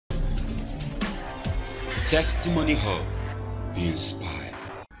Testimony Hub. Be inspired.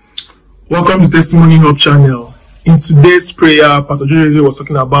 Welcome to Testimony Hub channel. In today's prayer, Pastor Joy was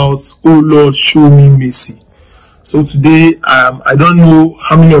talking about, "Oh Lord, show me mercy." So today, I don't know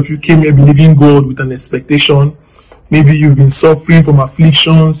how many of you came here believing God with an expectation. Maybe you've been suffering from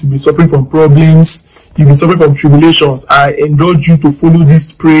afflictions, you've been suffering from problems, you've been suffering from tribulations. I encourage you to follow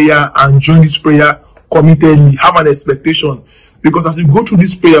this prayer and join this prayer committedly. Have an expectation. Because as you go through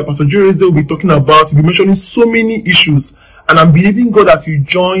this prayer, Pastor Joy will be talking about, he'll be mentioning so many issues. And I'm believing God as you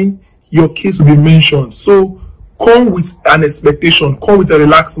join, your case will be mentioned. So come with an expectation, come with a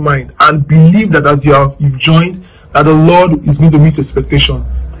relaxed mind, and believe that as you've joined, that the Lord is going to meet your expectation.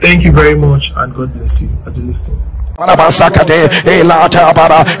 Thank you very much, and God bless you as you listen. Sakade, Ela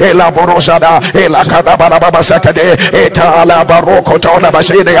Tabara, Ela Borosada, Ela Kadabara Sakade, Eta la Baroko Tona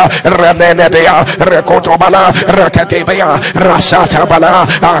Basidea, Renedea, Recotobala, Rakatebea, Rasatabala,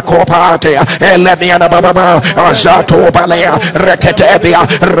 Acopatea, Eleniana Baba, Azato Balea, Rekatebea,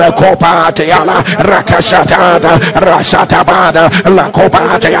 Recopateala, Rakasatada, Rasatabada,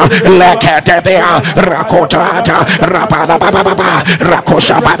 Lacopatea, Lekatebea, Rakotata, Rapana Baba,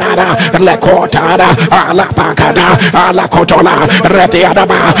 Rakosabana, Lekotada, Alapakada. Ala kotola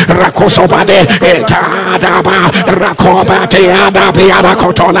rebiadaba rakosobade etadaba rakobate adabiada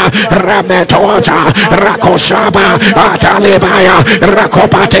kotola rametota rakosaba atalibaya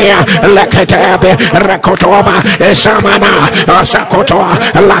rakopatea leketebe rakotoba esamana asakotoa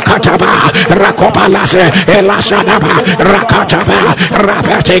lakataba rakopalase elasadaba rakataba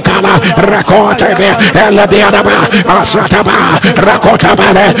rapatekala rakotebe elebiadaba asataba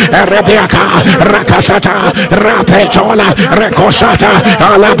rakotabane rebiaka rakasata Rapetola, Recosata,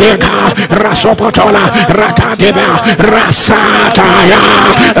 Alabeka, Rasopotola, Rakadeba, Rasataya,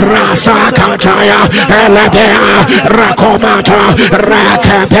 Rasakataya, Elabea, Rakomata,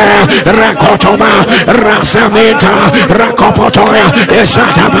 Rakabe, Rakotoma, Rasamita, Rakopotoya,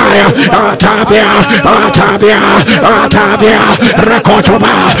 Esatabaya, Atabia,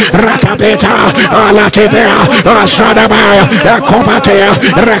 Rakotoba, Rakabeta, Alatibea, Asadabaya, Akopatea,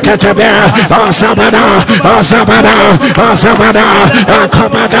 Rakatabea, Asabada. Azabada,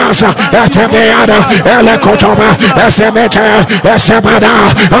 Akabadas, Atabeada, Elekotoba, Esemete, Esebada,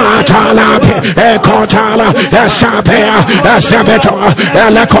 Atalapi, Ekotala, Esabea, Esebeto,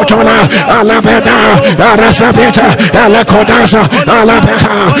 Elekotola, Alabeda, Arasabeta, Elekodasa,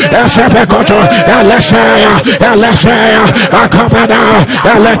 Alabeha, Esebekoto, Elesea, Akabada,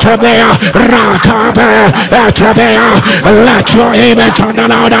 Eletabea, Rakabe, Etabea, let your image on the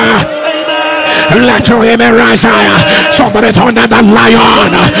louder. Let your image rise higher. Somebody thunder the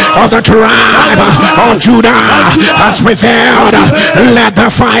lion of the tribe of Judah has prevailed. Let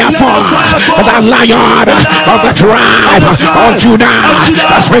the fire fall. The lion of the tribe of Judah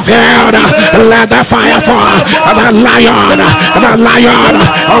has prevailed. Let the fire fall. The lion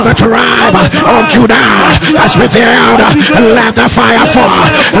of the tribe of Judah has prevailed. Let the fire fall.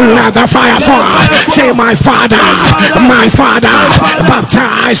 Let the fire fall. Say, my father,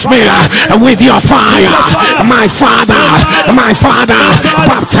 baptize me with your fire. My father,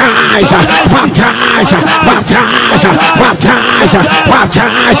 baptize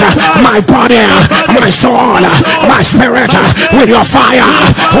my body, my soul, my spirit with your fire.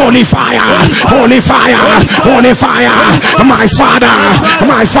 Holy fire. My father,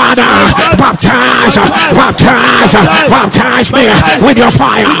 baptize me with your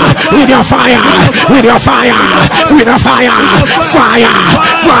fire.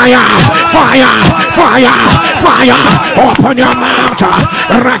 Fire, open your mouth.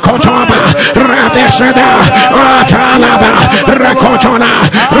 Rakotoba, Rabesada, Atalaba, Rakotona,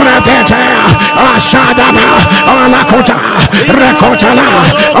 Rabeta, Asadaba, Alakota, Rakotala,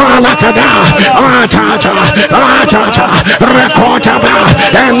 Alakada, Atata, Rakotaba,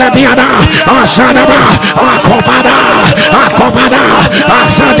 Elabiada, Asadaba, Akobada,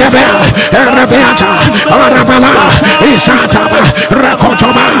 Asadebe, Erabiata, Arabala, Isataba,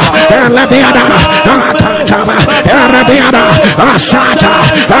 Rakotoba, Elabiada, Akataba, Arabiada, Asata,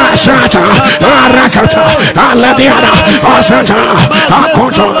 Arakata, Alabiada, Asata,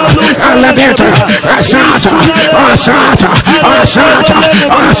 Akoto, Alabeta, Asata,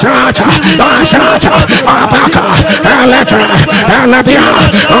 Abaka, Aleta, Alabia,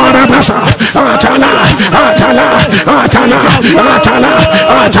 Arabasa, Atala,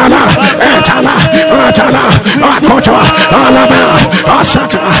 Akoto, Alaba,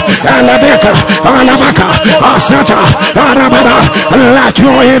 Asata, Alabeka, Alamaka, Asata, Arabada, let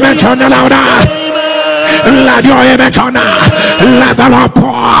your image on the louder. Let your image on us. Let the Lord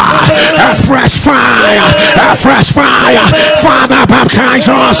pour a fresh fire, a fresh fire. Father, baptize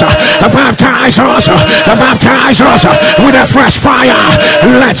us, baptize us, baptize us with a fresh fire.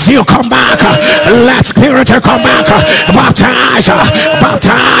 Let you come back, let spirit come back. Baptize,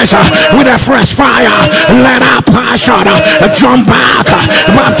 baptize with a fresh fire. Let our passion jump back.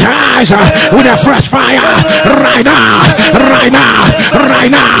 Baptize with a fresh fire right now, right now, right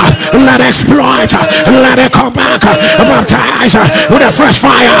now. Let exploit, let it come back. Baptize with a fresh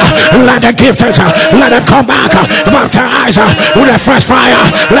fire. Let the gifted, let it come back. Baptize with a fresh fire.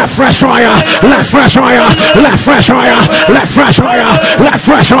 Let fresh oil, let fresh oil, let fresh oil, let fresh oil, let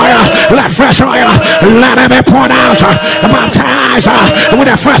fresh oil, let fresh oil. Let it be poured out. Baptize with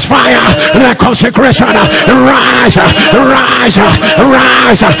a fresh fire. Let consecration rise, rise,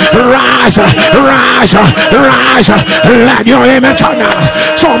 rise, rise, rise, rise. Let your image thunder.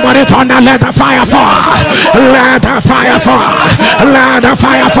 Somebody thunder. Let the fire fall. Let the fire fall. Let the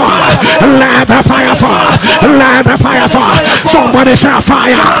fire fall. Let the fire fall. Let the fire fall. Somebody shout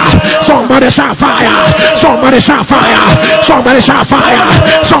fire. Somebody shout fire. Somebody shout fire. Somebody shout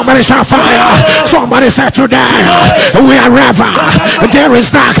fire. Somebody shout fire. Somebody say today, wherever there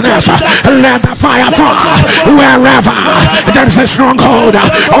is darkness, let the fire fall. Wherever there is a stronghold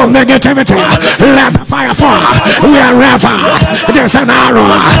of negativity, let the fire fall. Wherever there's an arrow,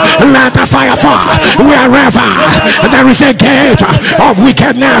 let the fire fall. Wherever there is a gate of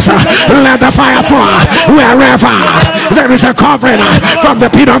wickedness, let the fire fall. Wherever there is a covering from the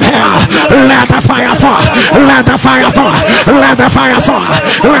pit of hell, let the fire fall. Let the fire fall. Let the fire fall.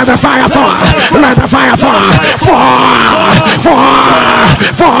 Let the fire fall. Let the fire fall. Fall. Fall.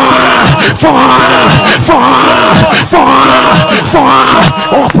 Fall. Fall. Fall. Fall.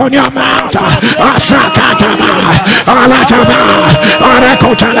 Open your mouth. Asakatama. Alatama.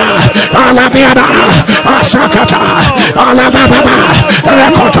 Arakotana. Alabiada. Asakata. Alababa.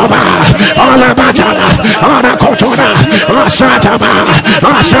 Rakotoma. Alabatana. Arakotona. Asatama.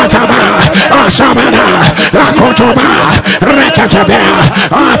 Asatama. Asamana. Rakotoma. Rekataba.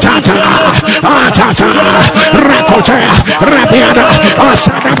 Atata. Atata. Rakote. Rabiada.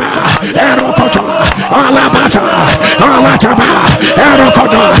 Asadaba. Erokoto. Alabata. Alataba.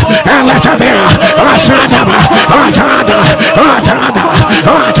 Erokoto. Alatabia. Asadaba. Atada. Atada.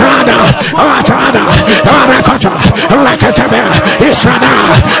 Atada. Atada. Arakoto. Lakatabia. Isada.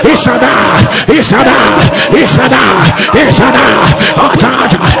 Isada. Isada. Isada. Isada.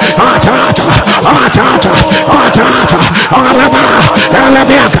 Atada. Atada. Atada. Atada. Alaba.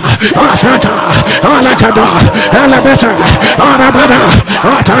 Alabiaka. Asata. Alakado. Alabeta. Arabada.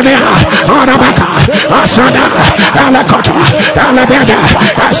 Atania. Arabaka. Asada. Alakoto. Alabeda.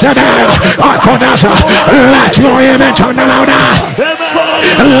 Asada. Akodasa. Let your image on the louder.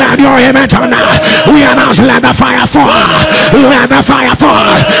 Let your image on. We announce let the fire fall. Let the fire fall.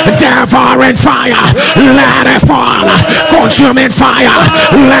 Devouring fire. Let it fall. Consuming fire.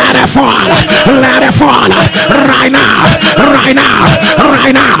 Let it fall. Let it fall. Right now. Right now.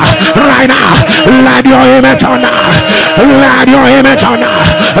 Right now. Right now. Let your image on. Let your image on.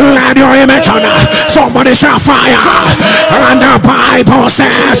 Let your image on. Somebody shall fire. And the Bible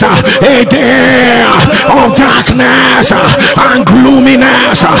says a day of darkness and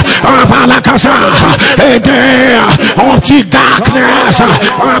gloominess. A day of the darkness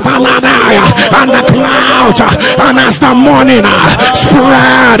and the clouds, and as the morning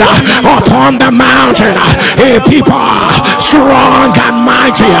spread upon the mountain, a people strong and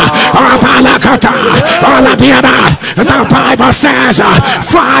mighty. The Bible says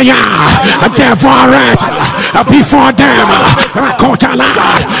fire devoured before them,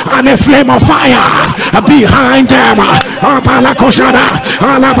 and a flame of fire behind them. The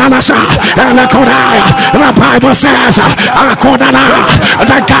Bible says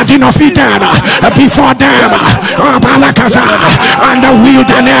the garden of Eden before them, and the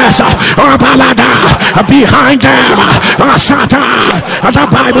wilderness behind them. The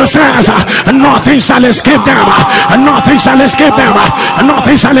Bible says nothing shall escape them. Nothing shall escape them.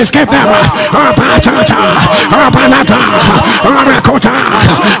 Nothing shall escape them.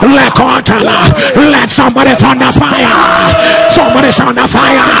 Let somebody thunder fire. Somebody thunder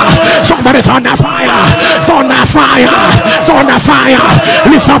fire. Somebody thunder fire. Thunder fire. Thunder fire.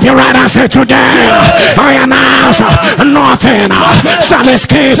 Lift up your right and say today I announce nothing shall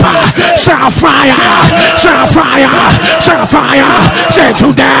escape. Shall fire. Shall fire. Shall fire. Say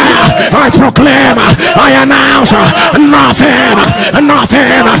today I proclaim, I announce nothing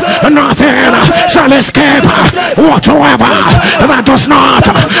shall escape whatsoever that does not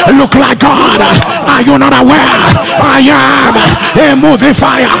look like God. Are you not aware? I am a moving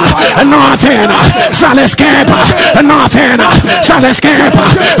fire. Nothing shall escape. Nothing shall escape.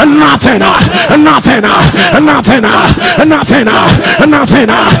 Nothing. Nothing. Nothing. Nothing. Nothing.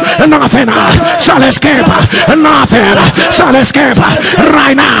 Nothing shall escape. Nothing shall escape.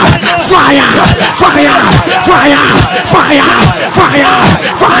 Right now, fire, fire, fire, fire, fire,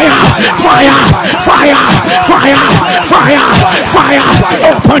 fire, fire, fire, fire, fire, fire.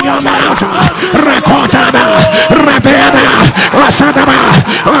 Open your mouth. Rakotana, Rabena, Rasadaba,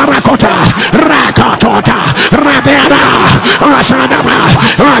 Rakota, Rakotota, Rabena, Rasadaba,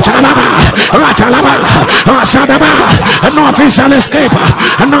 Ratalaba, Ratalaba, Rasadaba. Nothing shall escape.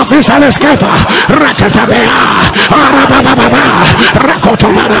 Nothing shall escape. Rakatabea, Arababa,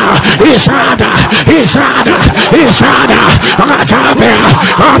 Rakotomana, Isada, Isada, Isada, Ratabea,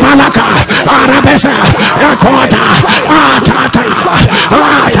 Abalaka, Arabesa, Rakota, Atata,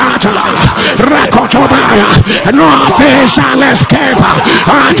 Atata, Rakotobaya. Nothing shall escape.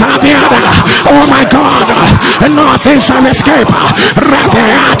 Atabiada. Oh my God. Nothing shall escape.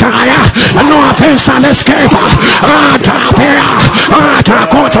 Rabeataya. Nothing shall escape. Atabea.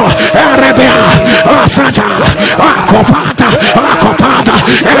 Atakoto. Erebea. Asata. Akopata. Akopata.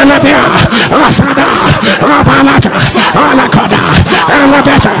 Elebea. Asada. Abalata. Alakoda.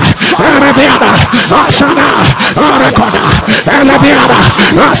 Elebeta. Erebeada. Asada. Arakoda. Elebeada.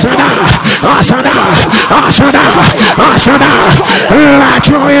 Asada. Asada. Asada. Asada. Let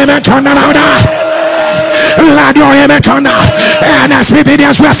your image turn around. Let your image turn now. NSPPD,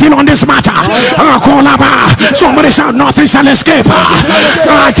 we are still on this matter. Somebody shout, nothing shall escape.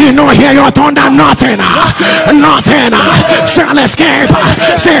 I did not hear your thunder. Nothing. Nothing shall escape.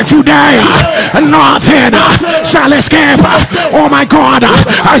 Say today, nothing shall escape. Oh my God.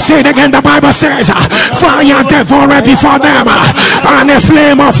 I say it again. The Bible says, fire devoured before them, and a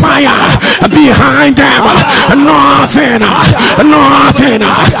flame of fire behind them. Nothing, nothing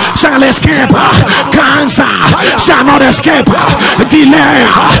shall escape. Cancer shall not escape. Delay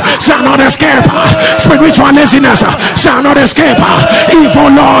shall not escape. Spiritual laziness shall not escape. Evil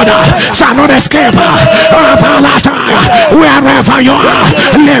Lord shall not escape. Wherever you are,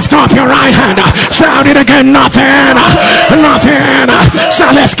 lift up your right hand. Shout it again. Nothing, nothing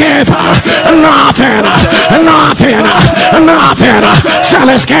shall escape. Nothing, nothing, nothing shall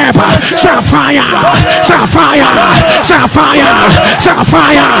escape. Shall fire, shall fire, shall fire, shall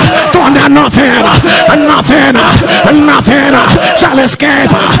fire. Thunder, nothing, nothing, nothing shall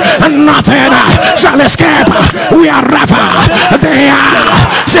escape. Nothing shall escape. We are ready. They are.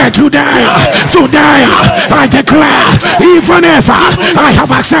 Say today, today I declare, even if I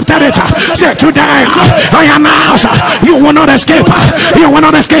have accepted it, say today I announce, you will not escape. You will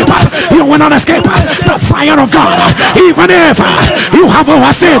not escape. You will not escape the fire of God. Even if you have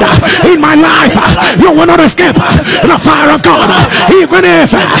overstayed in my life, you will not escape the fire of God. Even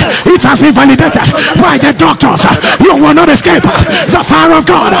if it has been validated by the doctors, you will not escape the fire of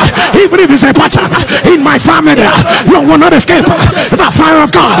God. Even if it's a pattern in my family, you will not escape the fire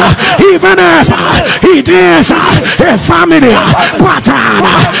of God. Even if it is a family pattern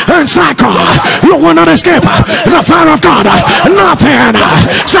and cycle, you will not escape the fire of God. Nothing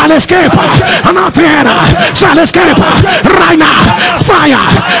shall escape. Nothing shall escape. Right now, fire,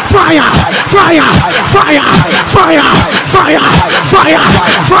 fire, fire, fire, fire, fire, fire,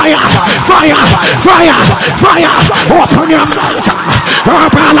 fire, fire, fire, fire. Open your mouth.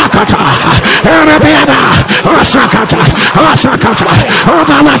 Abalakata, Erebeada, Asakata, Asakata,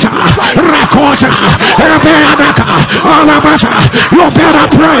 Abalata, Rakota, Erebeadaka, Alabata. You better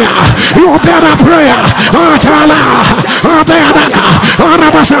pray. You better pray. Atala, Abeadaka,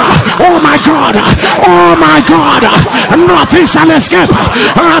 Arabasa. Oh my God. Oh my God. Nothing shall escape.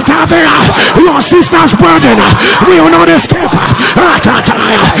 Atabea, your sister's burden will not escape.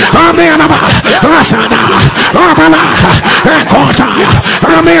 Atataya, Abeanaba, Asada, Abala, Ekota,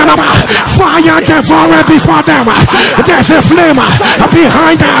 Abeanaba. Fire devoured before them. There's a flame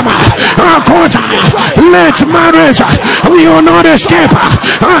behind them. Akota, let marriage will not escape.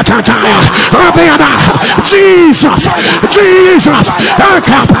 Atataya, Abeana, Jesus, Jesus,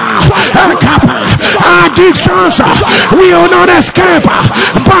 Akapa, Akapa. Addictions will not escape.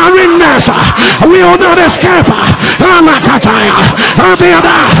 Barrenness will not escape. Alakataya,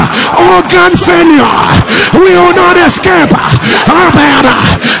 Abeda, organ failure will not escape. Abeda,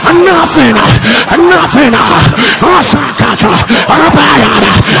 nothing, nothing. Osakata,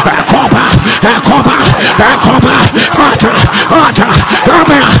 Abeda, Koba, Koba, Koba, Ata, Ata,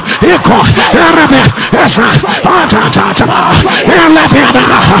 Abeda, Iko, Arabe, Esa, Atata, Elebiada,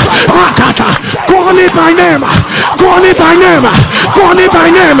 Atata. Call it by name, call it by name, call it by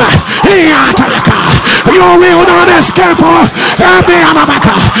name. Iataka. You will not escape.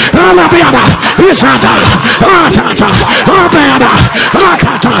 Abianabaka, Alabiada, Isada, Atata, Abiada,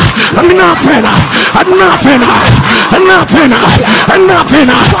 Atata. Nothing, nothing, nothing,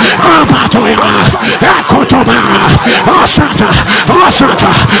 nothing. Abatoya, Ekotoba, Osata, Osata,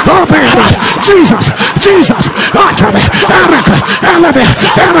 Abiada, Jesus, Jesus, Atabe, Erika, Elebe,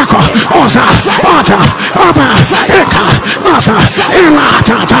 Eriko, Osa, Ota, Aba, Eka, Osa,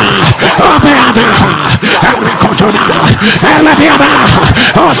 Ilatata, Abiada, Erikotona, Elebiada,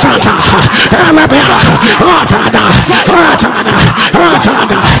 Osata, Elebiada, Otada, Otada,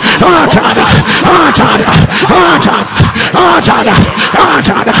 Otada, Otada, Otada, Otada,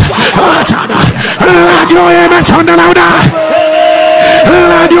 Otada, Otada, Radio Emetona Lauda.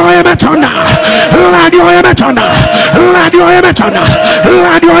 Radio Emetona, Radio Emetona, Radio Emetona,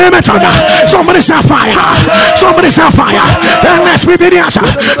 Radio Emetona. Somebody say fire, somebody say fire. NSPPD,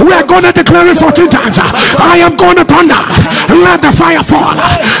 we are going to declare it 14 times. I am going to thunder, let the fire fall.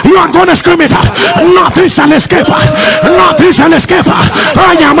 You are going to scream it. Nothing shall escape, nothing shall escape.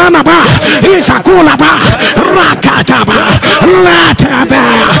 I am Anaba, Isakulaba, Rakataba, Lataba,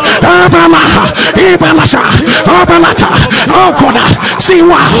 Abala, Ibalasha, Abalata, Okoda. See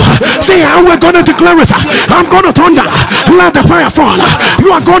wow, see how we're going to declare it. I'm going to thunder, let the fire fall.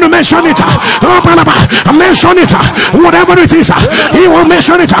 You are going to mention it. Mention it. Whatever it is, you will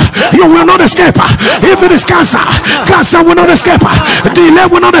mention it. You will not escape. If it is cancer, cancer will not escape. Delay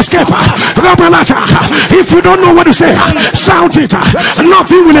will not escape. If you don't know what to say, shout it.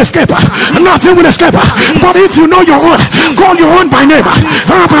 Nothing will escape. Nothing will escape. But if you know your own, call your own by name.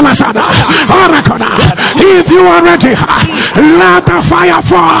 If you are ready, let the fire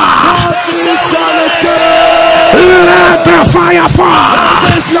fall. Let the fire fall.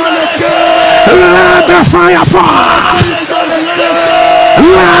 Let the fire fall.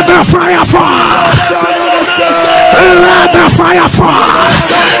 Let the fire fall. Let the fire fall.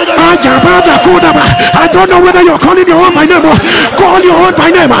 I don't know whether you're calling your own by name or call your own by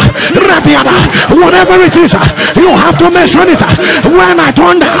name. Whatever it is, you have to mention it. When I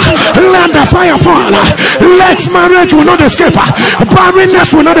thunder, let the fire fall. Let marriage will not escape.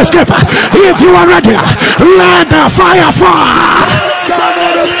 Barrenness will not escape. If you are ready, let the fire fall.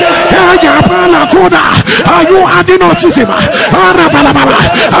 Are you adding autism?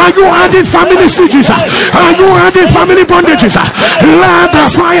 Are you adding family sieges? Are you adding family bondages? Let the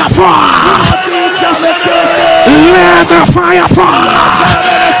fire fall. Let the fire fall.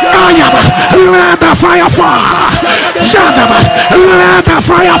 Let the fire fall. Let the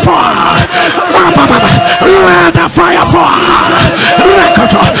fire fall. Let the fire fall.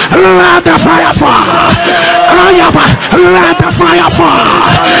 Let the fire fall. Let the fire fall.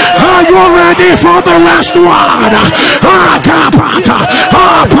 Are you ready for the last one? Atapata,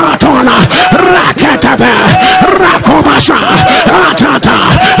 Apatona, Raketabe, Rakobasha, Atata,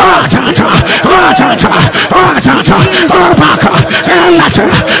 Atata, Atata, Atata, Abaka, Elata,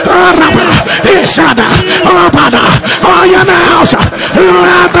 Araba, Isada, Abada, Ayanaus.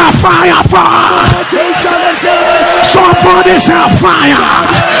 Let the fire fall. Somebody say fire.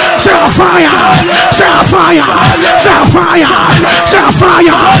 Say fire. Say fire. Say fire. Say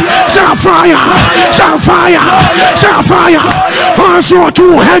fire. Say fire. Say fire. Say fire. Also,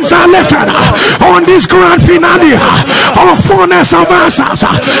 two hands are lifted on this grand finale of fullness of answers.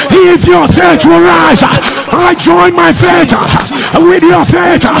 If your faith will rise, I join my faith with your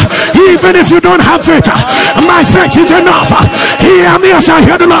faith. Even if you don't have faith, my faith is enough. Hear me as I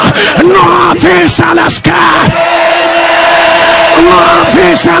hear the Lord. Nothing shall escape.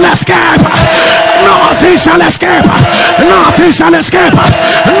 Nothing shall escape. Nothing shall escape. Nothing shall escape.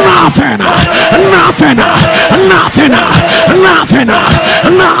 Nothing. Nothing. Nothing. Nothing. Nothing.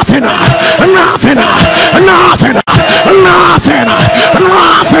 Nothing. Nothing. Nothing.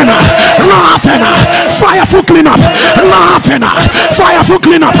 Nothing. Nothing. Fire for clean up. Nothing. Fire for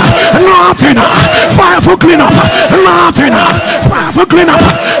clean up. Nothing. Fire for clean up. Nothing. Fire for clean up.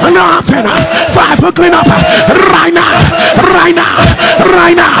 Nothing. Fire for clean up. Right now. Right now.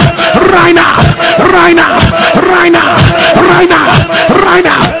 Right now. Right now. Right now. Right now. Right now. Right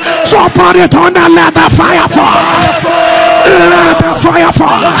now. Somebody turn and let the fire fall. Let the fire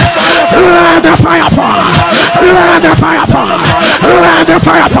fall. Let the fire fall. Let the fire fall. Let the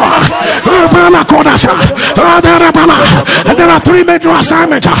fire fall. There are three major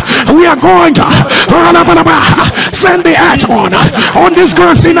assignments. We are going to send the earth on this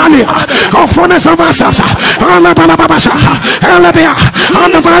grand finale of fullness of answers. And the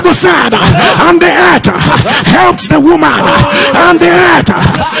Bible said, and the earth helps the woman, and the earth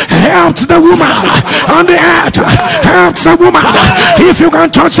helps the woman, and the earth helps the woman. If you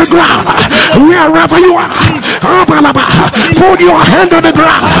can touch the ground, wherever you are, put your hand on the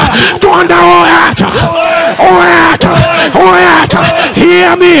ground. Thunder, oh earth, oh earth, oh earth,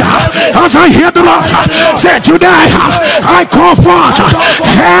 hear me as I hear the Lord say today, I call forth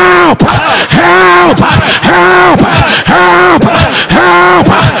help, help, help, help, help,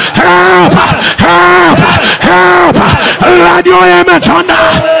 help, help, help. Let your amen thunder.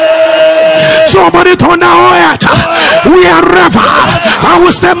 Somebody thunder, oh earth, wherever I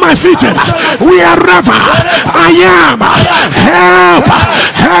will step my feet in, wherever I am, help,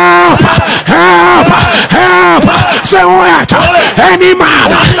 help, help, help. Say, oh earth, any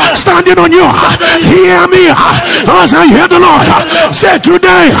man standing on you, hear me as I hear the Lord say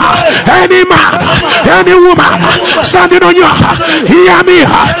today, any man, any woman standing on you, hear me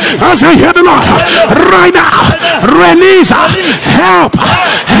as I hear the Lord right now. Release help,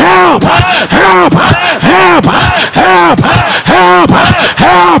 help, help, help, help, help,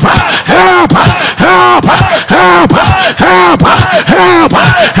 help, help, help, help, help, help,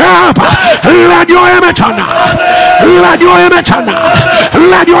 help. Let your amen thunder. Let your amen thunder.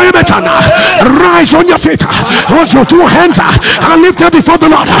 Let your amen thunder. Rise on your feet. Hold your two hands and lift them before the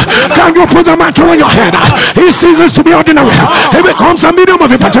Lord. Can you put the mantle on your head? It ceases to be ordinary. It becomes a medium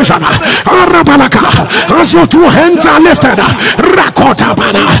of impartation. As your two hands are lifted,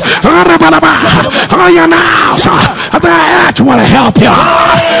 Rakotabana, Arabalaba, I announce the earth will help you.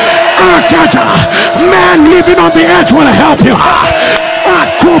 Man living on the earth will help you.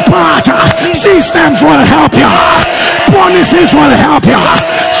 Systems will help you. Policies will help you.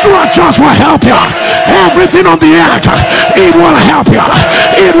 Structures will help you. Everything on the earth, it will help you.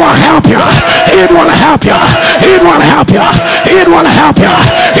 It will help you. It will help you. It will help you. It will help you.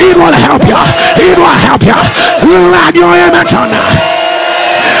 It will help you. It will help you. Let your amen thunder.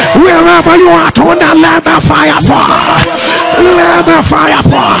 Wherever you are, thunder, let the fire fall. Let the fire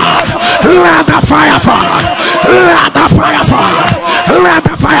fall. Let the fire fall. Let the fire fall. Let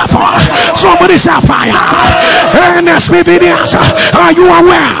the fire fall. Somebody say fire. NSPPD, are you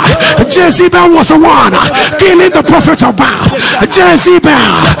aware? Jezebel was the one killing the prophets of Baal.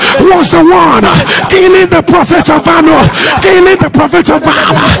 Jezebel was the one killing the prophets of Baal. Killing the prophets of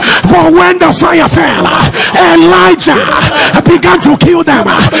Baal. But when the fire fell, Elijah began to kill them.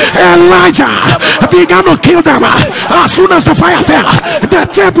 Elijah began to kill them. As soon as the fire fell, the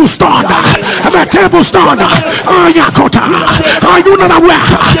table stood. The table stood. Yakota. Are you not aware?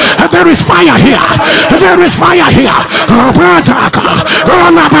 There is fire here. There is fire here.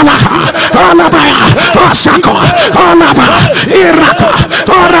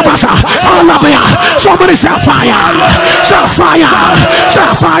 Somebody say fire. Say fire. Say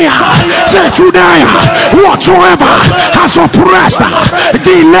fire. Say today, whatsoever has oppressed,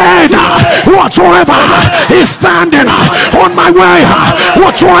 delayed, whatsoever is standing on my way,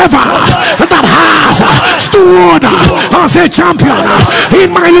 whatsoever that has stood as a champion in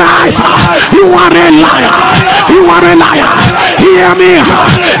my life, you are a liar. You are a liar. Hear me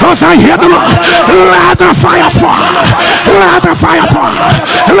as I hear the Lord. Let the fire fall. Let the fire fall.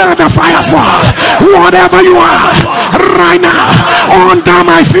 Let the fire fall. Whatever you are right now, under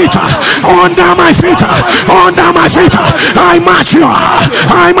my feet, under my feet, under my feet, I march you.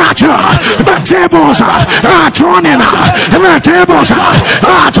 I march you. The tables are turning. The tables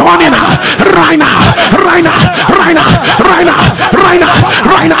are turning right now. Right now. Right now. Right now. Right now.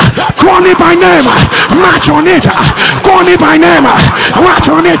 Right now. Call me by name. March on it. Call me by name. March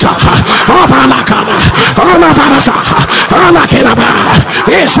on it. Obalakana. Olabarasa. Olakiraba.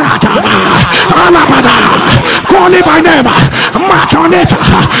 Isatana. Olabada. Call me by name. March on it.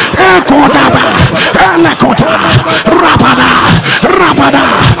 Ekodaba. Elekota. Rabada. Rabada.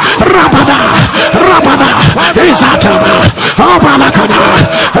 Rabada. Rabada. Isatana. Obalakana.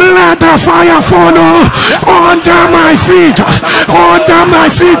 Let the fire follow under my feet. Under my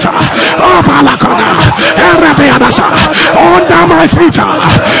feet. Obalakana. Erebeadasa. Under my feet.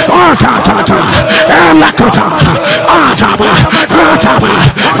 Otata. Elekota. Ataba. Ataba.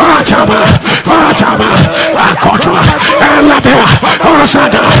 Ataba. Ataba. Akota. Elebea.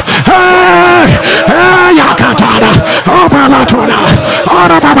 Osada. Hey. Yakatana. Obalatona.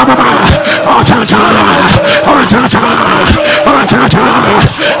 Orababa. Otata. Otata. Otata.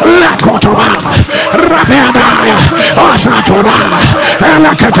 Lekotoma. Rabeana. Osatona.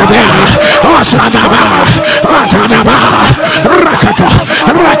 Elakatabea, Osanaba, Otanaba, Rakato,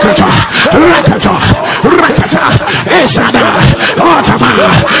 Rakato, Rakato, Rakata, Esada, Otama,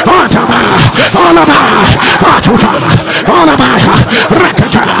 Otama, Olaba, Otuta, Olaba,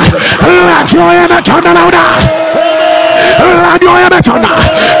 Rakata, let your ever turn around.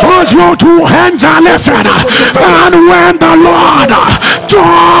 Put your two hands are lifted, and when the Lord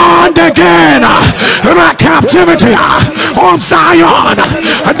turned again the captivity of Zion,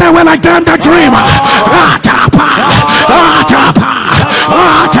 they were like them that dream. Atapa, Atapa,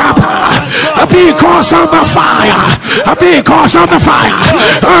 Atapa. Because of the fire, because of the fire,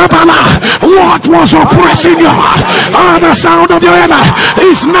 what was oppressing you, the sound of your enemy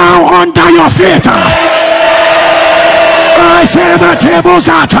is now under your feet. I say the tables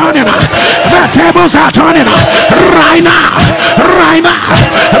are turning. The tables are turning right now, right now,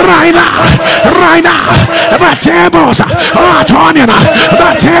 right now, right now. The tables are turning. The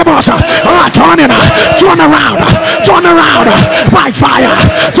tables are turning. Turn around, turn around by fire.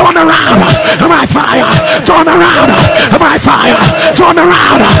 Turn around by fire. Turn around by fire. Turn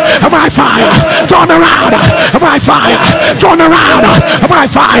around by fire. Turn around by fire. Turn around by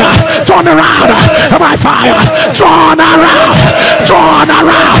fire. Turn around by fire. Turn around. Turn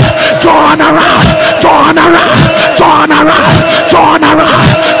around, turn around, turn around, turn around, turn around,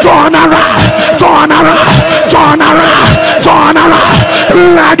 turn around, turn around, turn around, turn around.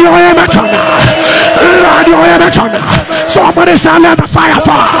 Let your image turn. Let your image turn. Somebody say, let the fire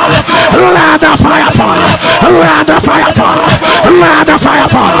fall. Let the fire fall. Let the fire fall. Let the fire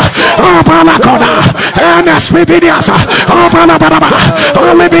fall. Open the corner. NSPPD. Open the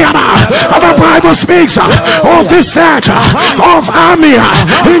The Bible speaks of this set of army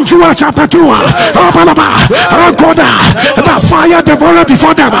in Joel chapter 2. The fire devoured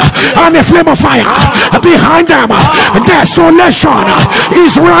before them, and a flame of fire behind them. Desolation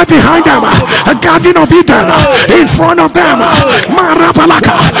is right behind them. A garden of Eden in front of them.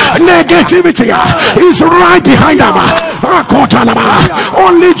 Negativity is right behind them.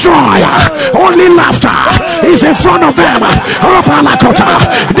 Only joy, only laughter is in front of them.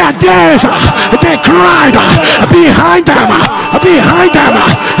 The days they cried behind them, behind them,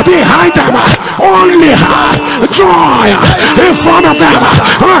 behind them. Only joy in front of them.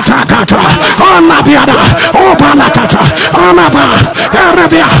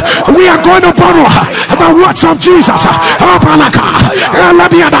 We are going to borrow the words of Jesus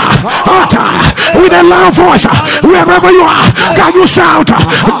with a loud voice. Wherever you are, can you shout,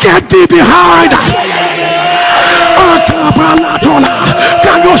 get thee behind?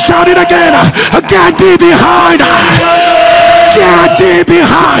 Can you shout it again? Get thee behind. Get thee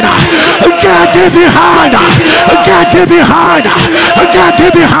behind. Get thee behind. Get thee behind. Get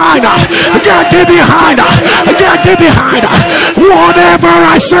thee behind. Get thee behind. Get thee behind. Whatever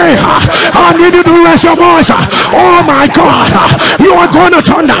I say, I need you to raise your voice. Oh my God, you are going to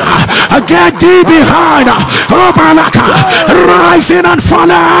turn. Get thee behind. Rising and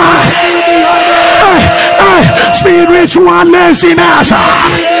falling. Spiritual laziness,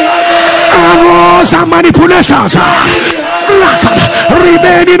 errors and manipulations,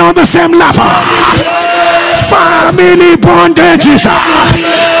 remaining on the same level, family bondages,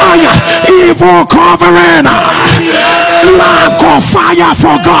 evil covering, lack of fire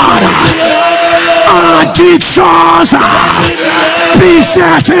for God, addictions,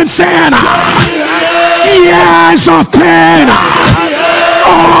 besetting sin, years of pain,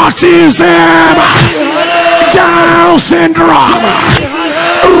 autism, Down syndrome,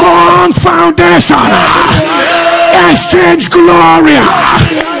 wrong foundation, exchange glory,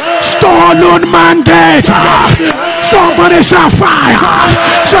 stolen mandate. Somebody shall fire,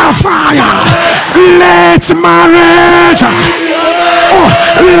 shall fire. Let marriage, oh,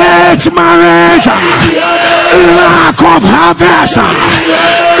 let marriage, lack of harvest,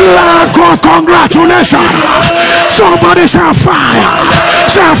 lack of congratulation. Somebody shall fire,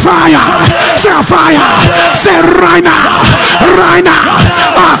 shall fire, shall fire. Say right now,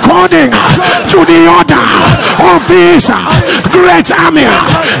 according to the order of this great army,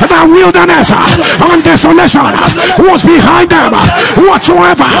 the wilderness and desolation was behind them.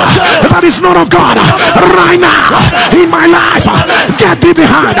 Whatsoever that is not of God, right now in my life, get thee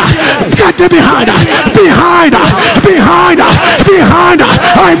behind, get thee behind, behind, behind, behind.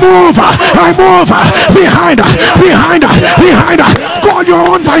 I move, behind, behind, behind. Call your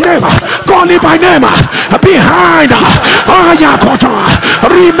own by name, call it by name. Behind,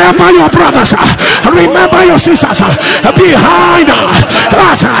 remember your brothers, remember your sisters. Behind,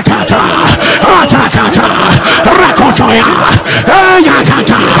 atakata, rakotoya,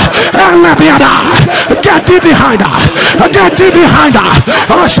 ayakata, elebiada. Get thee behind her. Get thee behind her.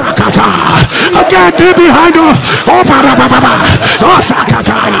 Oh, Sakata. Get thee behind her. Oh, Barababa. Oh,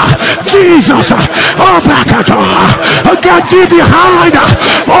 Sakata. Jesus. Oh, Bakata. Get thee behind her.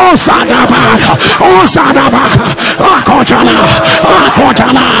 Oh, Sadaba. Oh, Sadaba. Oh, Kotala. Oh,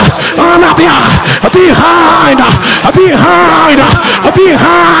 Kotala. Oh, Labia. Behind her. Behind her.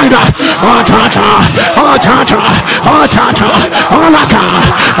 Behind her. Oh, Tata. Oh, Tata. Oh, Tata. Oh, Laka.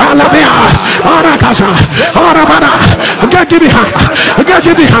 Oh, Labia. Oh, Rakasa. Oh, Rabana. Get you behind her. Get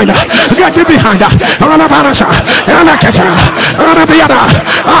you behind her. Get you behind her. Oh, Labarasa. Oh, Lakasa. Oh, Rabiana.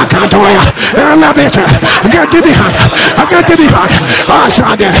 Oh, Kantoya. Oh, Labita. Get you behind her. Get you behind her. Oh,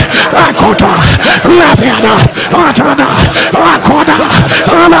 Sade. Oh, Kota. Labiana. Oh, Tana. Oh, Kona.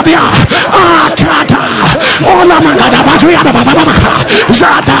 Oh, Labia. Oh, Kata. Oh, Lamana. Batriana.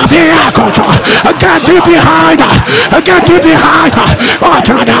 Zada. Kota. Get you behind her. Get you behind her. Oh,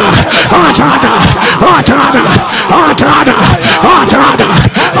 Tana. Oh, Tana. Oh, Tana. Oh, Tana. Oh, Tana.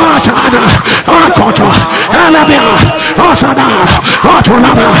 Oh, Tana. Oh, Kota. Alabia. Oh, Sada. Oh,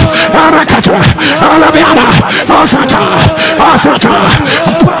 Tunaba. Oh, Rakata. Oh, Labiana. Oh, Sata. Oh, Sata.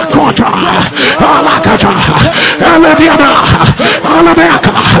 Kota. Oh, Lakata. Alabiana. Oh,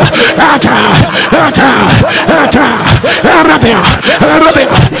 Labiaka. Ata. Ata. Ata. Arabia. Arabia.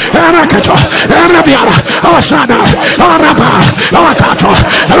 Arakata. Arabiana. Oh, Sada. Oh, Rabba. Oh, Kato.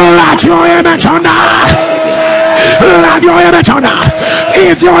 Let your image on Let your image on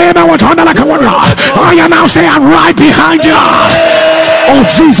If your image was on like a warrior, I now say I'm right behind you. Oh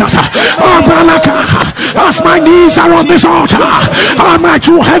Jesus, oh Balaka, as my knees are on this altar, all my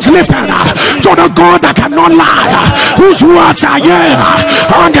two hands lifted to the God that cannot lie, whose words are yeah,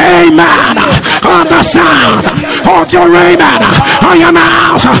 on the amen, on the sound of your amen, I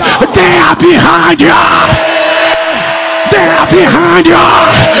announce they are behind you. They are behind you,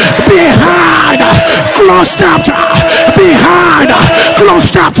 behind, close chapter, behind,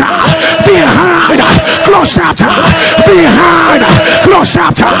 close chapter, behind, close chapter, behind, close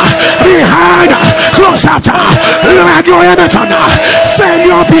chapter, behind, close chapter. Let your image on,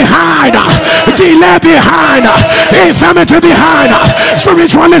 failure behind, delay behind, infirmity behind,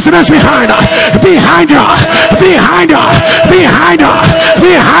 spiritual listeners behind, behind you, behind you, behind you,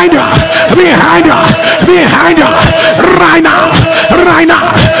 behind you, behind you, behind you. Right now, right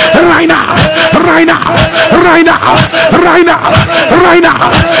now, right now, right now, right now, right now, right now,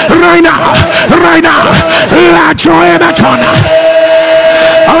 right now, right now. Let your image on.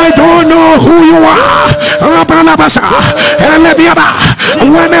 I don't know who you are.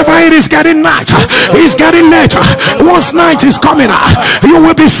 Whenever it is getting night, it's getting later. Once night is coming, you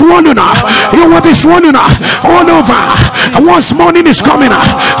will be swollen. You will be swollen all over. Once morning is coming,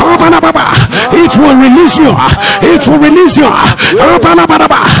 it will release you. It will release you.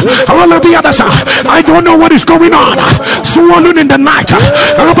 All of the others, I don't know what is going on. Swollen in the night.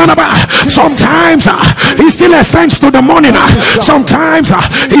 Sometimes it still extends to the morning. Sometimes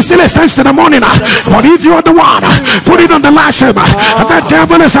it still extends to the morning. But if you are the one, put it on the live stream. The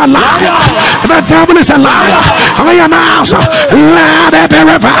devil is a liar. The devil is a liar. I announce, let it be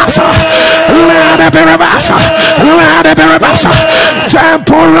reversed. Let it be reversed. Let it be reversed.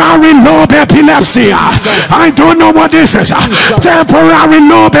 Temporary lobe epilepsy. I don't know what this is. Temporary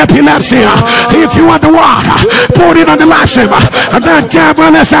lobe epilepsy. If you are the one, put it on the live stream. The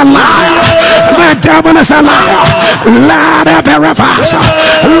devil is a liar. The devil is a liar. Let it be reversed.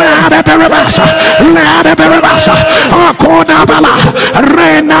 Let it be reversed. Let it be reversed. Akodabala.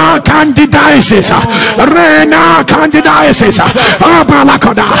 Rena candidiasis. Rena candidiasis.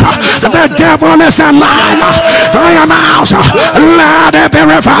 Abalakoda. The devil is a liar. I announce. Let it be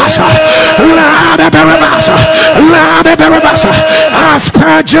reversed. Let it be reversed. Let it be reversed.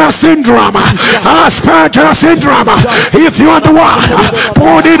 Asperger syndrome. Asperger syndrome. If you are the one,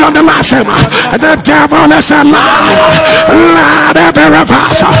 put it on the live stream. The devil is a liar. Let it be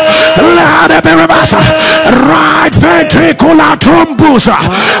reversed. Let it be reversed. Right ventricular thrombus.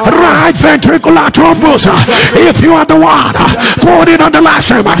 Right ventricular thrombus. If you are the one, put it on the live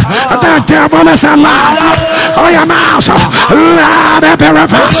stream. The devil is a liar. I announce. Let it be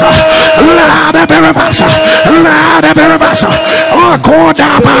reversed. Let it be reversed. Let it be reversed.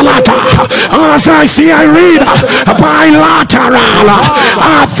 As I see, I read bilateral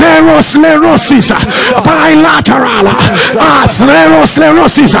atherosclerosis. Bilateral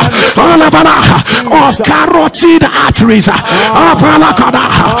atherosclerosis of carotid arteries.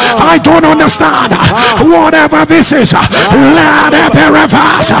 I don't understand. Whatever this is, let it be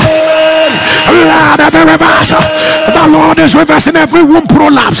reversed. Let it be reversed. The Lord is reversing every womb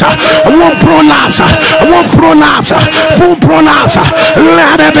prolapse. Womb prolapse. Womb prolapse. Womb prolapse.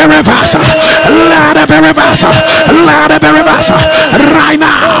 Let it be reversed. Let it be reversed. Let it be reversed. Right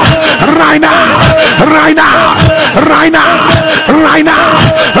now. Right now. Right now. Right now. Right now.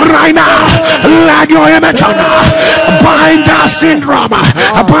 Right now. Let your image bind that syndrome.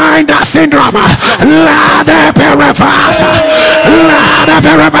 Bind that syndrome. Let it be reversed. Let it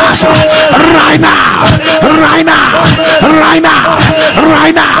be reversed. Right now. Right now. Right now.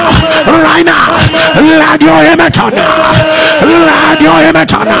 Right now. Right now. Let your image let your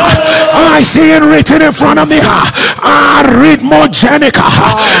image I see it written in front of me. I read more Jenica.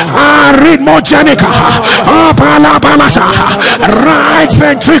 I read more Jenica. Right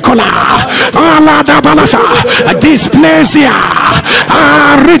ventricular. Dysplasia.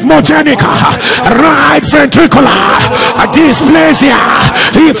 Arrhythmogenic. Right ventricular. Dysplasia.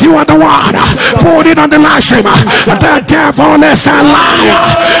 If you are the one, put it on the live stream. The devil is a liar.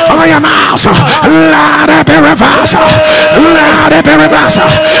 I announce. Let it be reversed. Let it be reversed.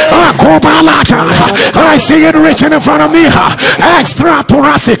 I see it written in front of me. Extra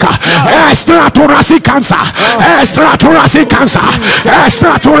thoracic cancer. Extra thoracic cancer.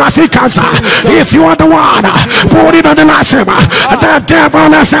 Extra thoracic cancer. If you are the one, put it on the live stream. The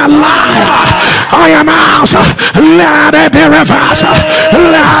devil is a liar. I announce. Let it be reversed.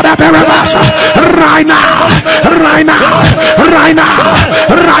 Let it be reversed. Right now. Right now. Right now.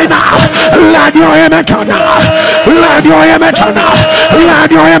 Right now. Let your image on. Let your image on.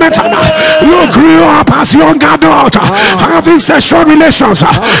 Let your image on. You grew up as young adult having sexual relations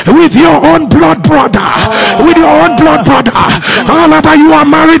with your own blood brother. With your own blood brother. All about you are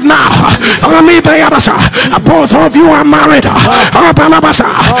married now. Both of you are married.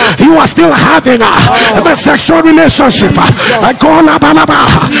 You are still having the sexual relationship.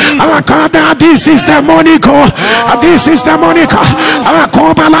 This is demonic. This is demonic.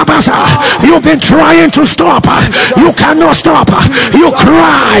 You've been trying to stop. You cannot stop. You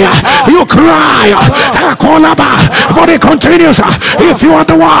cry. You cry. But it continues. If you are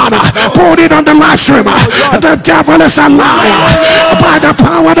the one, put it on the live stream. The devil is a liar. By the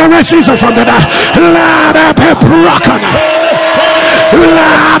power that raised Jesus from the dead, let it be broken.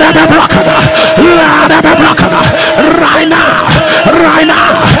 Let it be broken. Let it be broken. Right now. Right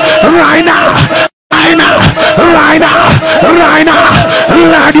now. Right now. Right now. Right now. Right now.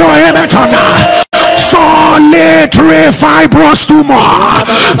 Let your image on. Solitary fibrous tumor.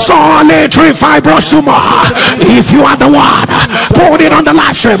 Solitary fibrous tumor. If you are the one, put it on the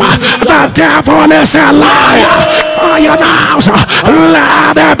live stream. The devil is a liar. I announce.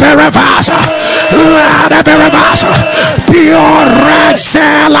 Let it be reversed. Let it be reversed. Pure red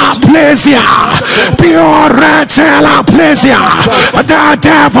cell aplasia. Pure red cell aplasia. The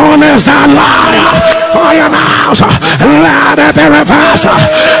devil is a liar. I announce. Let it be reversed.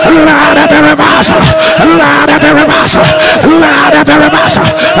 Let it be reversed. Let it be reversed. Let it be reversed.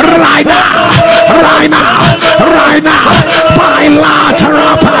 Right now. Right now. Right now.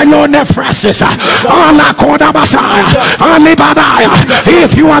 Bilateral pyelonephrosis.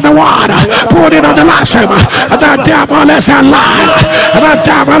 If you are the one, put it on the live stream. The devil is a liar. The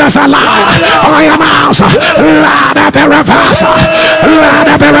devil is a liar. I announce. Let it be reversed. Let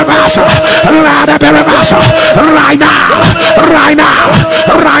it be reversed. Let it be reversed. Right now. Right now.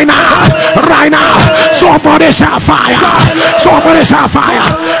 Right now. Right now. Somebody shall fire. Somebody shall fire.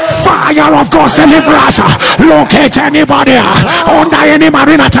 Fire of God's deliverance. Locate anybody under any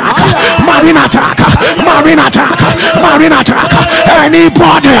marine attack. Marine attack. Marine attack. Marine attack.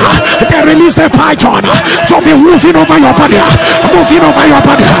 Anybody they release the python to be moving over your body. Moving over your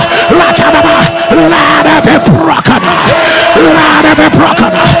body. Let it be broken. Let it be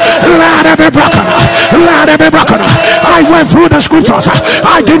broken. Let it be broken. Let it be broken. I went through the scriptures.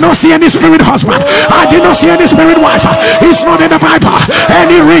 I did not see any spirit husband. I did not see any spirit wife. It's not in the Bible.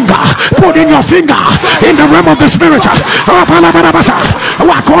 Any ringer, put in your finger in the realm of the spirit.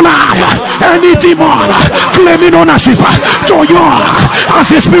 Any demon claiming ownership to you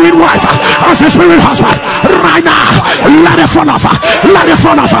as a spirit wife, as a spirit husband, right now, let it fall off. Let it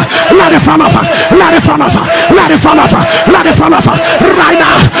fall off. Let it fall off. Let it fall off. Let it fall off. Let it fall off. Right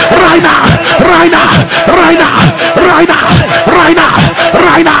now. Right now. Right now. Right now. Right now. Right now.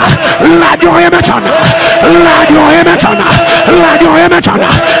 Right now. Let your image on. Let your image on. Let your image on.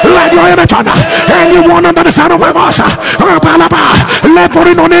 Let your image on. Anyone under the sound of my voice,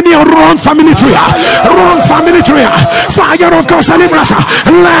 laboring on any wrong family tree, wrong family tree, fire of God's deliverance,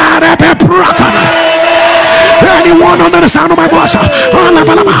 let it be broken. Anyone under the sound of my voice,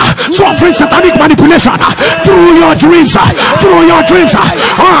 suffering satanic manipulation through your dreams, through your dreams,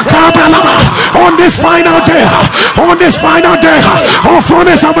 on this final day, oh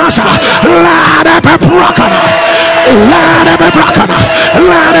fullness of us, let it be broken, let it be broken,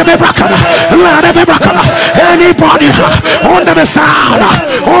 let it be broken, let it be broken. Anybody under the sound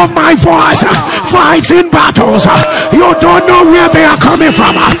of my voice fighting battles, you don't know where they are coming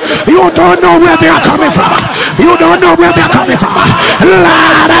from, you don't know where they are coming from, you don't know where they are coming from.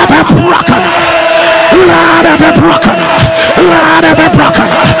 Let it be broken, let it be broken, let it be broken,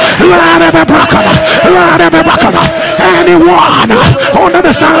 let it be broken, let it be broken. Anyone under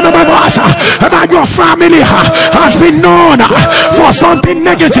the sound of my voice that your family has been known for something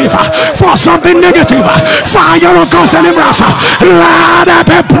negative, fire of God's deliverance, let it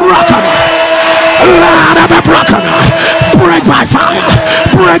be broken, let it be broken. Break by fire,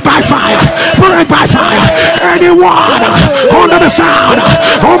 break by fire, break by fire. Anyone under the sound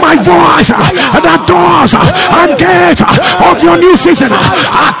of my voice, the doors and gates of your new season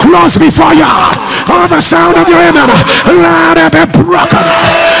are closed before you. On the sound of your amen, let it be broken,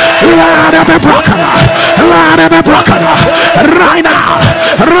 let it be broken, let it be broken. Right now,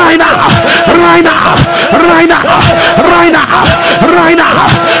 right now, right now, right now, right now, right now,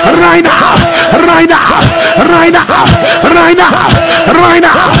 right now, right now, right now, right now, right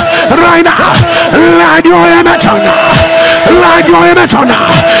now, right now. Let your amen turn, let your amen turn.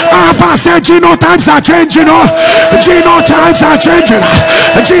 ABBA said genotypes are changing, genotypes are changing,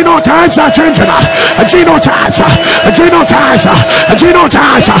 genotypes are changing, genotypes, genotypes,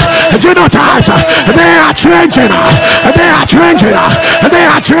 genotypes, genotypes. They are changing, they are changing, they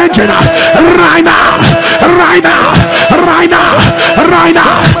are changing. Right now, right now, right now, right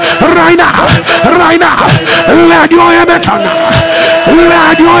now, right now, right now. Let your amen turn,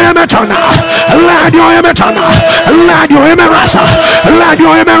 let your amen turn, let your amen turn, let your amen rise, let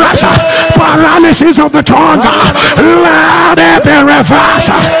your amen rise. Paralysis of the tongue, let it be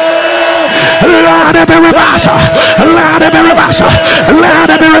reversed. Let it be reversed, let it be reversed, let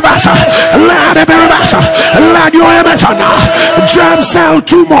it be reversed, let it be reversed. Let your amen turn. Germ cell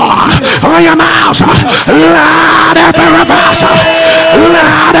tumor, I announce, let it be reversed,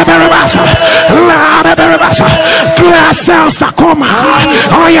 let it be reversed, let it be reversed. Clear cell sarcoma,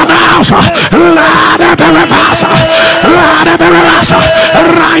 I announce, let it be reversed, let it be reversed.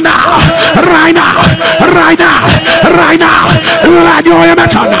 Right now, right now, right now, right now. Let your amen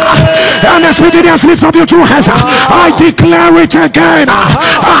turn. NSPPD, lift up your two hands. I declare it again,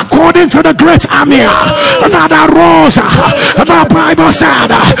 according to the great army that arose, the Bible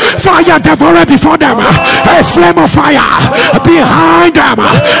said, fire devoured before them, a flame of fire behind them.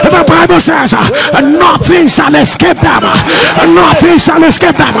 The Bible says, nothing shall escape them, nothing shall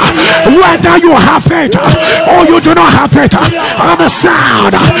escape them. Whether you have faith or you do not have faith, on the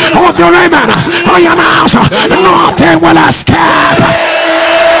sound of your amen, I announce, nothing will escape.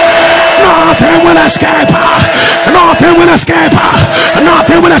 Nothing will escape. Nothing will escape.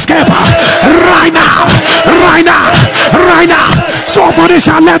 Nothing will escape. Right now. Right now. Right now. Somebody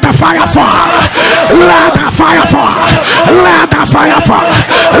shall let the fire fall. Let the fire fall. Let the fire fall.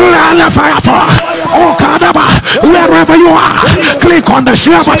 Let the fire fall. Oh, Kadaba, wherever you are, click on the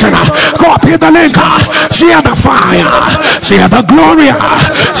share button. Copy the link. Share the fire. Share the glory.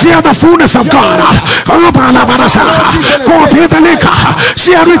 Share the fullness of God. Copy the link.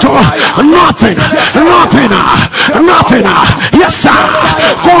 Share it. Nothing. Yes, sir.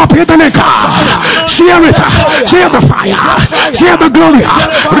 Copy the link. Share it. Share the fire. Share the glory.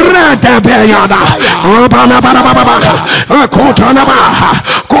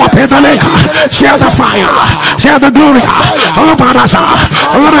 Copy the link. Share the fire. Share the glory.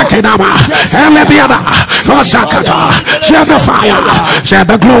 Share the fire. Share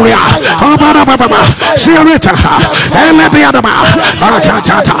the glory. Share it.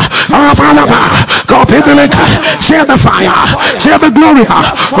 Copy the link. Share the fire. Share the glory. Share the fire.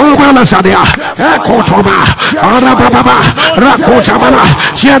 Share the glory.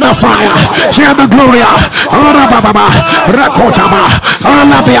 Share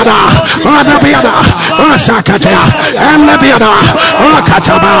the fire. Share the glory.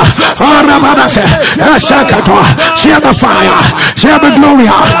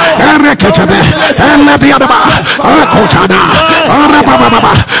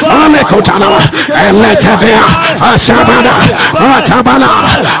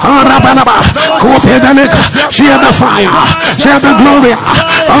 Copy the link. Share the fire. Share the glory.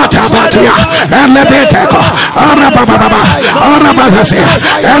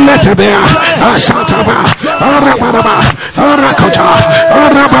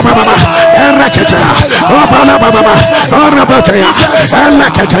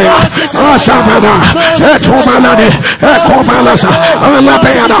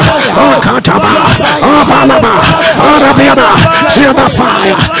 Share the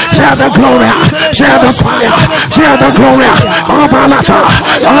fire, share the glory, share the fire, share the glory. Obalata,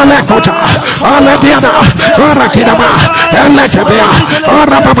 Alekota, Alediana, Orakidaba, Elekabia,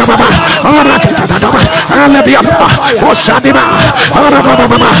 Orababa, Orakitadaba, Alebiaba, Oshadiba,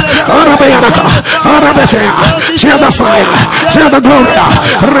 Orababa, Orabianaka, Orabesea, share the fire, share the glory,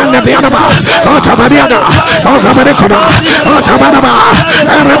 Renabianaba, Otabadiana, Osamadekona, Otabadaba,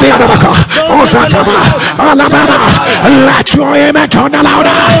 Arabianabaka, Osataba, Alabama, let your amen turn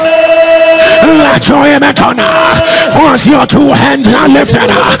louder. Let your amen turn. Once your two hands are lifted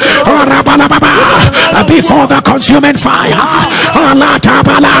before the consuming fire. And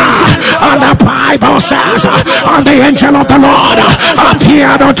the Bible says, and the angel of the Lord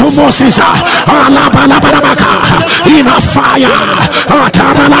appeared unto Moses in a fire.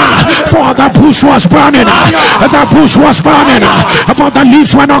 For the bush was burning. The bush was burning, but the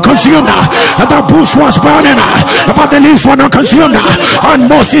leaves were not consumed. The bush was burning, but the leaves were not consumed. And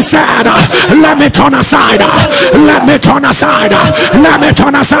Moses said, let me turn aside, let me turn aside, let me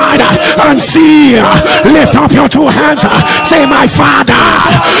turn aside and see. Lift up your two hands, say, my Father,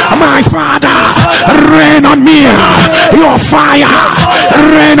 rain on me your fire,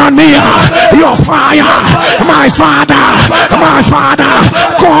 rain on me your fire. My Father,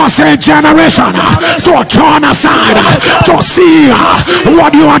 cause a generation to turn aside to see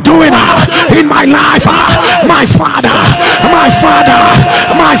what you are doing in my life. My Father,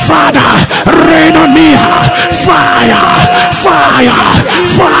 rain on me fire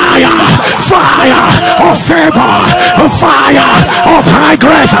of favor, fire of high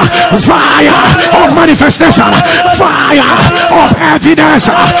grace, fire of manifestation, fire of evidence,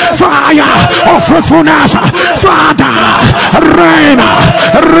 fire of fruitfulness. Father, rain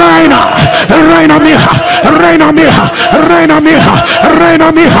on me, rain on me, rain on me, rain on me, rain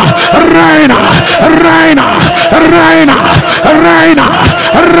on me,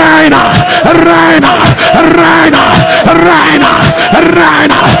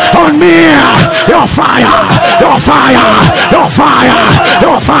 your fire, your fire, your fire,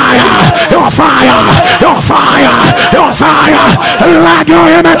 your fire, your fire, your fire, your fire. Let your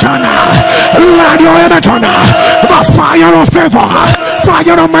image on, let your image on. The fire of favor,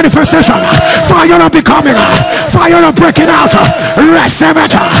 fire of manifestation, fire of becoming, fire of breaking out. Receive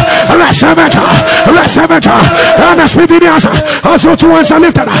it, receive it, receive it. NSPPD as your two hands are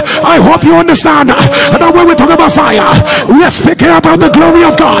lifted. I hope you understand that when we talk about fire, we are speaking about the glory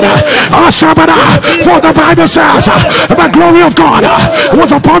of God. For the Bible says the glory of God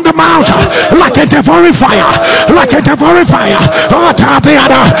was upon the mount like a devouring fire, like a devouring fire.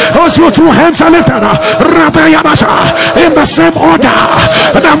 As your two hands are lifted in the same order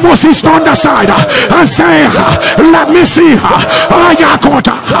that Moses turned aside and said, let me see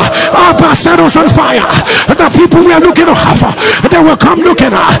Ayakota, Abba, set us on fire. The people we are looking to have, they will come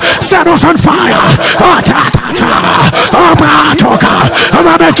looking, set us on fire.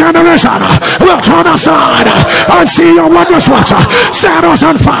 Another generation will turn aside and see your wondrous works. Set us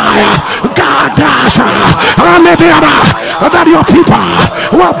on fire. God does that your people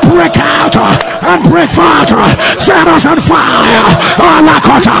will break out and break forth. Set us on fire.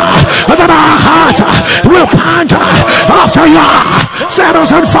 That our heart will pant after you. Set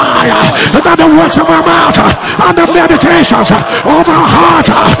us on fire. That the words of our mouth and the meditations of our heart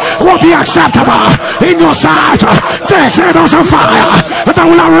will be acceptable in your sight. Set us on fire. That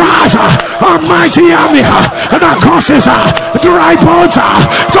will arise a mighty army that causes dry bones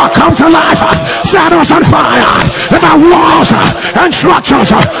to come to life. Set us on fire. The walls and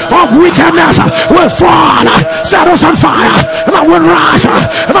structures of wickedness will fall. Set us on fire. That will rise.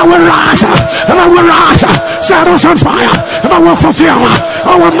 That will rise. That will rise. Set us on fire. That will fulfill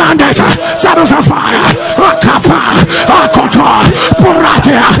our mandate. Set us on fire. Akapa, Akoto,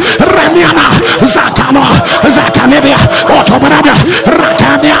 Puratia, Remiana, Zakano, Zakalibia, Otobrada,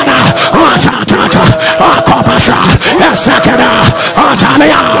 Rakamiana, Atata, Akopasha, Esakana,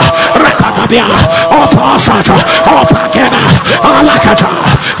 Atalia, Rakabia, Oposata, Opakena, Alakata,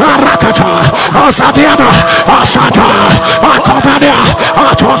 Arakata, Osabiana, Osata, Akopania,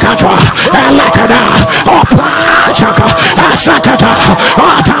 Atokata, Elakana, Opachaka, Asakata,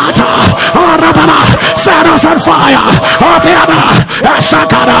 Atata, Arabana, set us on fire, Abiana,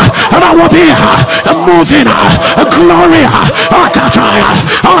 Asakana, and I will be moving, Gloria, Akataya,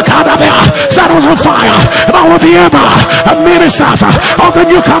 Akadabia, set set us on fire. That will be able ministers of the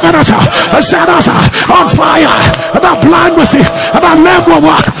new covenant. Set us on fire. The blind will see, the lame will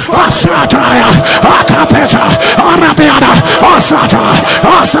walk. Asataya, Akapeta, Arabiana, Asata,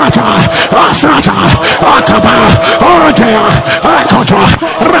 Asata, Asata, Akaba, Oradea, Akota,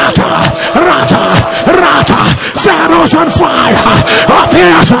 Rata, Rata, Rata. Set us on fire.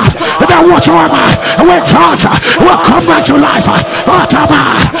 Appears that whatsoever we touch will come back to life.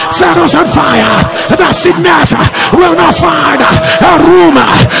 Ataba, set us on fire. The sickness will not find a room.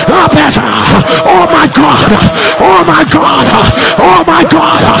 Better. Oh my God. Oh my God. Oh my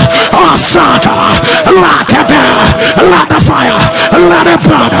God. Asata, like a bear. Let the fire. Let it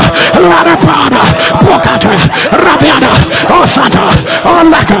burn. Let it burn. Bokate, Rabiana, Osata,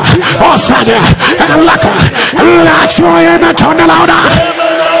 Olaka, Osada, and Laka. Let your aim turn louder.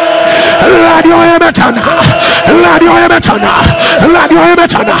 Let your aim turn. Let your aim turn. Let your aim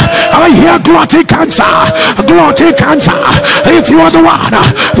turn. I hear glottic cancer. Glottic cancer. If you are the one,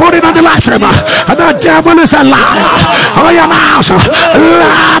 put it on the live stream. The devil is a liar. I am out.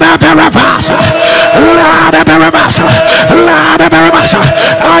 Let it be reversed. Let it be reversed. Let it be reversed.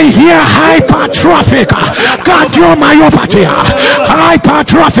 I hear hypertrophic cardiomyopathy.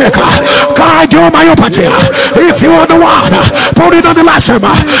 Hypertrophic cardiomyopathy. If you are the one, put it on the live stream.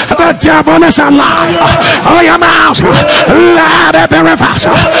 The devil is a liar. I am out. Let it be reversed.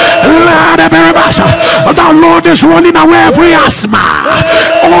 Let it be reversed. The Lord is rolling away every asthma.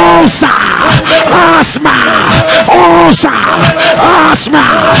 Ulcer. Asthma. Ulcer. Asthma.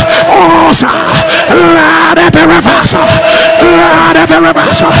 Ulcer. Let it be reversed. Let it be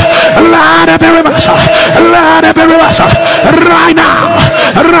reversed. Let it be reversed. Let it be reversed. Right now.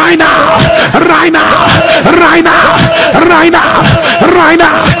 Right now. Right now. Right now. Right now. Right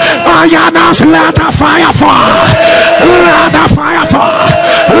now. I announce, let the fire fall. Let the fire fall.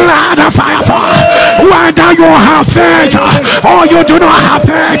 Let the fire fall. Whether you have faith or you do not have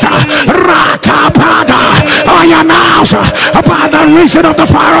faith, Rakapada, I announce, by the reason of the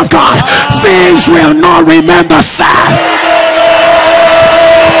fire of God, things will not remain the same.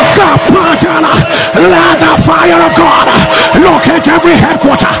 Let the fire of God locate every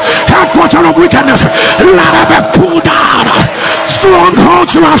headquarter of wickedness. Let it be pulled down.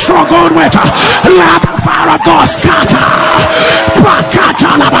 Strongholds you are stronghold with. Let the fire of God scatter.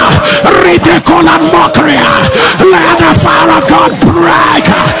 Pakatalaba, ridicule and mockery. Let the fire of God break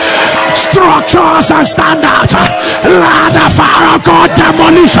structures and standards. Let the fire of God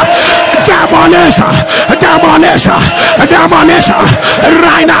demolish. Demolish. Demolish. Demolish.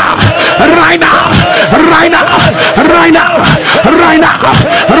 Right now. Right now. Right now. Right now. Right now.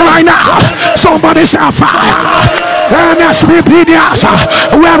 Right now. Somebody say fire. NSPPD,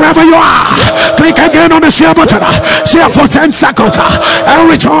 wherever you are, click again on the share button. Share for 10 seconds and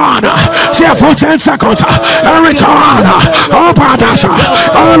return. Share for 10 seconds and return. Oh, Badasa,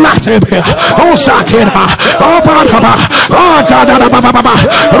 oh, Latibia, oh, Sakina, oh, Badaba, oh, Dadababa,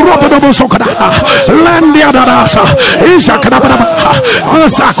 Robodobo Sokada, Landia Dadasa, Isakadababa, oh,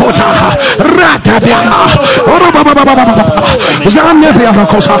 Sakota, Ratabiana, oh, Robababa, Zanebia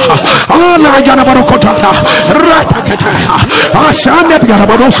Kosa, oh, Lajanabakota, Rata. Ashande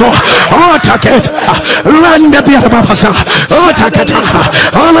Biaraboso, oh Taket, Lande Biarabasa, oh Taketa,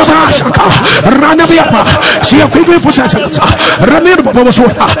 Alabasaka, Ranabiama, she quickly for seconds, Ramir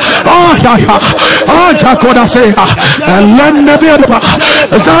Bobosuta, oh Yaya, oh Takoda Sea, Lande Biaraba,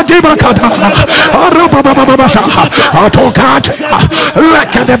 Zadibakata, oh Robababasa, oh Tokat,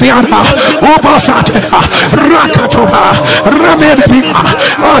 Lakadebiana, oh Basate, Rakatoba, Ramedebia,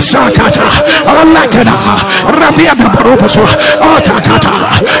 oh Sakata, oh Lakada, Rabia. In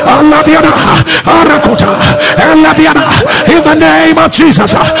the name of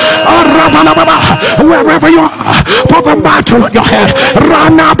Jesus, wherever you are, put the mantle on your head.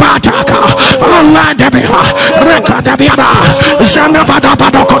 Ranabataka, Aladebia, Rekadebiana,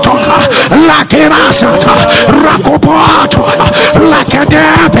 Zanabadabadokota, Lakirasata, Rakopato,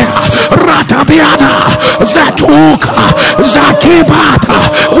 Lakadebia, Ratabiana, Zatuka, Zakibata,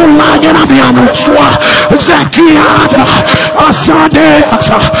 Ulaganabiano, Zakiata,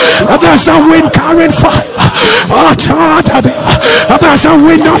 Asadeasa. There's a wind carrying fire. There's a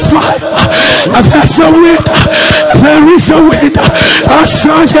wind of fire. There's a wind. There is a wind.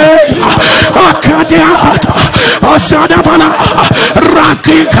 Asade, Akadiata, Asadabana,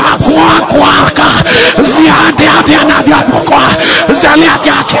 Rakika, Kwaka, Ziadia, Dianadianokwa,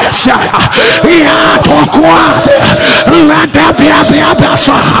 Zaliaga Kesha, Yatokwa, Ladabia,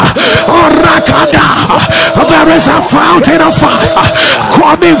 or Rakada. There is a fountain of fire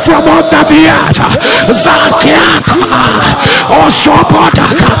coming from under the earth. Zakiaka,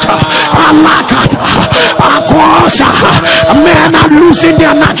 Osopotaka, Men are losing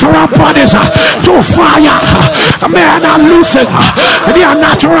their natural bodies to fire. Men are losing their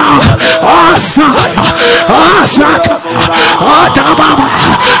natural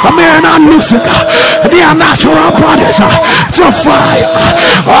men are losing their natural bodies to fire.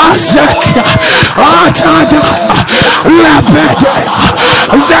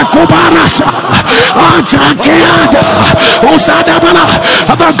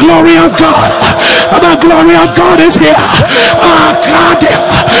 The glory of God, the glory of God is here.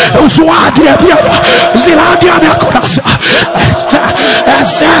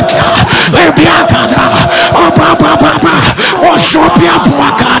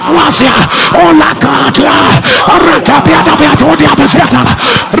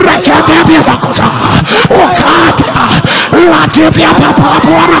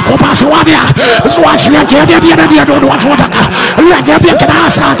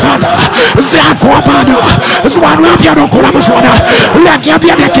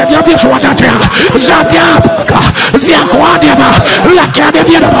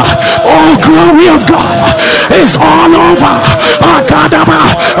 Oh, glory of God is all over.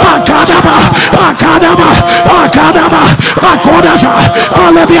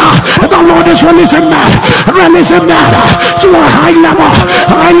 The Lord is releasing man to a high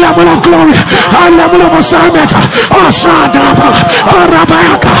level of glory, high level of assignment.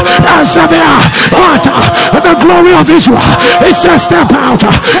 The glory of Israel is to step out.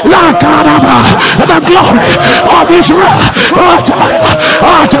 The glory of Israel.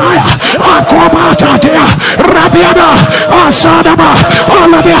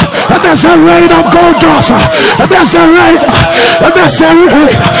 There's a rain of gold dust. There's a rain. There's a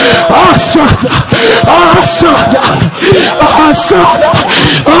rain.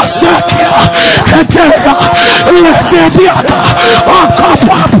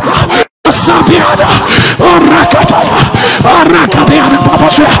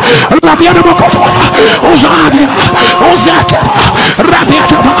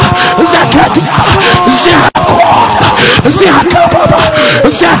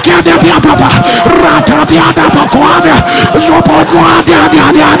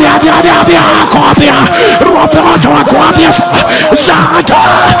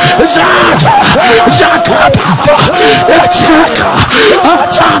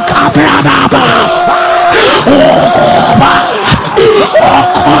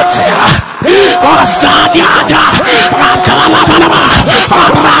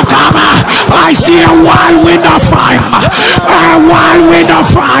 I see a wild wind of fire, a wild wind of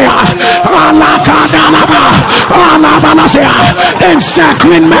fire,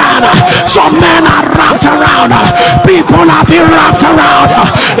 encircling man. Some men are wrapped around, people have been wrapped around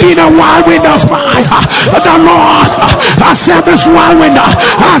in a wild wind of fire. The Lord has sent this wild wind,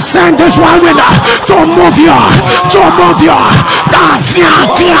 has sent this wild wind to move you,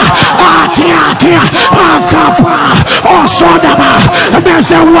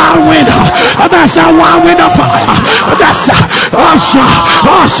 there's a wild wind, there's a wild wind of fire. There's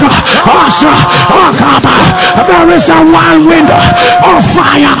there is a wild wind of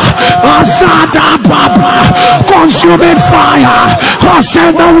fire, consuming fire.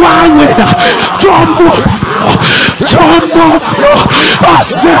 Send the wild wind to move you.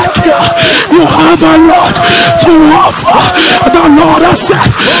 You have a lot to offer. The Lord has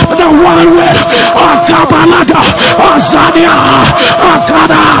said the wild wind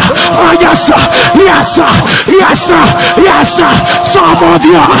yes, some of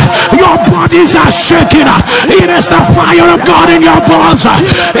you, your bodies are shaking. It is the fire of God in your bones.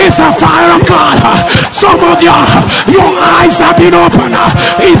 It's the fire of God. Some of you, your eyes have been opened.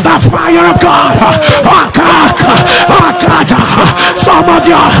 It's the fire of God. Some of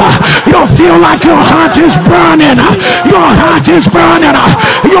you, you feel like your heart is burning. Your heart is burning.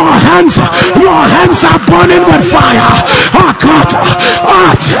 Your hands are burning with fire.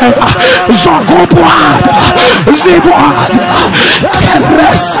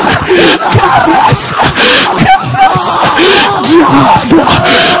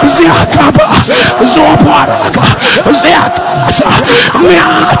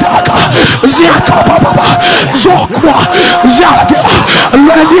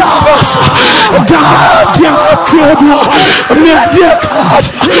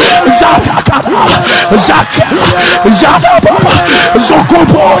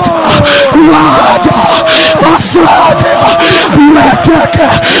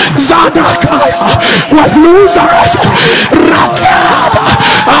 What losers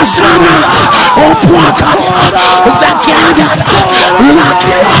Asana, Opuakania, Zakada,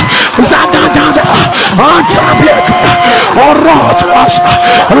 Lakia, Zadada, Antabia, Orotas,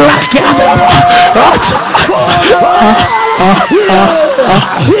 Lakada,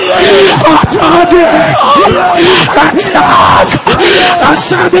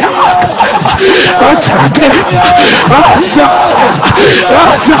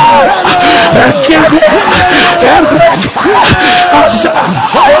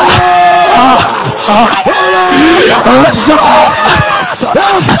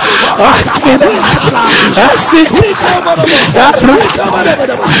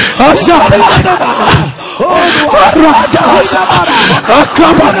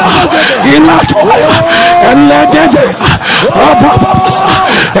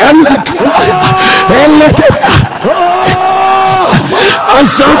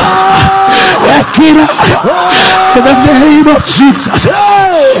 in the name of Jesus.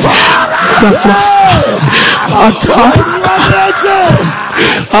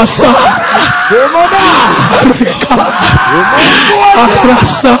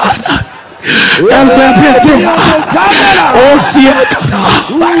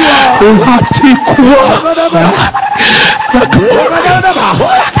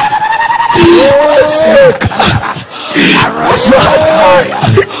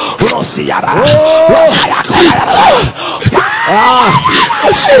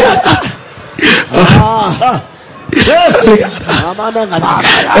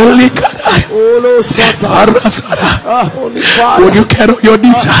 Would you carry your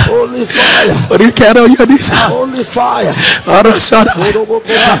knees? Would you carry your knees?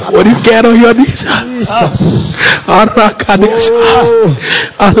 Would you carry your knees?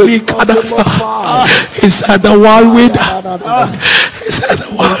 Is that the whirlwind? Is that the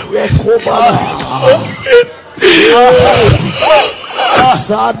whirlwind?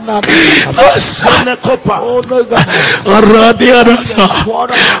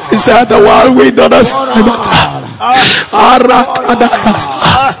 Is that the whirlwind on assignment?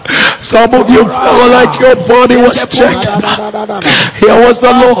 Some of you feel like your body was checked. Here was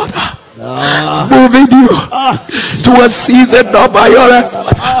the Lord moving you to a season not by your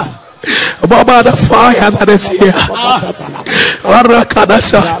effort, but by the fire that is here.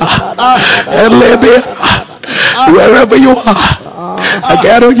 Wherever you are,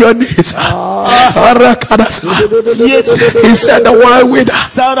 get on your knees. He said the whirlwind.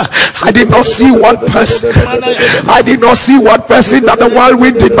 I did not see one person. I did not see one person that the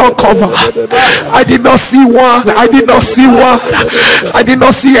whirlwind did not cover. I did not see one. I did not see one. I did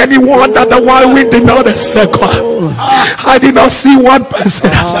not see anyone that the whirlwind did not encircle. I did not see one person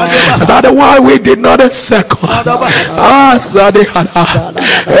that the whirlwind did not encircle.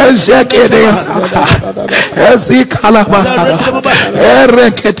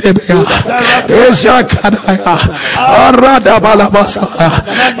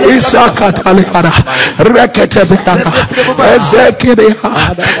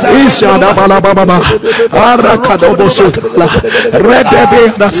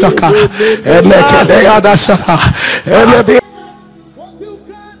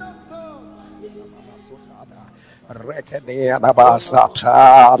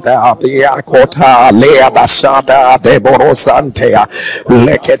 Rekedianabasata da biakota leabashada de borosantea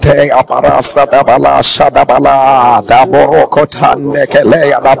lekete aparasa da bala shada bala da borokotane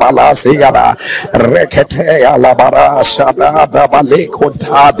kelea da bala siada rekete alabara shada da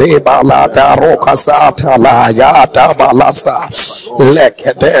balikota de bala da rokasata la ya da balasa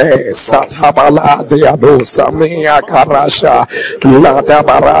lekete satabala de adosa mia karasha la da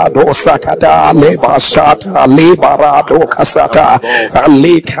barado sakada lebashata Libarado kasata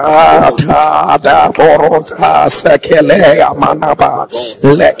alikata da borota sekele amanaba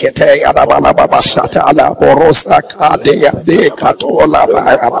lekete adabala babashata la borosa kade de katola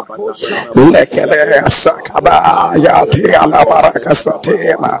ba lekele sakada ya te ala baraka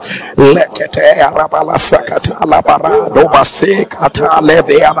satela lekete arabala sakata la barado basekata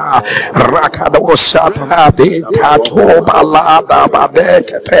lebeana rakado shata de katoba la da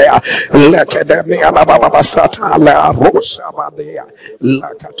badekete lekede mi ala baba Satala Roshabadea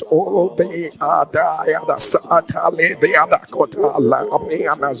Lakatobe Adaya da Satale Beada Kota La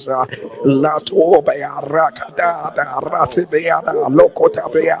Amianaja Latobe Rakada Ratibeada Lokota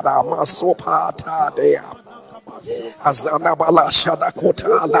Beada Masopata Dea Azana bala shada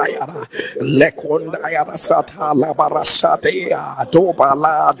kota la yara lekonda yara sata la barasha dea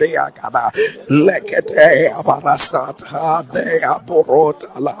dobala dea gada lekete barasata dea borota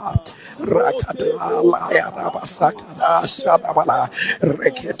la rakata la yara basakata shada bala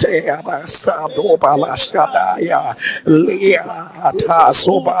rekete yara sado bala shada ya liata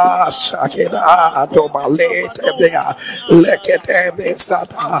soba shakeda dobalete dea lekete de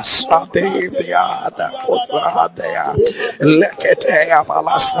sata shade dea da kosa dea lekete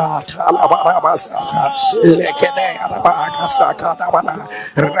abalasa talabarabasata lekete abakasaka dabala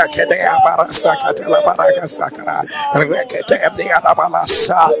rekete abarasaka talabarakasaka rekete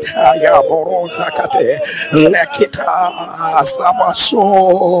abalasa ya borosakate lekita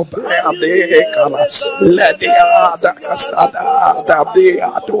sabaso bayade kala ledia dakasada dabia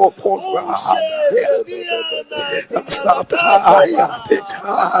toposa sata ya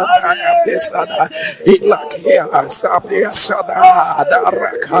tekada pesada ilakia sabia sada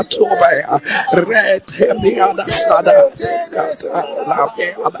darakatobaya retemia sada kata la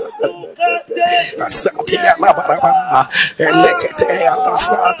satia la baraba lekete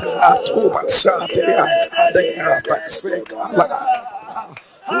abasata tuba satia adea pasekala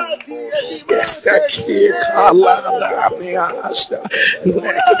Esaki kalada miasha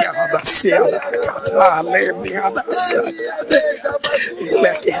lekada siada kata le miasha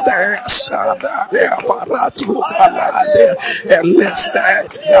lekada sada aparatu kalade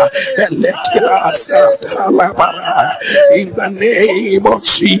elesetia elekira satala bara in the name of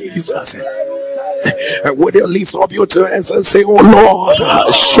Jesus. And would you lift up your two hands and say, oh Lord,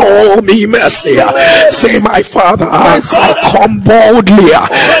 show me mercy. Say, my Father, I come boldly.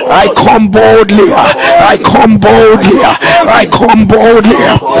 I come boldly. I come boldly. I come boldly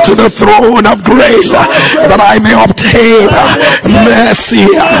to the throne of grace that I may obtain mercy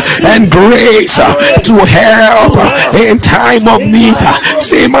and grace to help in time of need.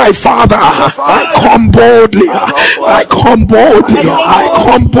 Say, my Father, I come boldly. I come boldly. I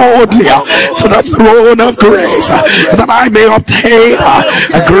come boldly to the throne of grace that I may obtain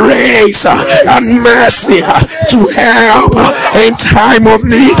grace and mercy to help in time of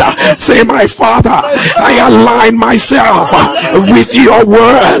need. Say, my Father, I align myself with your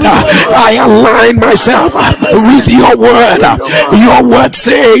word. I align myself with your word. Your word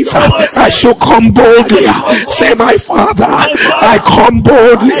says I shall come boldly. Say, my Father, I come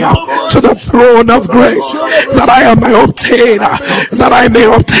boldly to the throne of grace that I may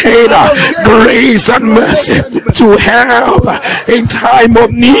obtain grace and mercy to help in time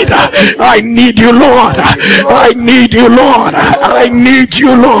of need. I need you, Lord. I need you, Lord. I need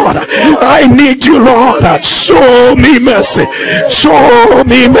you, Lord. I need you, Lord. Show me mercy. Show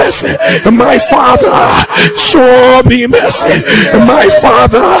me mercy. My Father, show me mercy. My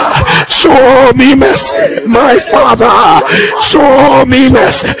Father, show me mercy. My Father, show me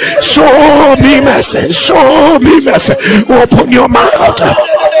mercy. Show me mercy. Show me mercy. Open your mouth.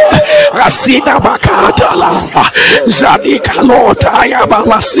 Asida bakatala zadika lota ya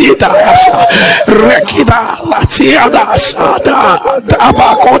balasita rekida latiada sada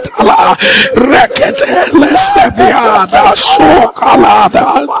tabakotala rekete lesebiada shokalada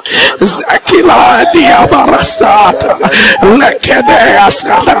zakila dia barasata lekede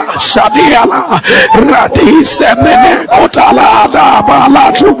asada shadiala radi semene kotala da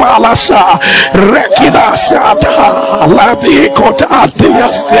balatu balasa rekida sada labi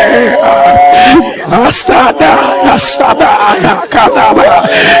kotatia se asada asada kadaba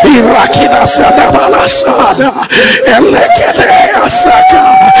irakina sada balasada elekede asaka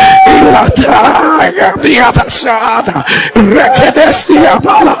ilata biada sada rekede sia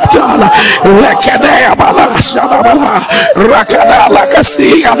balatala lekede balasada bala rakada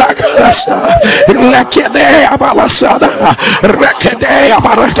lakasia lakarasa lekede balasada rekede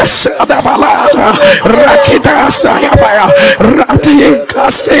barakasada balata rakida saya baya rati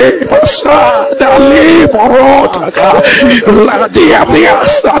kaste pasada liborotaka la dia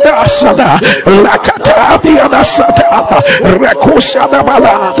sada sada la katabia da sada rekusha da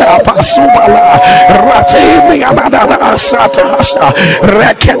balada pasubala rati amada sada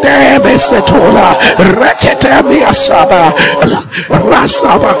rekede besetola rekete miasada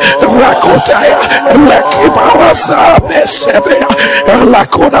rasaba rakotaya lekibarasa besebe la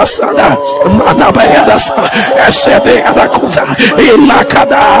koda sada manabaya da sebe adakuta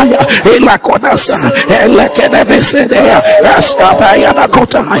ilakadaya ilakonasa elekenebesedea asabaya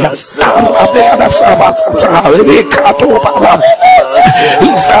nakotaya abaya sabata rikato bala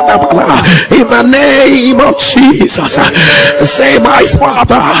izana bala in the name of Jesus. Say, my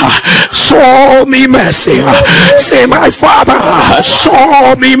Father, show me mercy. Say, my Father,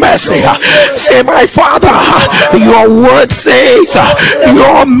 show me mercy. Say, my Father, your word says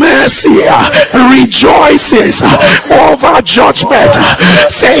your mercy rejoices over judgment.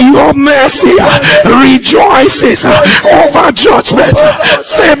 Say, your mercy rejoices over judgment.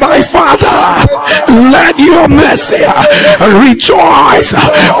 Say, my Father, let your mercy rejoice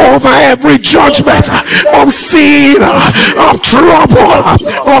over every judgment of sin, of trouble,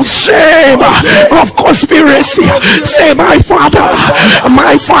 of shame, of conspiracy. Say, my Father,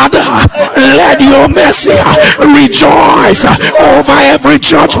 let your mercy rejoice over every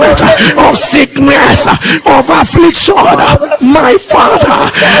judgment of sickness, of affliction. My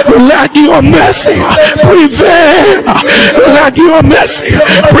Father, let your mercy prevail. Let your mercy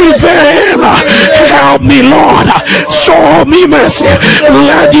prevail. Help me, Lord. Show me mercy.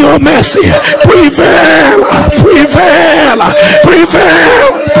 Let your mercy prevail. Prevail. Prevail.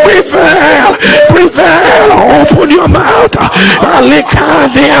 Prevail. Prevail. Open your mouth.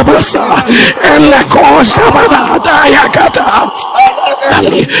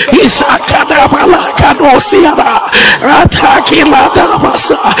 Isakada balakado siara atakila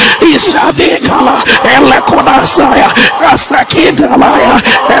dabasa isadekala elekodasaya asakidalaya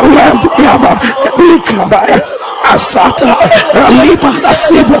elabiyaba likabaya asata libada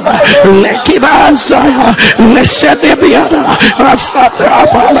siba lekidasaya leshedebiara asata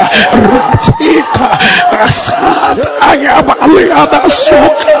bala ratika asata ayabaliada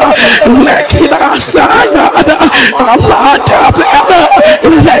suka lekidasaya alata bela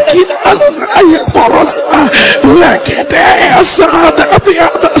lekidasaya forosa lekedasada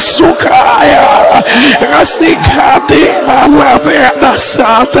biada sukaya asikade alabeda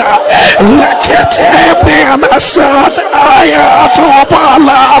sata lekedebiada Sadaya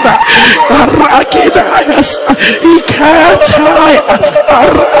Topalada Arakidayas Ikataya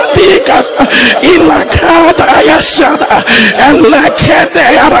Aradikas Ilakadayasada Elakede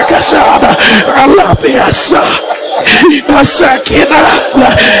Arakasada Alabiasa Asakina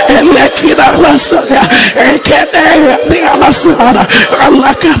Elekina Lasaya Ekede Bialasada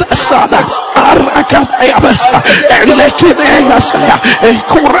Alakadasada Arakadayabasa Elekidayasaya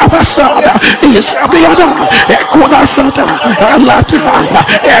Ekurabasada Isabiada Ekunasada Alataya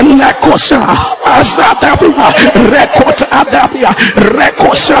Elekosa Asadabia Rekotadabia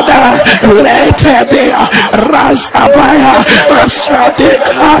Rekosada Letebia Razabaya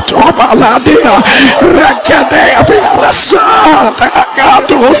Asadeka Tobaladia Rekadea Rasada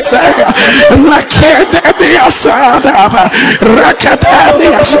Gadosea Lakedebia Sadaba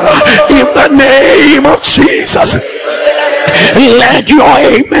Rakadabia in the name of Jesus. Let your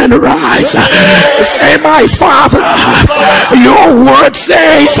amen rise. Say, my Father, your word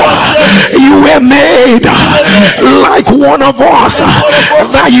says you were made like one of us,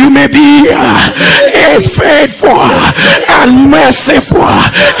 that you may be a faithful and merciful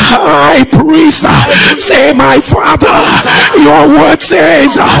high priest. Say, my Father, your word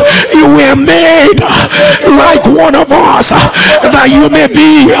says you were made like one of us, that you may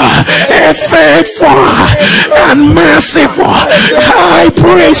be a faithful and merciful high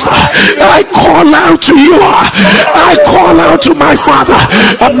priest. I call out to you. I call out to my Father,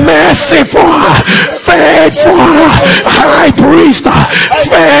 a merciful, faithful high priest,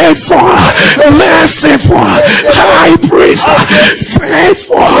 faithful, merciful high priest,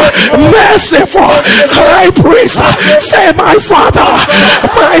 faithful, merciful high priest. Say, my Father,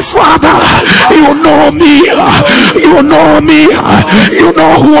 you know me, you know me, you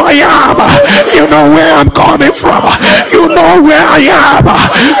know who I am, you know where I'm coming from, you know where I am.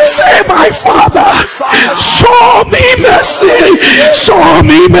 Say, my Father, show me mercy, show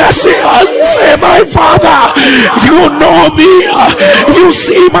me mercy. Say, my Father, you know me, you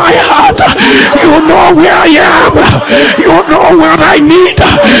see my heart, you know where I am, you know what I need.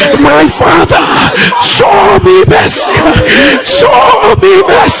 My Father, show me mercy, show me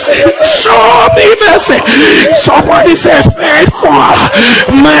mercy, show me mercy. Somebody say, faithful,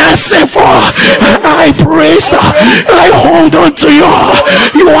 merciful, I praise, I hold on to you.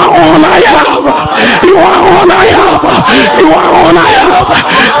 You are all I have, you are all I have, you are all I have.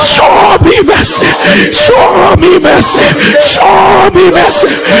 Show me mercy, show me mercy, show me mercy,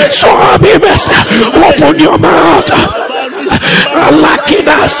 show me mercy. Open your mouth.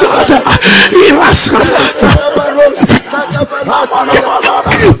 Lakina sada irasada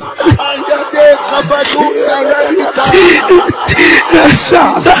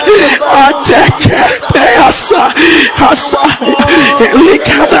sada ateke peasa asa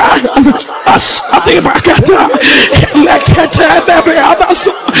likada asadi bakata lekete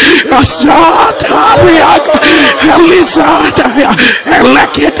beabasa Asatariaga, Elizadaya,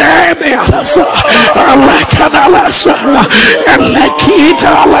 Elekidemiasa, Elekanalasa,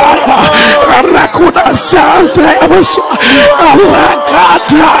 Elekitalaya, Rakuna Santamas,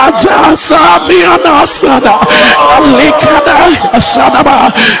 Alakata Samianasana, Alikana Sanaba,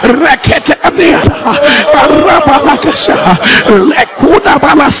 Reketamiana, Rabalakasa, Lekuna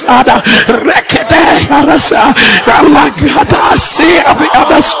Balasada, Rekete Arasa, Alakata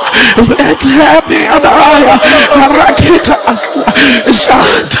Siabianas, Letamianaya, Rakitas,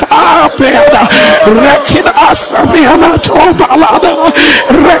 Santa Peda, Rekinas, Miana Tobalada,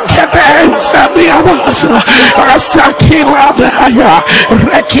 Rekete Samianas, Asakila,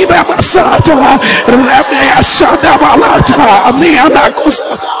 Rekina Masata, Remea Sadabalata,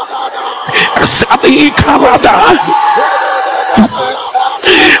 Mianakusa, Sadi Kalada.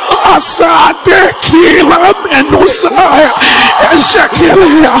 Asade kila menusaya Ezekiel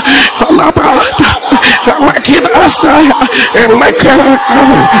Alabata Lakina Asaya Lakina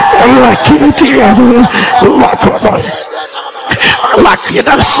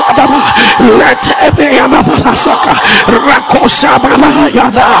Lakina Sadama, let Ebeana Balasaka, Rakosa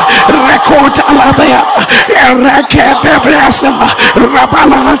Balayada, Rekota Labea, Erekebebresa,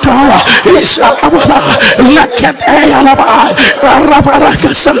 Rabalata, Isabala, Lekebealaba,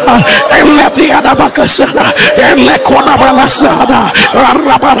 Rabarakasa, Elebiana Bakasana, Elekona Balasada,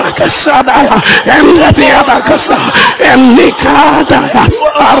 Rabarakasada, Elebiana Kasa, Elikada,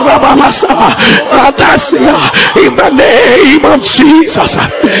 Rabalasa, Adasia, in the name of Jesus.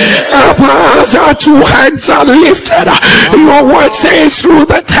 As our two hands are lifted, your word says through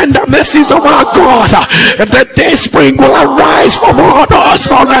the tender mercies of our God, the day spring will arise from on us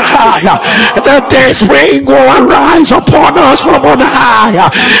on high. The day spring will arise upon us from on high.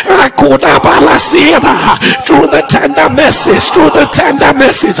 Through the tender mercies, through the tender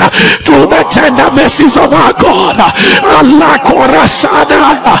mercies, through the tender mercies of our God.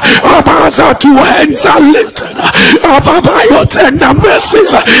 As our two hands are lifted, by your tender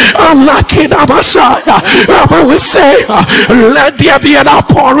mercies, we say, let there be an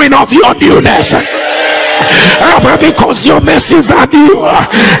outpouring of your newness. Because your mercies are new,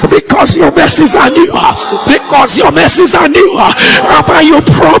 because your mercies are new, because your mercies are new. You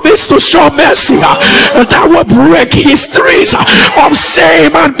promise to show mercy that will break histories of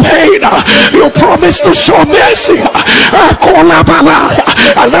shame and pain. You promise to show mercy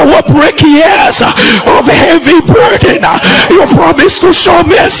and that will break years of heavy burden. You promise to show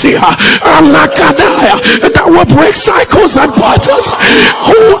mercy that will break cycles and battles.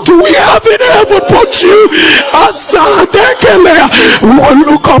 Who do we have in heaven but you? One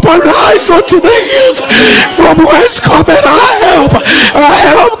look up and rise unto the hills, from whence cometh our help. Our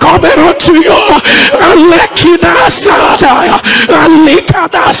help cometh unto you. Alekinasada,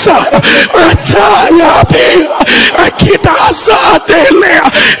 Alikanasa, Atayabe, Akinasadele,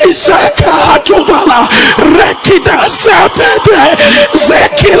 Isakatubala, Rekinasabede,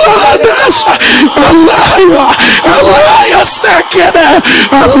 Zekiladas, Alaya Sekede,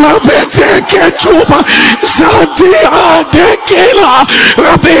 Alabete Ketuba, Sandia Dekila,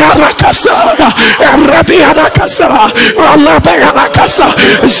 Rabianakasa, Rabianakasa, Alabianakasa,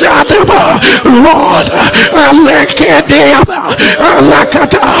 Zadaba, Lord, Alekedeba,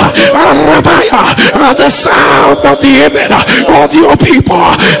 Alakata, Arabaya, the sound of the image of your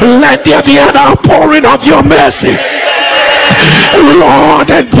people, let there be an outpouring of your mercy. Lord,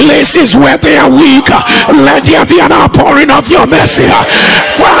 in places where they are weak, let there be an outpouring of your mercy.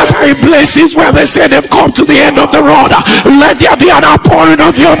 Father, in places where they say they've come to the end of the road, let there be an outpouring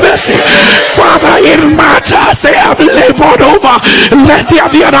of your mercy. Father, in matters they have labored over, let there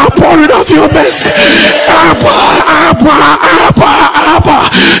be an outpouring of your mercy. Abba, Abba, Abba,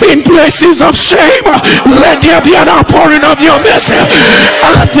 Abba. In places of shame, let there be an outpouring of your mercy.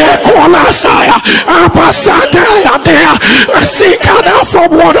 From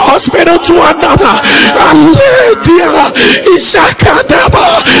one hospital to another,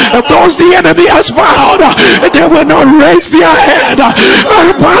 those the enemy has vowed they will not raise their head.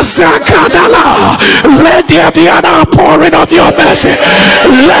 Let there be an outpouring of your mercy.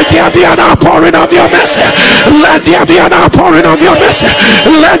 Let there be an outpouring of your mercy. Let there be an outpouring of your mercy.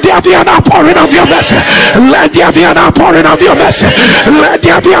 Let there be an outpouring of your mercy. Let there be an outpouring of your mercy. Let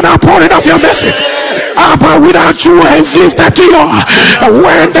there be an outpouring of your mercy. Abba, without two hands lifted to you,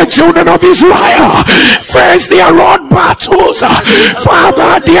 when the children of Israel faced their own battles,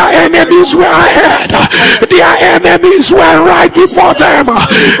 Father, their enemies were ahead, their enemies were right before them,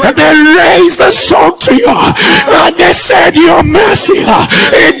 and they raised the song to you, and they said, your mercy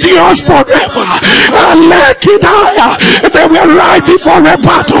endures forever. They were right before a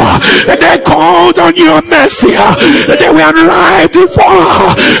battle, and they called on your mercy. They were right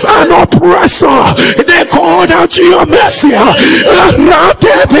before an oppressor, they called out to your mercy.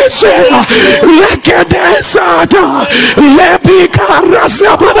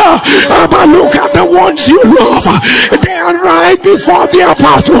 Look at the ones you love. They are right before their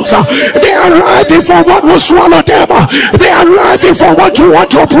battles. They are right before what will swallow them. They are right before what you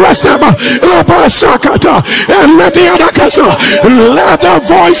want to oppress them. And let the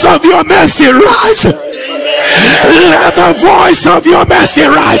voice of your mercy rise. Let the voice of your mercy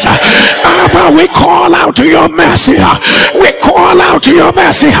rise. Abba, we call out to your mercy. We call out to your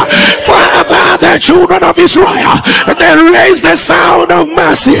mercy. Father, the children of Israel, they raise the sound of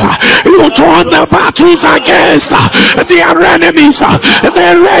mercy. You turn the battles against their enemies.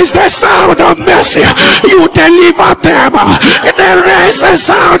 They raise the sound of mercy. You deliver them. They raise the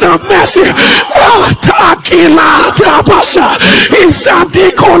sound of mercy.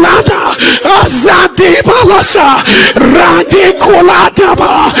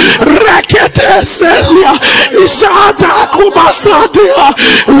 Radicolataba Rakete Selia Isada Kubasadia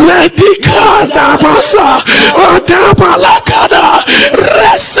Ledikada Basa Adabalakada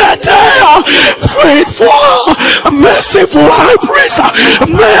Resetea faithful merciful high priest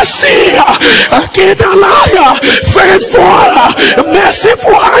mercy Kedalaya faithful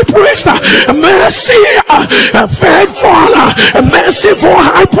merciful high priest mercy faithful merciful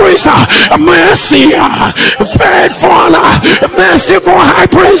high priest mercy faithful merciful high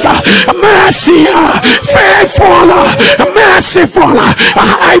priest mercy faithful merciful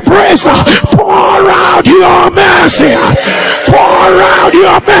high priest pour out your mercy pour out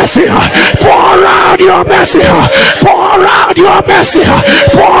your mercy pour out your mercy pour out your mercy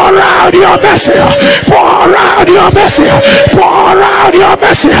pour out your mercy pour out your mercy pour out your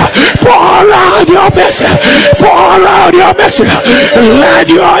mercy pour out your mercy pour out your mercy let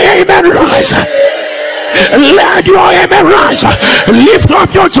your amen rise. Let your amen rise. Lift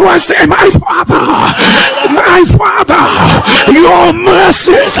up your two and say, my Father, your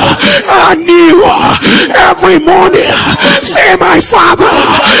mercies are new every morning. Say, my Father,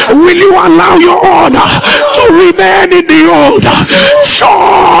 will you allow your order to remain in the old?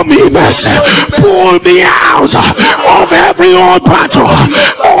 Show me mercy. Pull me out of every old battle,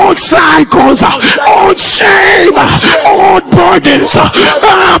 old cycles, old shame, old burdens.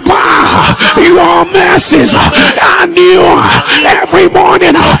 Abba, your mercies are new every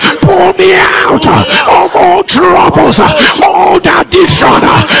morning. Pull me out of all troubles, old addiction,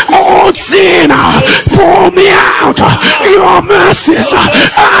 old sin. Pull me out. Your mercies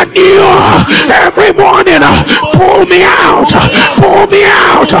are new every morning. Pull me out. Pull me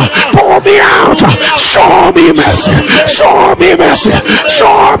out. Pull me out. Show me mercy. Show me mercy.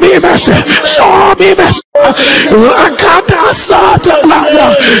 Show me mercy. Show me mercy. Rakata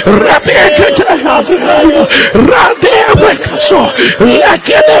Satalaya Rapekataya Radebekaso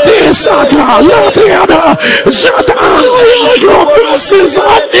Lakene Satalabiana Sataya. Your mercies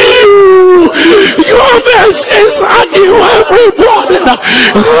are new. Your mercies are new every morning.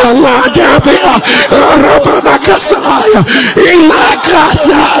 Aladabia Rabanakasaya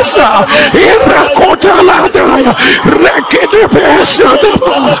Ilakatasa Irakotaladaya Rekedebesana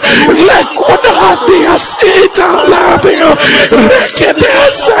Lekodadia Sita Labia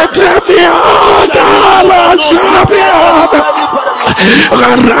Rekedesetabia Dala Shabiana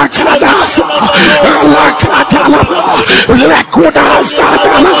Rakadasa Alakatalama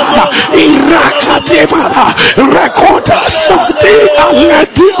Lekodazadala Irakatibala Rekoda Sati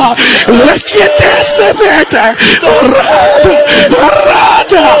Aledia Lekedesebete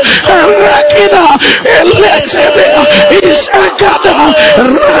Rada Rakida Eletebea Isagada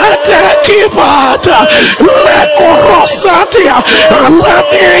Rada Kibata Lekorosatia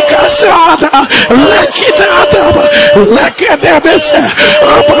Aladekasada Lekidada Lekedebese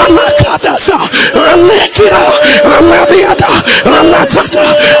Abalakadasa Lekira Aladiada Alatata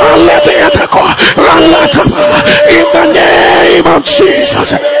Alebeatako Alatama in the name of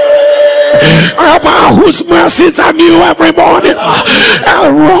Jesus. Abba, whose mercies are new every morning.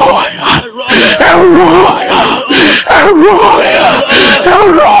 Elroy, Elroy, Elroy,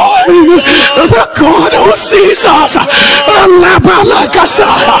 Elroy, the God who sees us. Alabalakasa,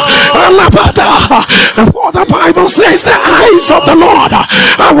 For the Bible says the eyes of the Lord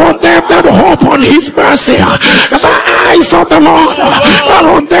are on them that hope on his mercy. The eyes of the Lord are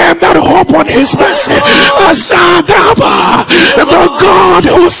on them that hope on his mercy. The God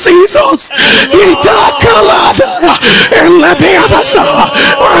who sees us.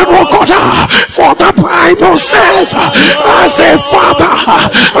 For the Bible says, as a father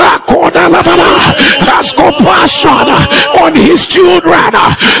has compassion on his children,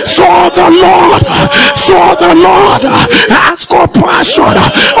 so the Lord has compassion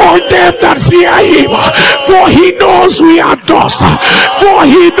on them that fear him. For he knows we are dust. For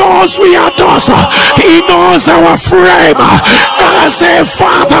he knows we are dust. He knows our frame. As a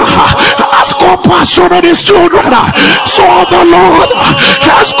father has compassion on his children, so the Lord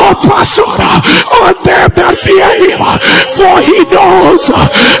has compassion on them that fear him. For he knows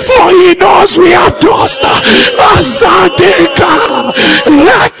we are dust. Azadeka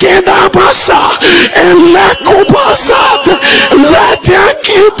Lakenabasa and Lakubasa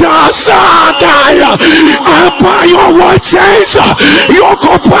Latakita Sadaya. By your word says your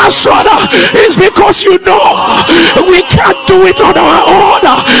compassion is because you know we can't do it on our own.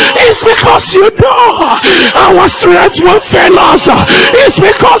 It's because you know our strength will fail us. It's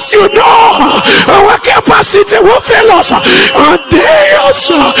because you know our capacity will fail us.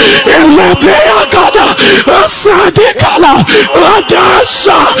 Adeus Elebeagada Sadikala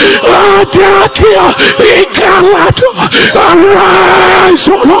Adasa Adakia Ikalatu. Arise,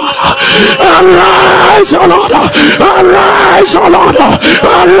 O Lord. Arise, O Lord. Arise, O Lord.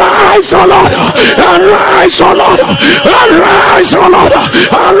 Arise, O Lord. Arise, O Lord. Arise, O Lord.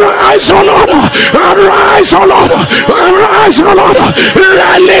 Arise, O Lord. Arise, O Lord. Arise, O Lord.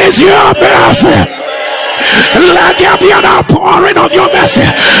 Release your mercy. Let there be an outpouring of your mercy.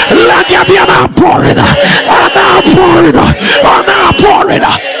 Let there be an outpouring. An outpouring. An outpouring.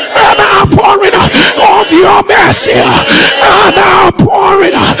 An outpouring of your mercy. An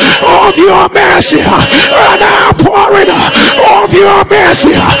outpouring of your mercy. An outpouring of your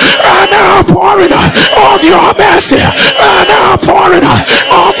mercy. An outpouring of your mercy. An outpouring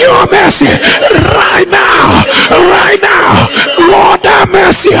of your mercy. Right now. Right now. Lord, have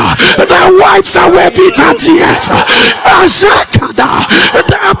mercy. The wipes away bitter tears. Azakada.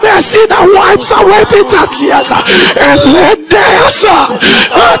 The mercy that wipes away bitter tears. And let us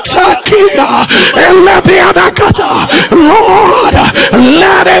and let the other Lord,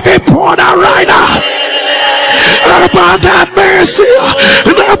 let it be poured out right now. About that mercy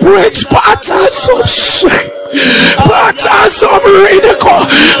that breaks patterns of shame, patterns of ridicule,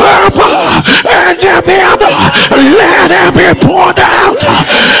 and let it be poured out.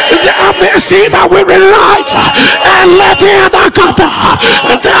 The mercy that we relight, and let the other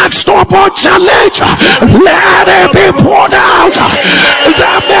that stubborn challenge, let it be poured out.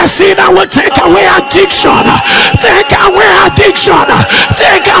 The mercy that will take away addiction, take away addiction,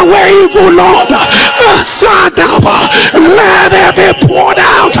 take away evil, Lord. Let it be poured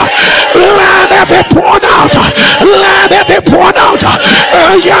out. Let it be poured out. Let it be poured out.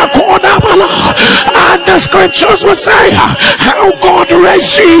 And the scriptures will say how God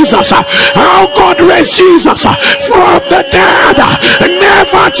raised Jesus, how God raised Jesus from the dead,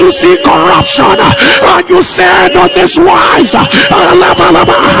 never to see corruption. And you said on this wise,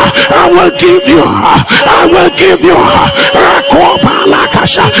 I will give you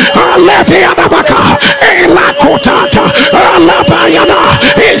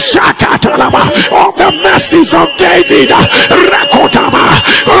of the mercies of David, on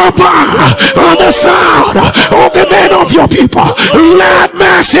the sound of the men of your people. Let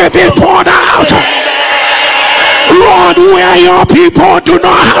mercy be poured out. Lord, where your people do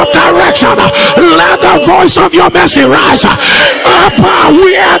not have direction, let the voice of your mercy rise.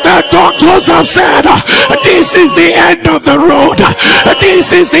 Where the doctors have said this is the end of the road,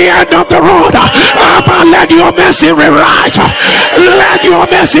 this is the end of the road, let your mercy rewrite. Let your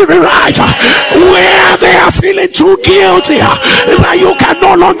mercy rewrite. Where they are feeling too guilty that you can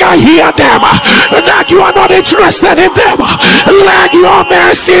no longer hear them, that you are not interested in them, let your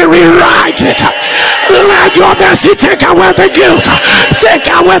mercy rewrite it. Let your mercy take away the guilt. Take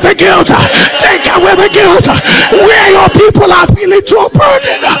away the guilt. Take away the guilt. Where your people are feeling too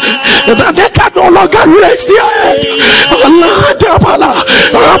burdened that they can no no longer raise their head. Let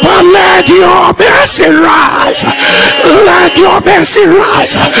your mercy rise. Let your mercy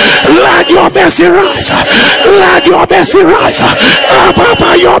rise. Let your mercy rise. Let your mercy rise.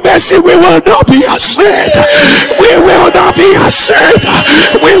 By your mercy we will not be ashamed. We will not be ashamed.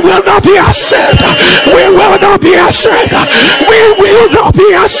 We will not be ashamed. We will not be ashamed. We will not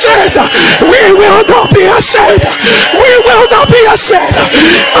be ashamed. We will not be ashamed. We will not be ashamed.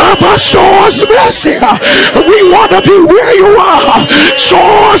 Abba, show us mercy. We want to be where you are.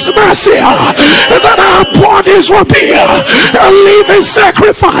 Show us mercy that our bodies will be a living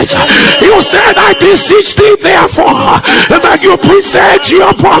sacrifice. You said, I beseech thee therefore that you present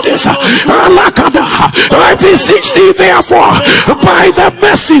your bodies. I beseech thee therefore by the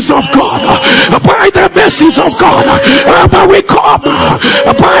mercies of God, by the mercies of God, but we come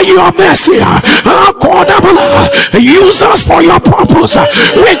by your mercy. Use us for your purpose.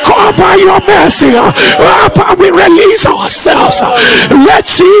 We come by your mercy, but we release ourselves. Let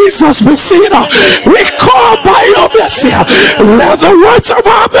Jesus be seen. We come by your mercy. Let the words of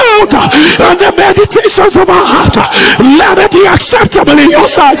our mouth and the meditations of our heart, let it be acceptable in your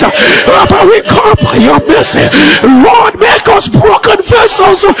sight. But we come by your mercy. Lord, make us broken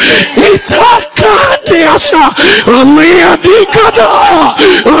vessels.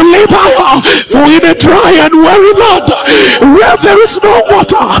 For in a dry and weary land where there is no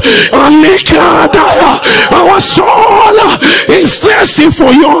water, our soul is thirsty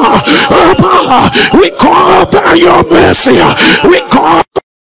for you. We call by your mercy. We call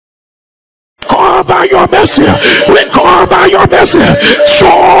by your mercy. We call by your mercy.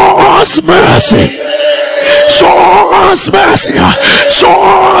 Show us mercy. Show us mercy. Show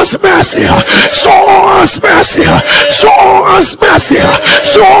us mercy. Show us mercy. Show us mercy.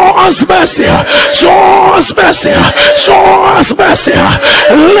 Show us mercy. Show us mercy. Show us mercy.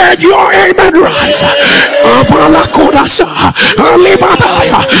 Let your amen rise.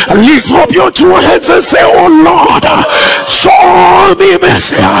 Lift up your two hands and say, oh Lord, show me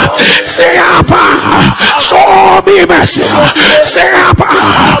mercy. Say, Abba, show me mercy. Say, Abba,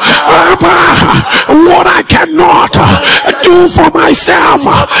 what I cannot do for myself,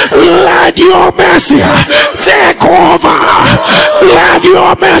 let your mercy take over. Let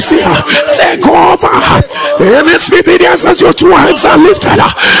your mercy take over. NSPPD says your two hands are lifted.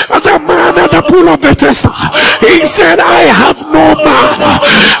 The man at the pool of Bethesda, he said, I have no man.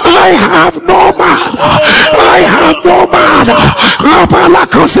 I have no man. I have no man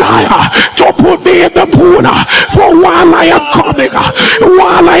to put me in the pool. For while I am coming, I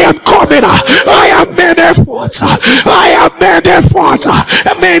have made efforts. I have made efforts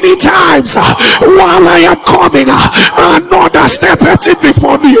many times. While I am coming, another step at it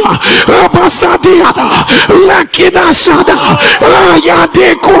before me. Lakina Sada,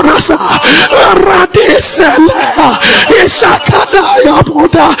 Ayade Korasa, Radesele, Isakadaya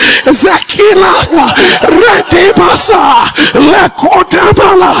Buddha, Zakila, Radebasa,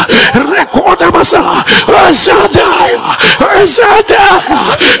 Lekodabala, Rekodabasa, Azadaya,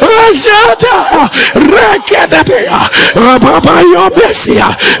 Rekedabea, Baba, your mercy,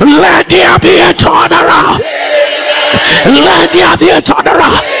 let there be a turnaround. Let there be a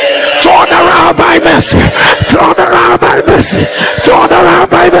turnaround. Turn around by mercy. Turn around by mercy. Turn around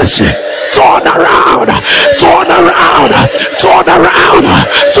by mercy. Turn around. Turn around. Turn around.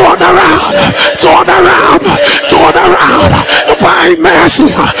 Turn around. Turn around. Turn around by mercy.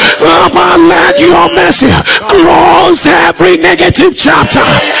 Let your mercy close every negative chapter.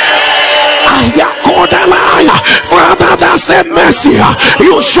 Father, that's a mercy.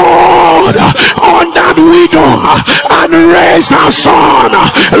 You showed on that widow and raised her son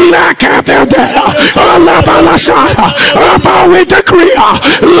like a baby. We decree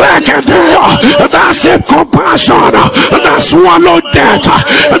that same compassion that swallowed death,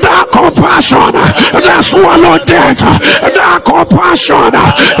 that compassion that swallowed death, that compassion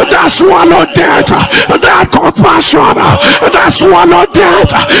that swallowed death, that compassion that swallowed death,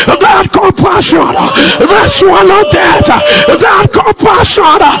 that compassion that swallowed death, that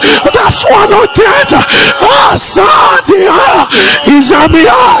compassion that swallowed death. Asadia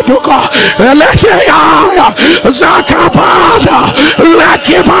Izamiaduka Eleteya Zakabada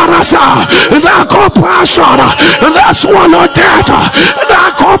Lakibarasa, that compassion that swallowed death,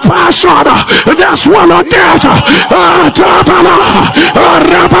 that compassion that swallowed death.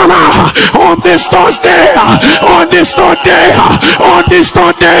 On this Thursday, on this Thursday,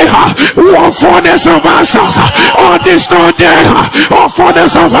 One fullness of answers on this day. One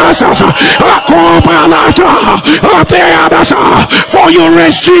fullness of answers. For you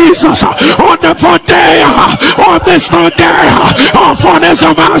raise Jesus on the fourth day. On this day. One fullness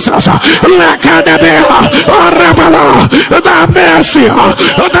of answers. Like the mercy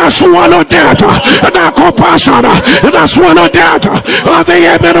that swallowed death, that compassion that swallowed death. The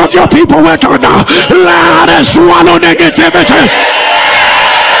amen of your people went on. Let us swallow negativities.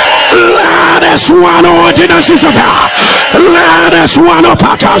 Let us swallow ordinances of hell. Let us swallow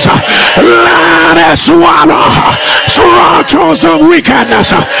patterns. Let us swallow structures of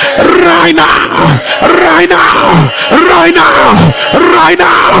wickedness. Right now. Right now. Right now. Right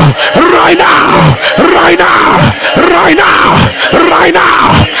now. Right now. Right now. Right now. Right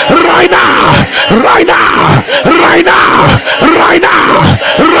now. Right now. Right now. Right now. Right now.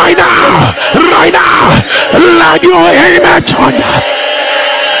 Right now. Right now. Let your amen turn.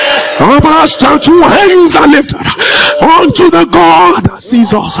 Our two hands are lifted unto the God that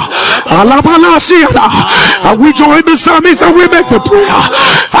sees us. We join the psalmist and we make the prayer.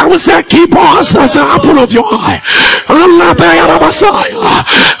 I will say, keep us as the apple of your eye.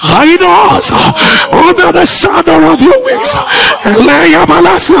 Hide us under the shadow of your wings.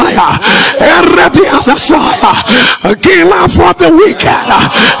 Kill us from the wicked.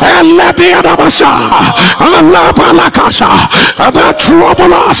 That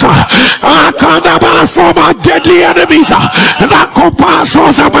trouble us. From our deadly enemies that compass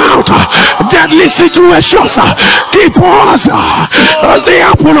us about deadly situations. Keep us as the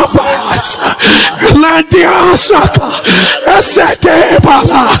apple of thy eyes.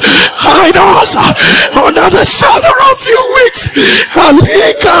 Hide us under the shadow of your wings.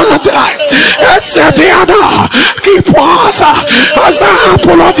 Keep us as the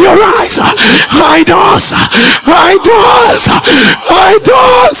apple of your eyes. Hide us. Hide us. Hide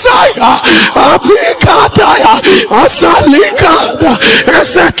us. Abikataya Asalikada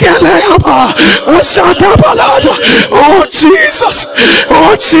Esekeleaba Asatabalada. Oh Jesus,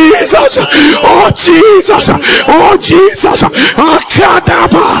 oh Jesus, oh Jesus, oh Jesus,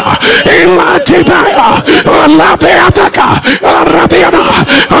 Akadaba Elatibaya Alabeataka Arabiana.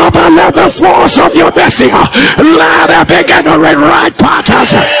 Let the force of your mercy let it begin to rewrite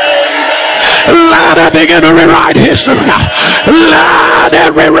patterns. Let it begin to rewrite history. Let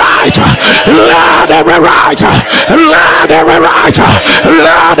it rewrite. Let it rewrite. Let it rewrite.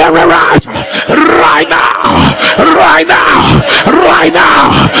 Let it rewrite. Right now. Right now. Right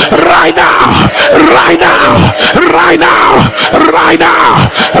now. Right now. Right now. Right now. Right now.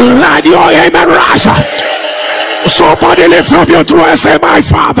 Let your amen rise. Somebody lift up your two and say, my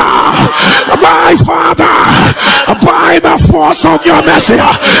Father, by the force of your mercy,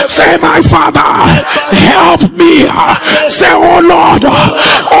 say, my Father, help me. Say, oh Lord,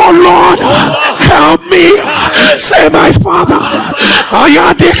 help me. Say, my Father,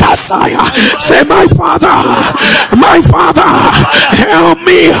 say, my Father, help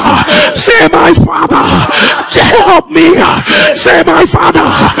me. Say, my Father, help me. Say, my Father,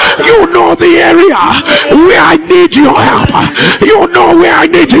 you know the area where I need your help. You know where I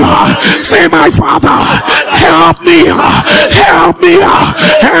need you. Say, my Father, help me. Help me.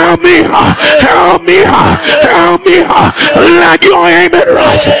 Help me. Help me. Help me. Let your amen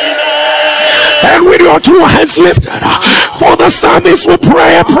rise. And with your two hands lifted, for the psalmist will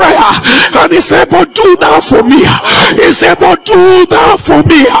pray a prayer, and he said, but do thou for me. He said, but do thou for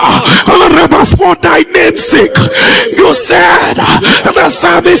me. For thy name's sake. You said, the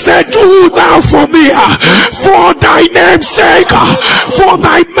psalmist said, do thou for me. For thy name's sake. For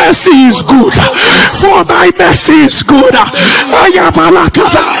thy mercy is good. For thy mercy is good.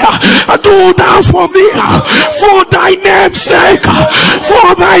 Do thou for me. For thy name's sake.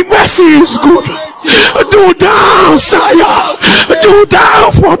 For thy mercy is good. Do thou, Sire, do thou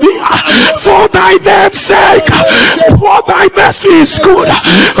for me, for thy name's sake, for thy mercy is good.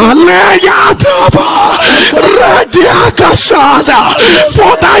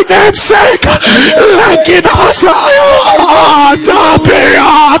 For thy name's sake, like in us,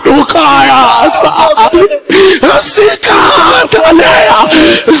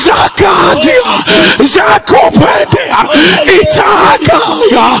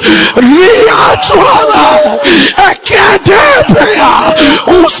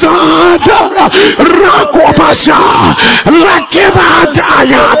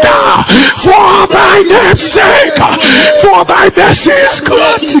 for thy name's sake, for thy mercy is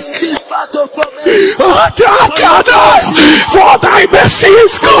good. For thy mercy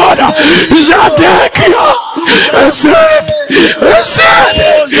is good.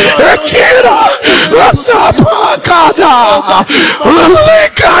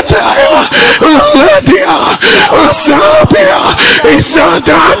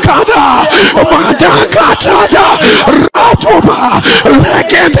 Sadakada, Madakatada, Ratoba,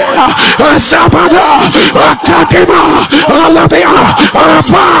 Lekeda, Zabada, Akadema, Alabia,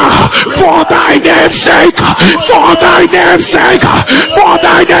 Abba, for thy name's sake, for thy name's sake, for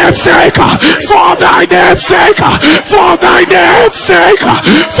thy name's sake, for thy name's sake, for thy name's sake,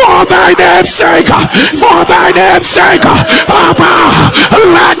 for thy name's sake, for thy name's sake, Abba,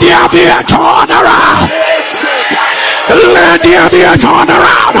 let there be a turnaround. Let there be a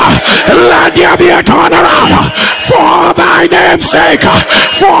turnaround. Let there be a turnaround. For thy name's sake.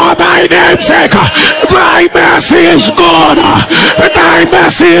 For thy name's sake. Thy mercy is good. Thy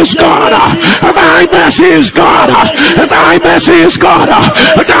mercy is good. Thy mercy is good. Thy mercy is good.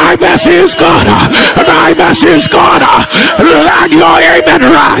 Thy mercy is good. Thy mercy is good. Let your amen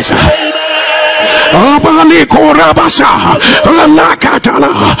rise.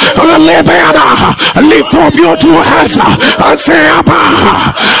 Lift up your two hands and say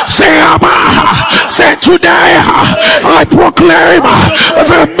Abba, say Abba, say today I proclaim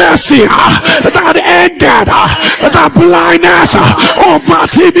the mercy that ended the blindness of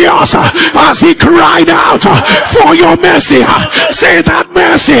Bartimaeus as he cried out for your mercy. Say that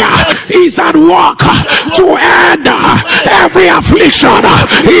mercy is at work to end every affliction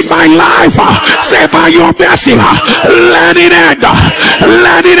in my life. Say by your mercy, let it end,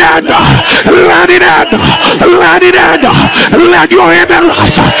 let it end, let it end, let it end. Let your amen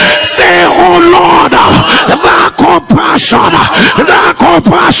rise. Say, oh Lord, that compassion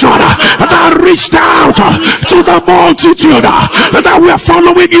that reached out to the multitude that were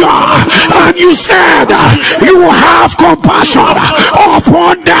following you, and you said you have compassion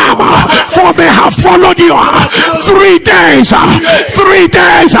upon them, for they have followed you 3 days. 3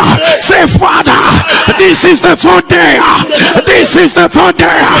 days. Say, Father, this is the 3rd day. This is the 3rd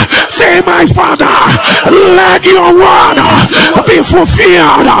day. Say, my Father, let your word be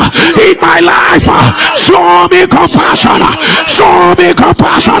fulfilled in my life. Show me compassion. Show me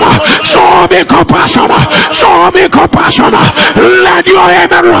compassion. Show me compassion. Show me compassion. Let your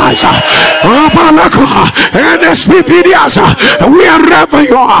amen rise. NSPPD, wherever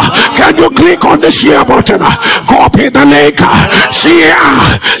you are, can you click on the share button? Copy the link.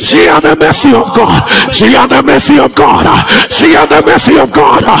 Share the mercy of God. Share the mercy of God. Share the mercy of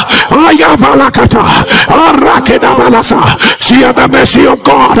God. Ayabalakata. Arakedabalasa. Share the mercy of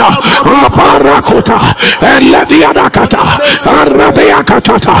God. Aparakota. Elediadakata.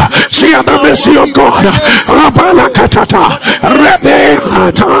 Arabeakatata. Share the mercy of God. Abalakatata.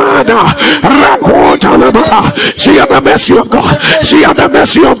 Rebeatada. Rakotanaba. Share the mercy of God. Share the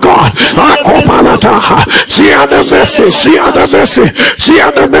mercy of God. Akopanata. Share the mercy. Share the mercy.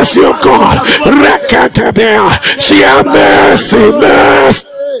 Share the mercy of God. Rekatebea. Share mercy. Mercy.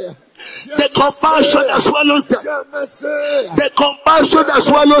 The compassion that swallows them. The compassion that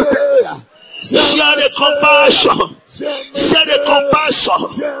swallows them. Share the compassion. Share the compassion.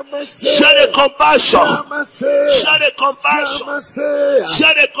 Share the compassion. Share the compassion.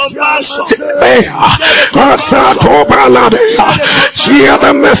 Share the compassion. Share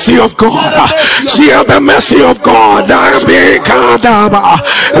the mercy of God. Share the mercy of God. Share the mercy of God.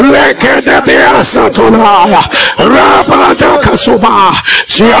 Share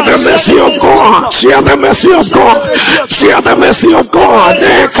the mercy of God. Share the mercy of God. Share the mercy of God.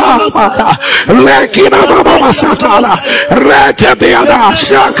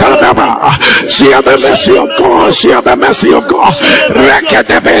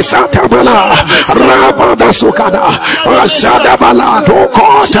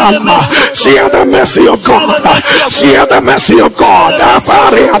 Share the mercy of God.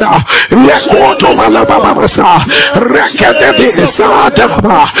 Share the mercy of God. Share the mercy of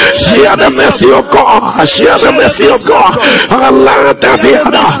God. Share the mercy of God. Share the mercy of God. Allah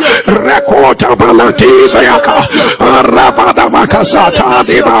Daviada Rekota Balatizayaka Rabada Makasata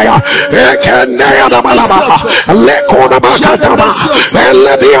Divaya Ekenea Balaba Lekona Makataba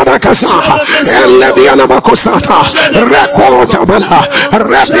Eleviana Kasaha Eleviana Makosata Rekota Bala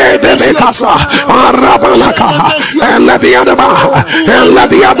Rabede Mikasa Arabalaka Eleviana Baha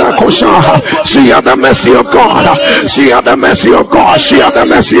Eleviana Koshaha. Share the mercy of God. Share the mercy of God. Share the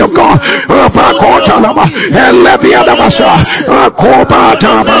mercy of God. Apakotalaba Eleviana Basa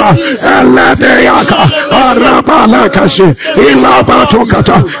Akobataba Eleviaka Arabalakashi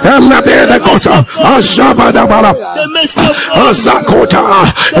Ilabatokata Elebedekota Ashabadabala Azakota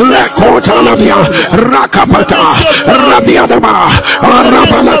Lekotalabia, Rakapata, Rabiadaba,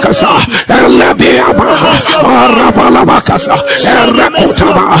 Rabalakasa, Labiaba, Rabalabakasa,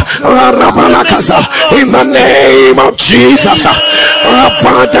 Rakotaba, Rabalakasa, in the name of Jesus.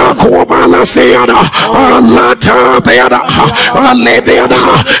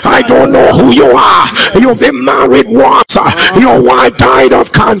 I don't know who you are. You've been married once. Your wife died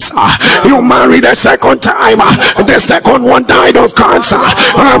of cancer. You married a second time. The second one died of cancer.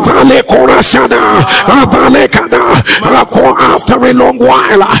 After a long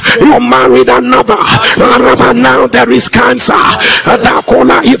while, you married another. Now there is cancer.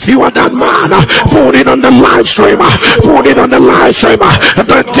 If you are that man, put it on the live stream. Put it on the live stream.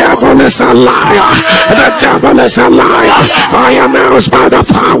 The devil is a liar. The devil is a liar. I announce by the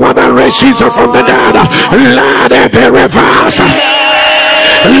power that raised Jesus from the dead, let it be reversed.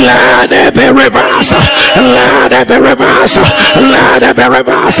 Let it be reversed. Let it be reversed. Let it be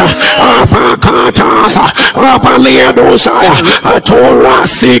reversed. Apakata, Apaliadosaya,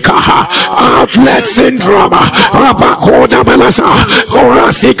 Thoracic outlet syndrome, Apakoda Manasa,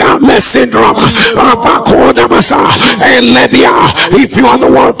 Thoracic outlet syndrome, Apakoda Masa, and Libya. If you are the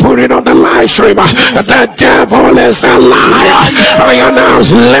one putting on the live stream, the devil is a liar. I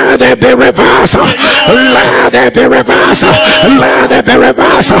announce, let it be reversed. Let it be reversed. Let it be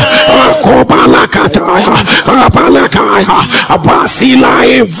reversed. Basila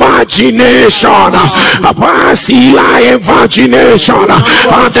imagination. Basila imagination.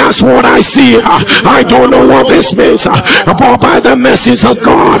 That's what I see. I don't know what this means, but by the mercies of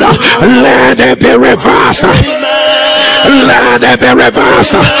God, let it be reversed. Let it be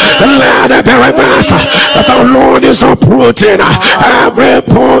reversed. Let it be reversed. The Lord is uprooting every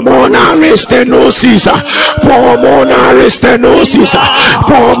pulmonary stenosis. Pulmonary stenosis.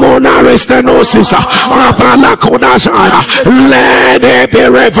 Pulmonary stenosis. Let it be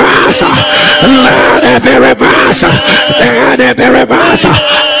reversed. Let it be reversed. Let it be reversed.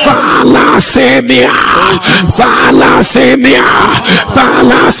 Thalassemia. Thalassemia.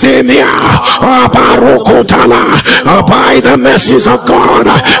 Thalassemia. Barokotala. By the mercies of God,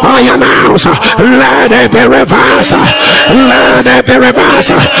 I announce, let it be reversed. Let it be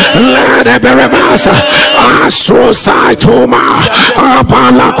reversed. Let it be reversed. Astrocytoma.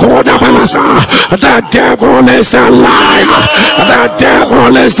 Abalakoda Balasa. The devil is a liar. The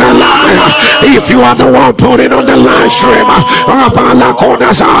devil is a liar. If you are the one putting on the live stream,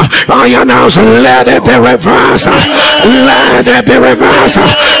 Abalakodasa, I announce, let it be reversed. Let it be reversed.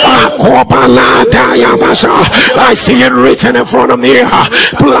 I see it written in front of me.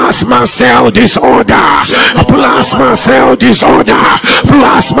 Plasma cell disorder. Plasma cell disorder.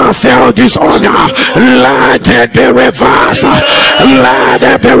 Plasma cell disorder. Let it be reversed. Let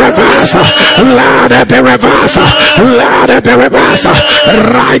it be reversed. Let it be reversed. Let it be reversed.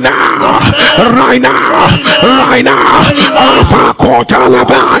 Right now. Right now. Right now.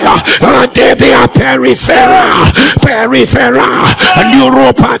 Apakotalabaya. Debia peripheral. Peripheral.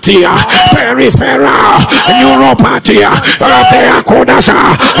 Neuropathy. Peripheral. Neuropathy.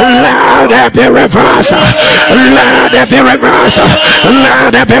 Let it be reversed. Let it be reversed.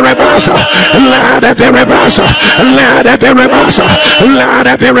 Let it be reversed. Let it be reversed. Let it be reversed. Let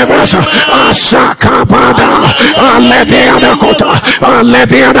it be reversed. Ashakabada. Alebiana Kota.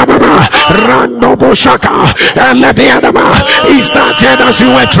 Alebiana Baba. Rando Boshaka. Alebiana Baba. He started as you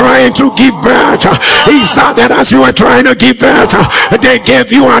were trying to give birth. He started as you were trying to give birth. They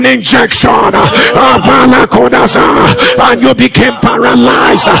gave you an injection. And you became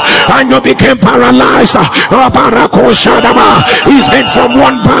paralyzed. And you became paralyzed. He's been from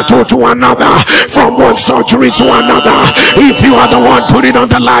one battle to another, from one surgery to another. If you are the one putting on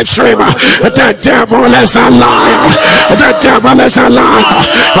the live stream, the devil is a liar. The devil is a liar.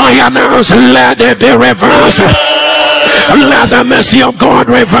 I announce, let it be reversed. Let the mercy of God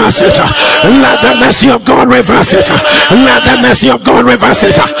reverse it. Let the mercy of God reverse it. Let the mercy of God reverse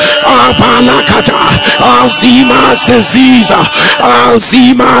it. Alzheimer's disease.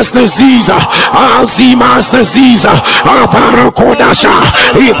 Alzheimer's disease. Alzheimer's disease.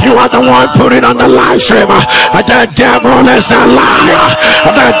 If you are the one put it on the live stream, the devil is a liar.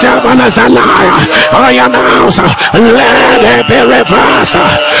 The devil is a liar. I announce, let it be reversed.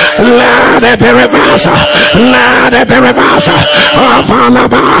 Let it be reversed. Let it be reversed.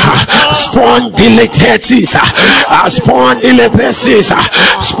 Spondylitis. Spondylitis.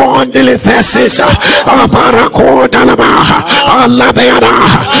 Spondylitis.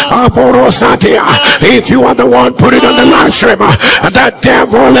 If you are the one put it on the live stream, the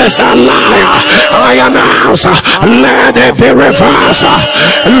devil is a liar. I announce, let it be reversed.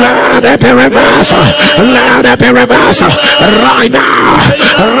 Let it be reversed. Let it be reversed. Right now.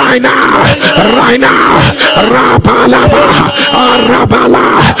 right now. Rabalaba,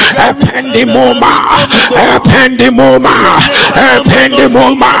 Rabala, Ependimoma, Ependimoma,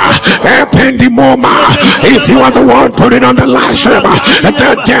 Ependimoma, Ependimoma. If you are the one, put it on the live stream.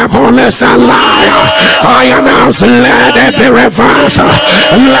 The devil is a liar. I announce, let it be reversed.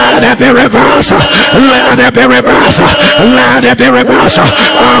 Let it be reversed. Let it be reversed. Let it be reversed.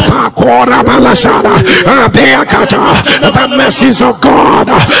 The message of God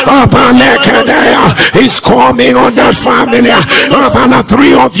is coming on that family.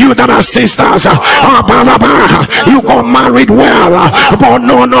 Three of you that are sisters, you got married well, but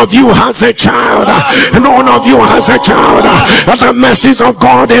none of you has a child. None of you has a child. The message of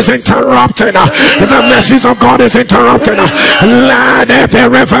God is interrupted. The message of God is interrupted. Let it be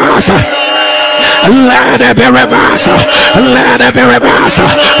reversed. Let it be reversed. Let it be reversed.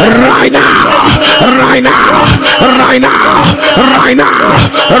 Right now. Right now. Right now. Right now.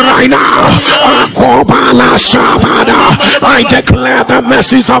 Right now. I declare the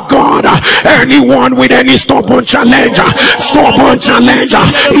message of God. Anyone with any stubborn challenge,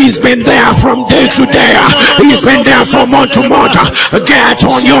 he's been there from day to day. He's been there from month to month. Get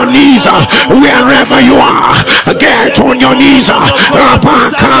on your knees wherever you are. Get on your knees.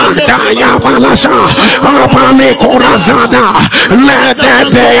 Let there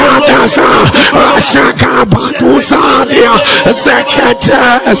be Shaka Batusadia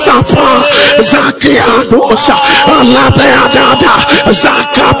Zakata Sapa Zakiadosa Labeadada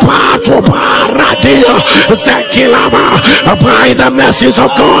Zakapato Paradia Zakilama. By the message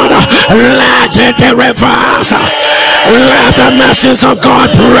of God, let it be reversed. Let the message of God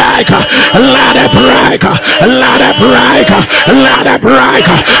break. Let it break. Let it break. Let it break.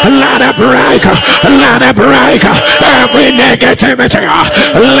 Let it break. Let it break. Every negativity,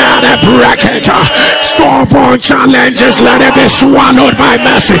 let it break it. Stubborn challenges, let it be swallowed by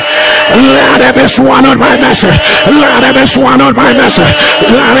mercy. Let it be swallowed by mercy. Let it be swallowed by mercy.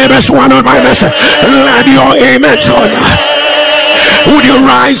 Let it be swallowed by mercy. Let your amen turn. Would you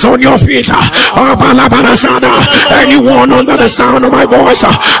rise on your feet? Anyone under the sound of my voice,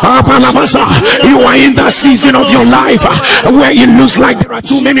 you are in that season of your life where it looks like there are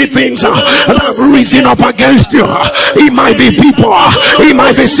too many things that have risen up against you. It might be people, it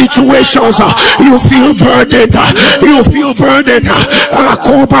might be situations. You feel burdened. You feel burdened.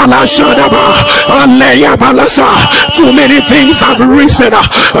 Too many things have risen.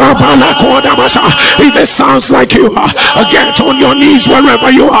 If it sounds like you, get on your knees wherever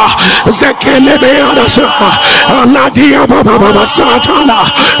you are. Aladia Baba Satana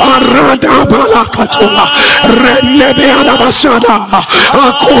Arada Balakatula Renebeada Basada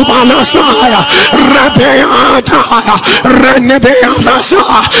Akubana Saya Rabeata Renebeada.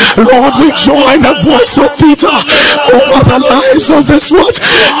 Lord, we join the voice of Peter over the lives of this world.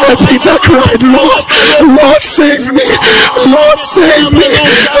 And Peter cried, Lord save me, Lord save me.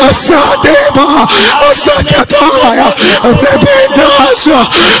 Asadeba Asakataya Rebedasha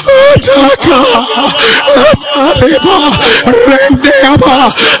Ataka Ataliba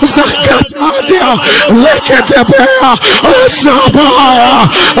Rendeaba Zakatadia Leketebea Asabaya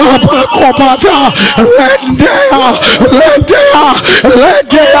Abakobata Lendea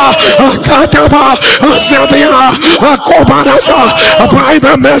Akataba Asabia Akobarasa. By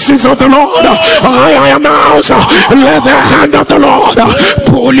the mercies of the Lord, I announce, let the hand of the Lord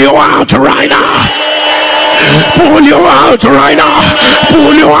pull you out right now. Pull you out right now.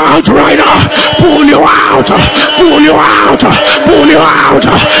 Pull you out right now. Pull you out. Pull you out. Pull you out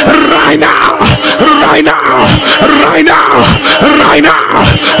right now. Right now. Right now. Right now.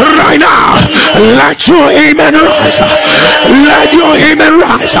 Right now. Let your amen rise. Let your amen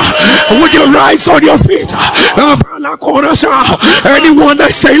rise. Would you rise on your feet? Anyone that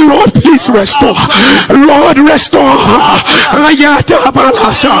say, Lord, please restore. Lord, restore.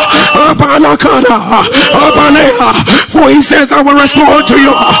 For he says, I will restore to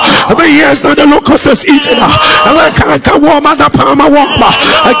you the years that the locust has eaten.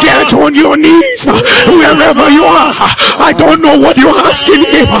 Get on your knees wherever you are. I don't know what you're asking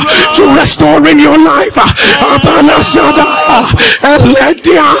him to restore in your life.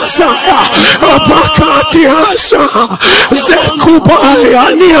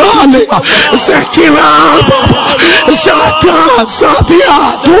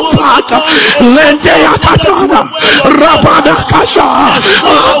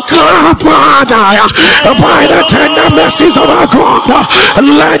 By the tender mercies of our God,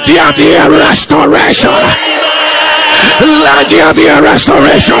 let there be a restoration. Let there be a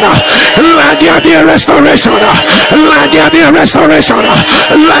restoration. Let there be a restoration. Let there be a restoration.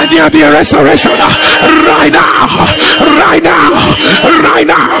 Let there be a restoration. Right now. Right now. Right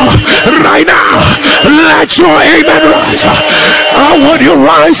now. Right now. Let your amen rise. Would you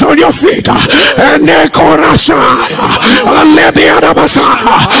rise on your feet? And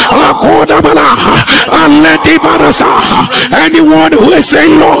anyone who is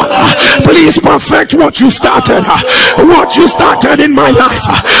saying, Lord, please perfect what you started. What you started in my life.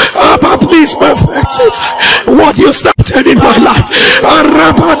 Abba, please perfect it. What you started in my life.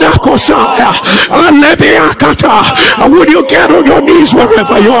 Would you get on your knees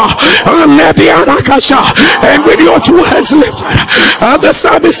wherever you are? And with your two hands lifted, the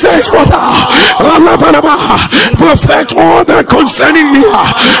psalmist says, for thou, perfect all that concerning me.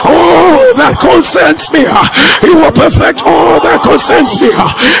 All that concerns me. You will perfect all that concerns me.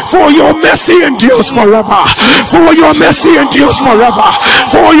 For your mercy endures forever. For your mercy endures forever.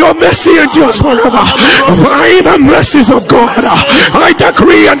 For your mercy endures forever. By the mercies of God, I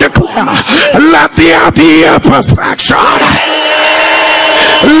decree and declare, let there be a perfection.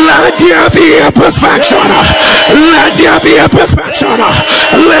 Let there be a perfection. Let there be a perfection.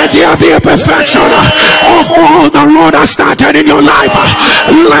 Let there be a perfection of all the Lord has started in your life.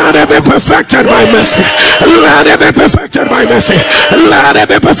 Let it be perfected by mercy. Let it be perfected by mercy. Let it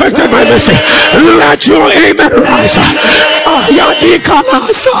be perfected by mercy. Let your amen rise.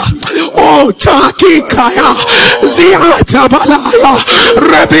 Oh, Chakikaya Ziatabalaya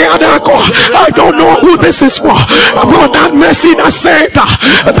Rebeadako. I don't know who this is for, but that mercy that saved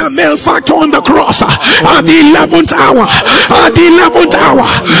the male factor on the cross at the 11th hour. At the 11th hour,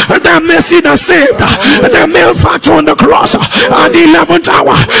 the mercy that saved the male factor on the cross at the 11th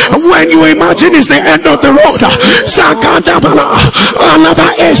hour. When you imagine it's the end of the road, Sakadabala,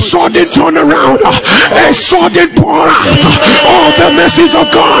 Alaba, a sudden turnaround, a sudden pour out all the mercies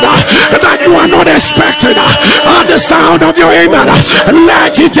of God that you are not expecting. At the sound of your amen,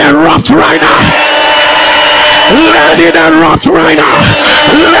 let it erupt right now. Let it erupt right now.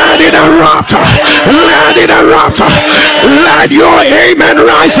 Let it erupt. Let it erupt. Let your amen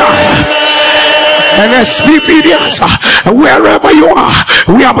rise up. NSPPD, wherever you are,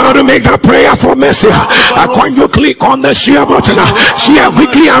 we are about to make that prayer for mercy. When you click on the share button, share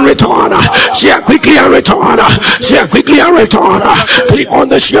quickly and return. Share quickly and return. Share quickly and return. Click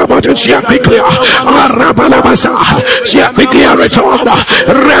on the share button. Share quickly. Share quickly and return.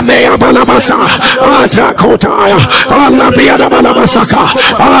 Remea balabasa. Atakotaya. Alabiada balabasaka.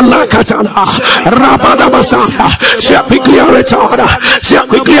 Alakatana. Rabadabasa. Share quickly and return. Share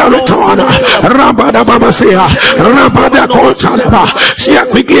quickly and return. Rabada Babasia, Rabada Kotalaba, Sia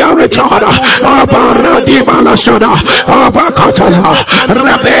quickly return, Abaradi Balashada, Abakatala,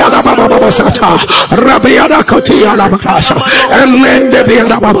 Rabeada Babasata, Rabeada Kotia Labatasha, and Lende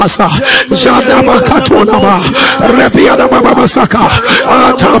Biada Babasa, Jadaba Katonaba, Rabeada Babasaka,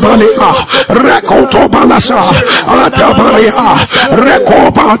 Atabalika, Rekoto Balasa, Atabaria,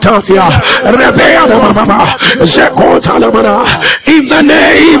 Rekopatatia, Rabeada Baba, Zekotalabana, in the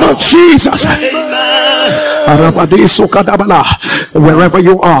name of Jesus. Wherever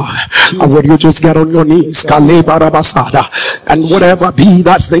you are, will you just get on your knees and whatever be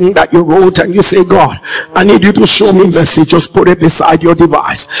that thing that you wrote and you say, God, I need you to show me mercy. Just put it beside your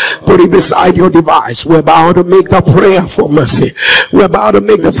device. Put it beside your device. We're about to make the prayer for mercy. We're about to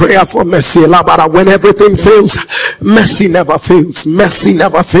make the prayer for mercy. When everything fails, mercy never fails. Mercy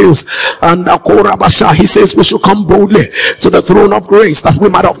never fails. And he says we should come boldly to the throne of grace that we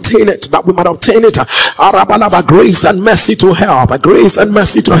might obtain it. That we might obtain it. Grace and mercy to help. Grace and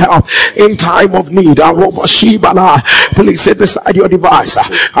mercy to help in time of need. Please sit beside your device.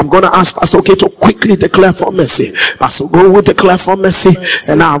 I'm going to ask Pastor K to quickly declare for mercy. Pastor Go will declare for mercy,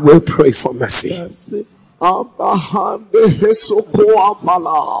 and I will pray for mercy. Oh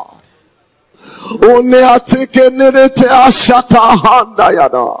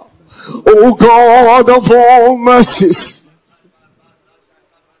God of all mercies,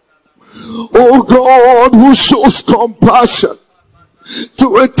 oh God, who shows compassion to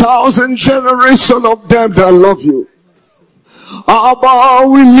 1,000 generations of them that love you. Abba,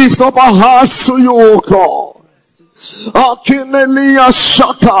 we lift up our hearts to you, oh God. Akinelia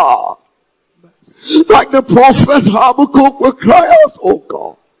Shaka. Like the prophet Habakkuk will cry out, oh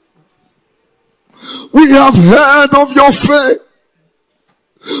God. We have heard of your faith.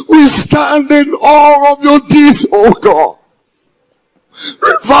 We stand in awe of your deeds, oh God.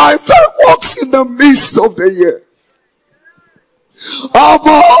 Revive thy works in the midst of the year.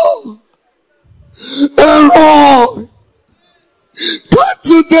 Abba, Elroy, let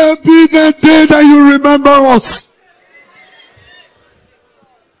today be the day that you remember us.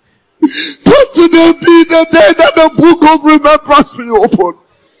 Let today be the day that the book of remembrance be opened.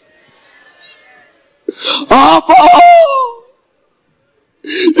 Abba,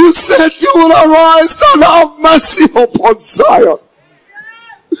 You said you will arise and have mercy upon Zion.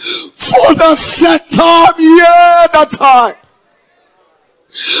 For the set time, yeah, the time.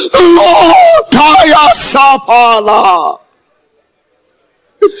 Lord, Kaya Sapala.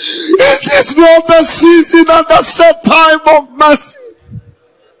 Is this not the season and the set time of mercy?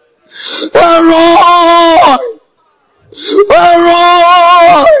 Eroi!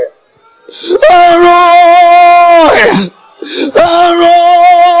 Eroi! Eroi!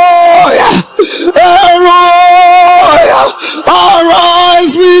 Eroi! Eroi!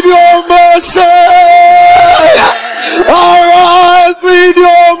 Arise with your mercy! Arise with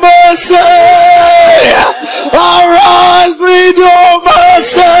your mercy! Arise with your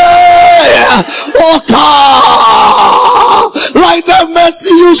mercy! Oh God! Like the mercy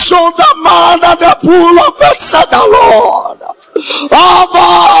you showed the man at the pool of Bethesda, Lord. Abba!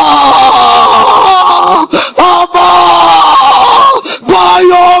 Abba! By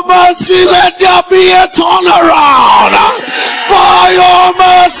your mercy, let there be a turnaround. By your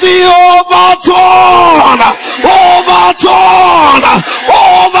mercy, overturn. Overturn.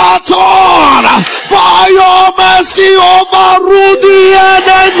 Overturn. By your mercy, overrule the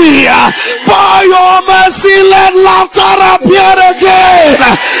enemy. By your mercy, let laughter appear again.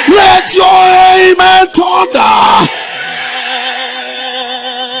 Let your amen thunder.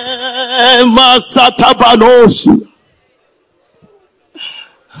 Masatabanos.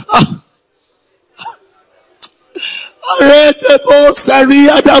 Arete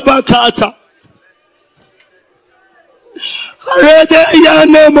bosaria da bakata. Arete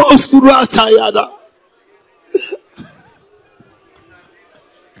yane mosurata yada.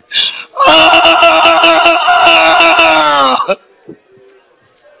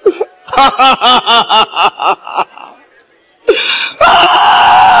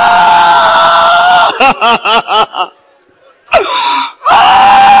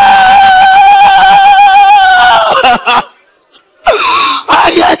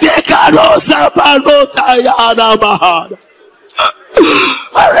 Ayete karosa balota yana mahana.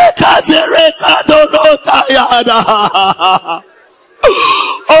 Arekaze rekado lota yana.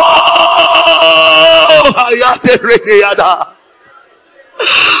 Oh, ayate rekada.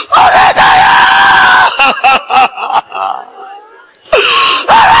 Aretaya.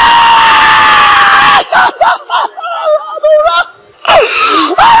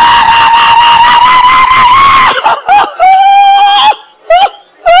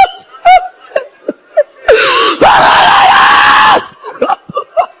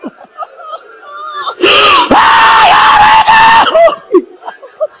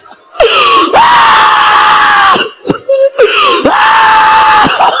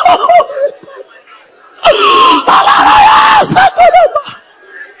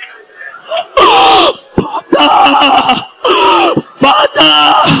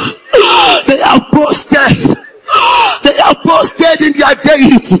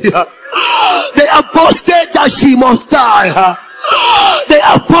 They have boasted that she must die. They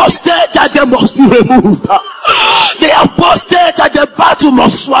have boasted that they must be removed. They have boasted that the battle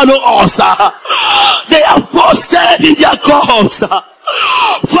must swallow us. They have boasted in their cause.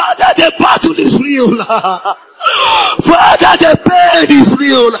 Father, the battle is real. Father, the pain is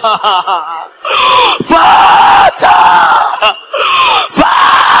real. Father.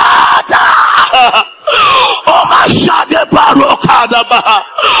 Oh my Shade Barokadaba,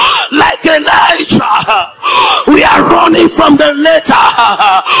 like Elijah, we are running from the letter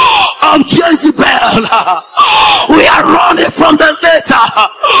of Jezebel. We are running from the letter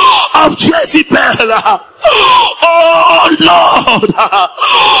of Jezebel. Oh Lord,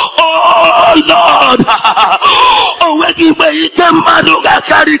 oh Lord, oh waking me ike madu ga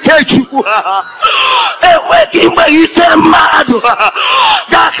karike chukwu, e waking me ike madu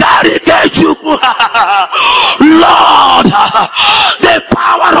ga karike chukwu. Lord, the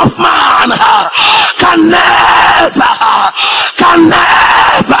power of man can never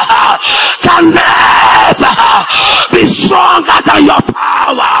be stronger than your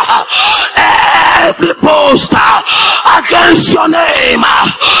power. Every boast against your name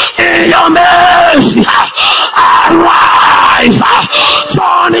in your mercy, arise,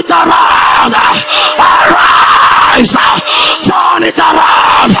 turn it around, arise, turn it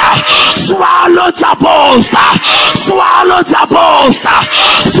around, swallow the boast, swallow the boast,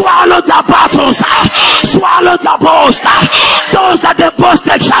 swallow the battles, swallow the boast. Those that they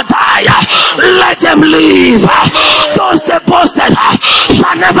boasted shall die, let them live. Those they boasted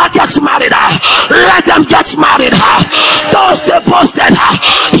shall never get married, let them get married. Those they boasted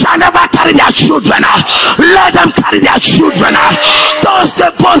shall never carry their children, let them carry their children. Those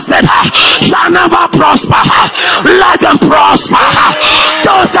they boasted shall never prosper, let them prosper.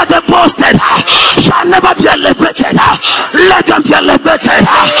 Those that they boasted shall never be elevated. Let them be elevated.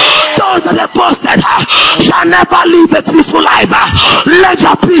 Those that they boasted shall never live a peaceful life. Let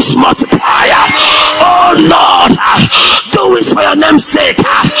your peace multiply. Oh Lord, do it for your name's sake.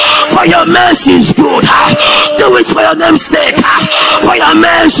 For your mercy is good. Do it for your name's sake. For your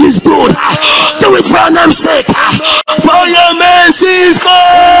mercy is good. Do it for your name's sake. For your mercy is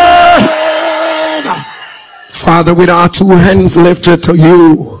good. Father, with our two hands lifted to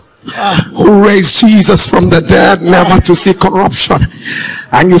you, who raised Jesus from the dead, never to see corruption,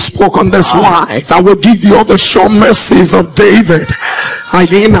 and you spoke on this wise, I will give you of the sure mercies of David.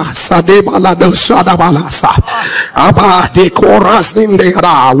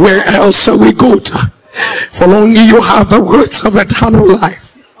 Where else shall we go to? For only you have the words of eternal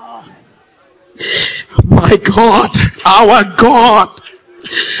life. My God, our God,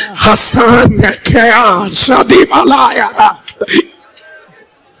 Hassan Kea Shadimalaya.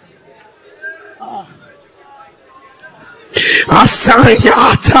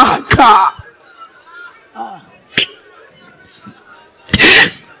 Asayataka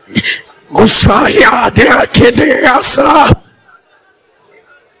Usaya de Kedeasa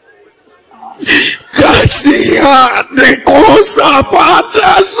Katia de Kosa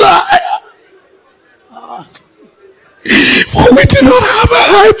Padasaya. For we do not have a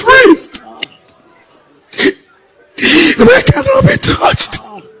high priest that cannot be touched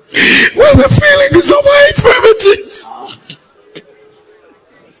with the feelings of our infirmities.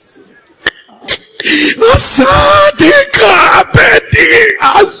 Asadika Bedi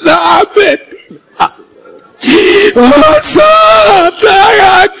Asabedi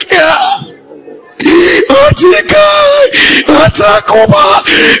Asadayaka Atika Atakoba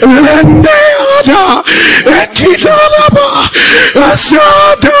Lendeada Ekitalaba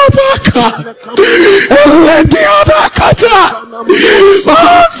Asadabaka Lendeada Kata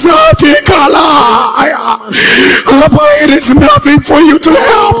Asatikalaya. It is nothing for you to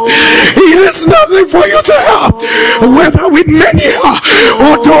help. It is nothing for you to help. Whether with many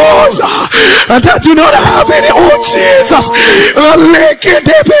or those that do not have any. Oh Jesus, many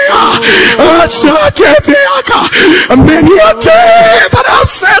a day that I've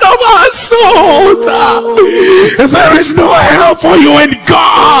said of our souls, there is no help for you in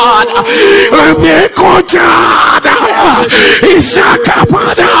God.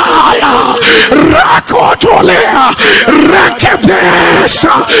 Rakotolea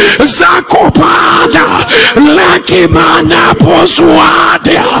Rakebesha Zakopada Lakimana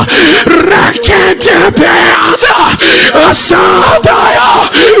Poswadia Raketebeada Asadaya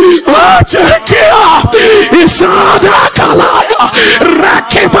Atekia Isada Kalaya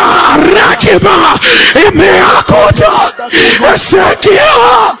Rakeba Rakeba Imeakota Asekia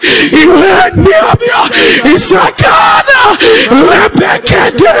Ileniabia Isakada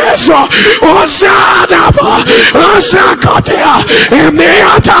Lebekedeso Osadaba Asakotea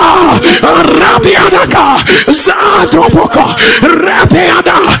Emeata Rabianaka Zadoboko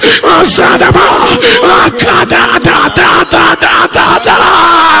Rabiana Asadaba Akada da da da da da da.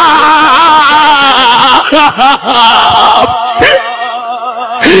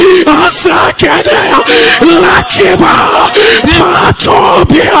 Asakadea Lakiba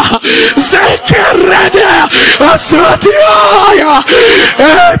Matobia Zekeredea Asadiaya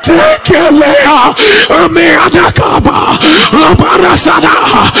Etekelea Amiadakaba Abarasada.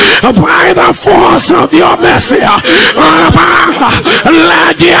 By the force of your mercy,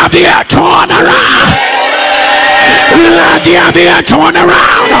 let there be a turnaround. Let there be a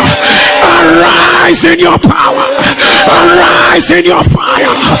turnaround. Arise in your power. Arise in your fire.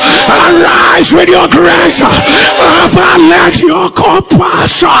 Arise with your grace. Let your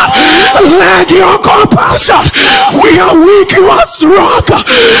compassion. Let your compassion. We are weak, you are strong.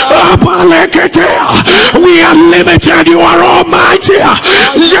 We are limited, you are almighty.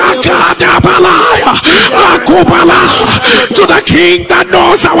 To the King that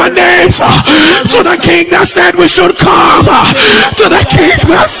knows our names. To the King that said we should come. To the King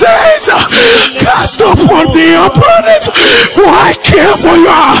that says, cast upon me your burdens, for I care for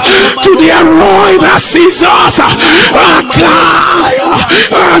you. To the Roy that sees us,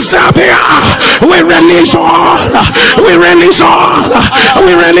 we release all. We release all.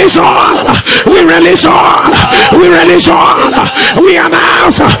 We release all. We release all. We release all. We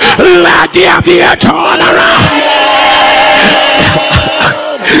announce, let there be a turnaround.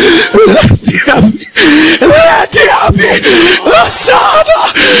 Let there be a sound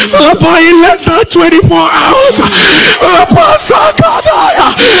by less than 24 hours.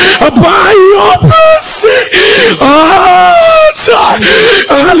 By your mercy,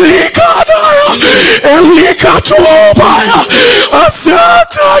 Elikatobaya,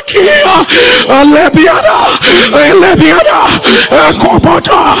 Asatakia, Lebiada,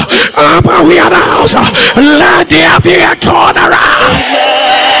 Kobota, Abawiada house. Let there be a turnaround.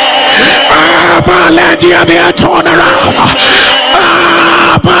 Let there be a turnaround.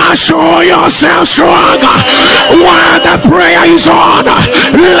 Show yourself strong while the prayer is on.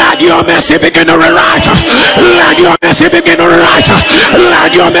 Let your mercy begin to rewrite. Let your mercy begin to write.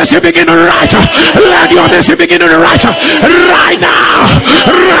 Let your mercy begin to write. Let your mercy begin to write. Right now,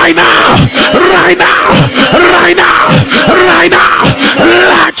 right now, right now, right now, right now.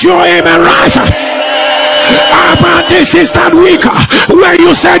 Let your amen rise. But this is that week where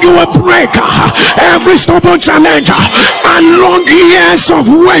you said you will break every stubborn challenge and long years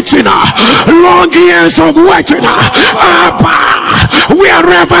of waiting,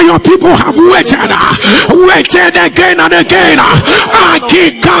 wherever your people have waited again and again.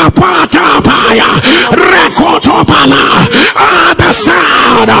 The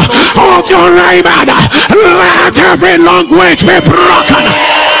sound of your raiment, let every long wait be broken.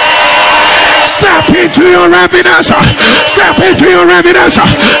 Step into your evidence. Step into your evidence.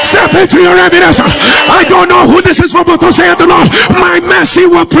 Step into your evidence. I don't know who this is for, but to say the Lord, my mercy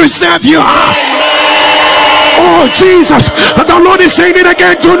will preserve you. Oh Jesus, the Lord is saying it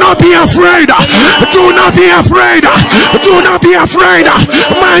again. Do not be afraid. Do not be afraid. Do not be afraid.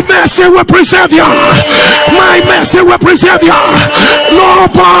 My mercy will preserve you. My mercy will preserve you.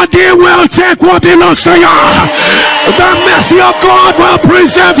 Nobody will take what belongs to you. The mercy of God will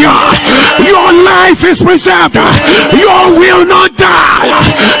preserve you. Your life is preserved. You will not die.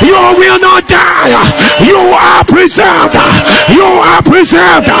 You will not die. You are preserved. You are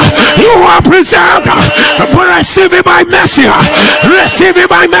preserved. You are preserved. Receive it by mercy. Receive it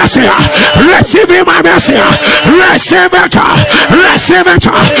by mercy. Receive it by mercy. Receive it. Receive it.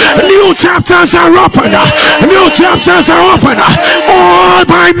 New chapters are open. New chapters are open. All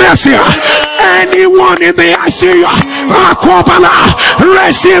by mercy. Anyone in the ICU,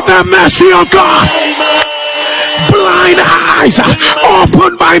 receive the mercy of God. Blind eyes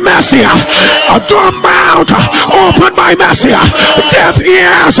opened by mercy, dumb mouth opened by mercy, deaf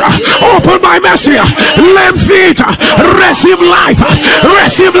ears opened by mercy, lame feet receive life,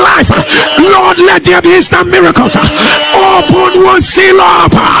 receive life. Lord, let there be instant miracles. Open one, seal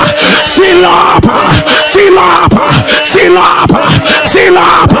up, seal up, seal up, seal up, seal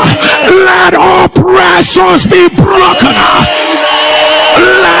up. Let oppressors be broken.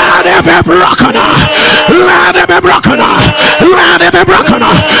 Let it be broken. Let it be broken. Let it be broken.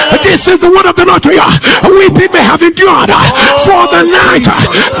 This is the word of the Lord to you. Weeping may have endured for the night,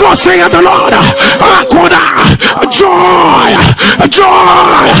 for saith the Lord, joy,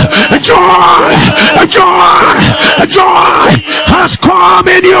 joy, joy, joy, joy has come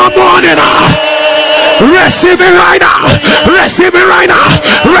in your morning. Receive it right now. Receive it right now.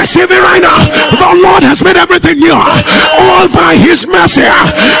 Receive it right now. The Lord has made everything new. All by his mercy.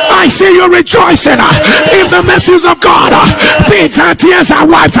 I see you rejoicing in the mercies of God. Bitter tears are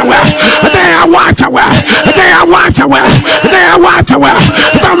wiped away. They are wiped away. They are wiped away. They are wiped away.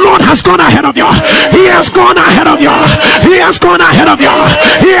 The Lord has gone ahead of you. He has gone ahead of you. He has gone ahead of you.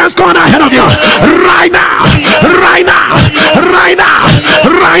 He has gone ahead of you. Right now. Right now. Right now.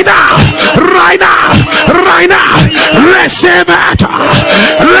 Right now. Right now. Right now, receive it,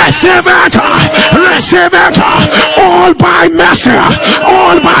 receive it, receive it. All by mercy,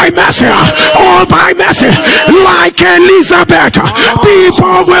 all by mercy, all by mercy. Like Elizabeth,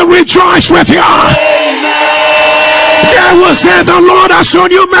 people will rejoice with you. They will say, the Lord has shown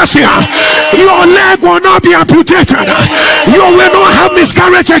you mercy. Your leg will not be amputated. You will not have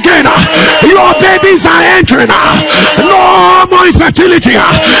miscarriage again. Your babies are entering. No more infertility.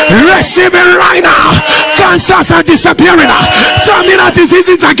 Receive it right now. Cancers are disappearing. Terminal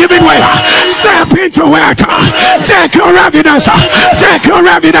diseases are giving way. Step into it. Take your evidence. Take your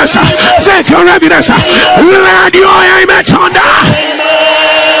evidence. Take your evidence. Let your amen thunder.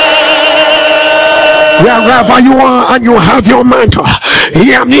 Wherever you are and you have your mantle,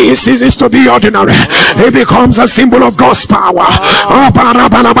 hear me, it ceases to be ordinary. It becomes a symbol of God's power.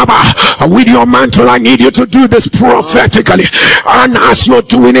 With your mantle, I need you to do this prophetically. And as you're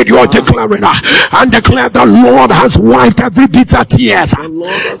doing it, you're declaring and declare, the Lord has wiped every bitter tears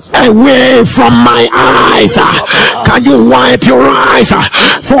away from my eyes. Can you wipe your eyes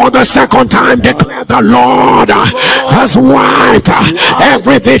for the second time? Declare, the Lord has wiped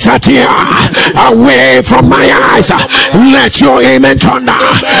every bitter tear away away from my eyes. Let your amen thunder.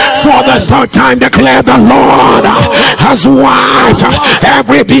 For the third time declare the Lord has wiped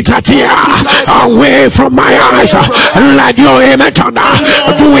every bitter tear away from my eyes. Let your amen thunder.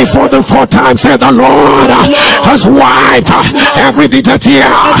 Do it for the fourth time. Say the Lord has wiped every bitter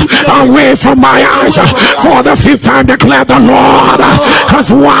tear away from my eyes. For the fifth time declare the Lord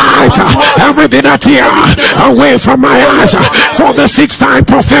has wiped every bitter tear away from my eyes. For the sixth time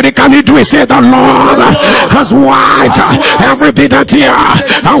prophetically do we say the Lord has wiped every bitter tear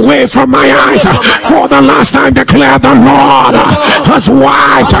away from my eyes. For the last time declare the Lord has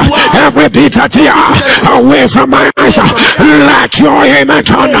wiped every bitter tear away from my eyes. Let your amen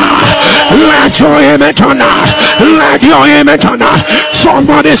thunder. Let your amen thunder. Let your amen thunder.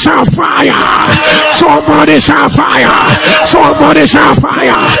 Somebody shall fire. Somebody shall fire. Somebody shall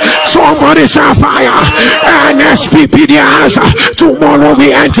fire. Somebody shall fire. NSPPD answer. Tomorrow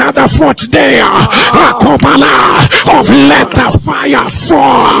we enter the fourth day of let the fire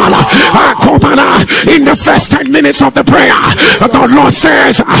fall. In the first 10 minutes of the prayer, the Lord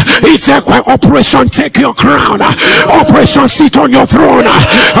says, it's a operation take your crown, operation sit on your throne.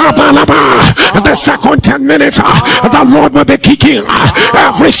 The second 10 minutes, the Lord will be kicking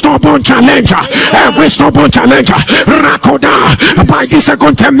every stubborn challenger, every stubborn challenger. Rakoda, by the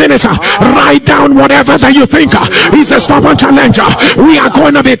second 10 minutes, write down whatever that you think is a stubborn challenger. We are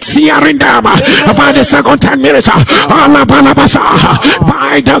going to be tearing them by the second 10 minutes. By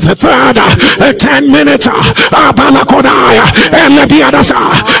the third 10 minutes,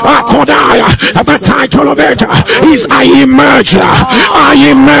 the title of it is I emerged, I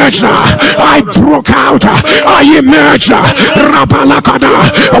emerged, I broke out, I emerged.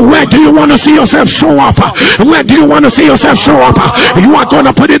 Where do you want to see yourself show up? Where do you want to see yourself show up? You are going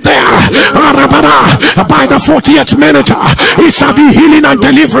to put it there. By the 40th minute, it shall be healing and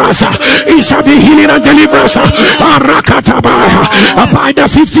deliverance. It shall be healing and deliverance. By the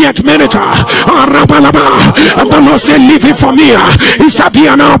 50th minute, the Lord said, leave it for me. It shall be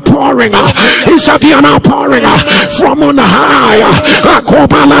an outpouring. It shall be an outpouring from on high.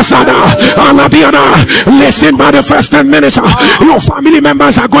 Listen, by the first 10 minutes, your family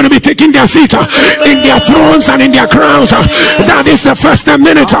members are going to be taking their seat in their thrones and in their crowns. That is the first 10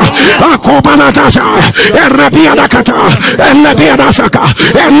 minutes.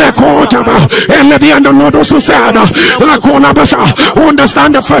 And the Lord also said,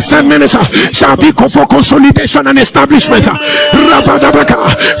 understand the first 10 minutes shall be for consolidation and establishment.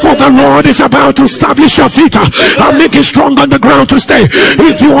 For the Lord is about to establish your feet and make it strong on the ground to stay.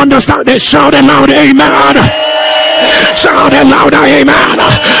 If you understand it, shout aloud, amen. Shout it louder, amen.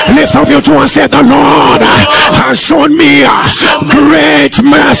 Lift up your two and say, the Lord has shown me great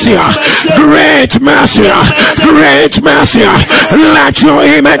mercy, great mercy, great mercy. Let your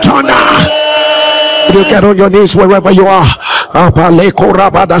amen thunder. You get on your knees wherever you are. I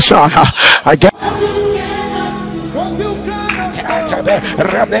get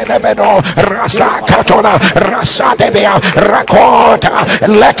Rebenebedo Rasa Katona Rasa Debia Rakota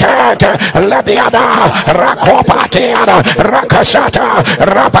Lekete Lebiada Rakopateana Rakasata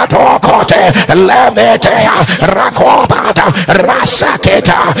Rapatokote Lemetea Rakopata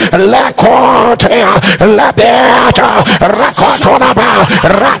Rasaketa Lekotea Lebeata Rakotonaba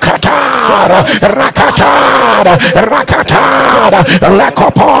Rakatar Rakatar Rakatar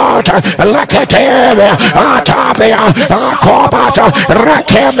Lekopota Leketeve Atabea Akopata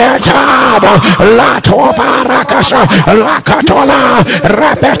Rakemetada La Tobarakasha Lakatola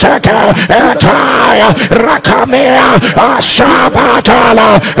Rapeteke Etaya Rakamea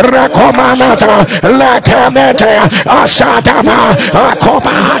Ashabatala Rakomanata Lakemete Asadama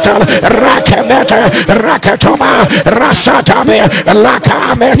Akobata Rakemete Rakatoma Rasatame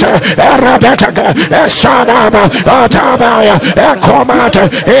Lakamete Rabeteke Esadama Atabaya Ekomata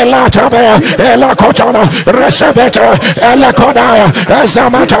Elatabea Elakotona Resebete Elakodaya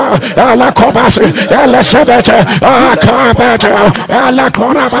Zamata Alakobasi Elesebete Akabeta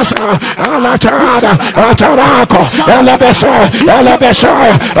Alakorabasa Alatada Atarako Elebese Elebesha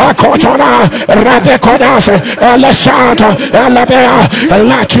Akotona Rabekodase Elesata Elebea.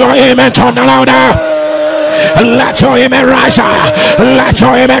 Let your amen turn louder. Let your amen rise. Let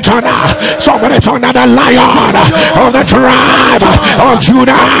your amen turn. Somebody turn on the Lion of the tribe of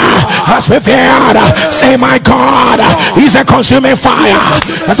Judah. has prevailed. Say, my God is a consuming fire.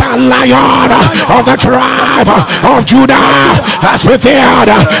 The Lion of the tribe of Judah has prevailed.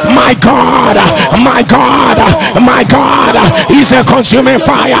 My God, my God, my God is a consuming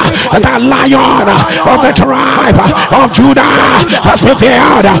fire. The Lion of the tribe of Judah has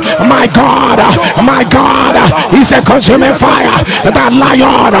prevailed. My God is a consuming fire. The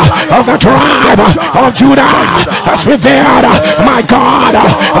Lion of the tribe of Judah has prevailed. My God,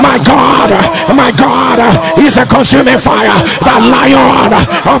 my God, my God is a consuming fire. The Lion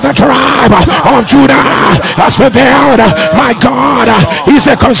of the tribe of Judah has prevailed. My God is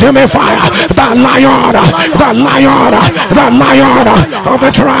a consuming fire. The Lion of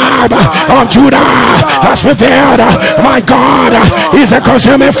the tribe of Judah has prevailed. My God is a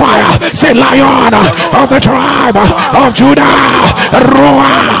consuming fire. Say, Lion of the tribe of Judah, roar,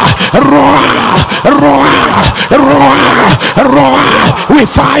 roar, roar, roar, roar with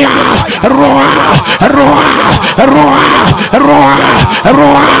fire, roar, roar, roar, roar,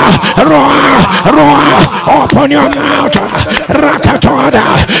 roar, roar, roar. Open your mouth, Rakatoda,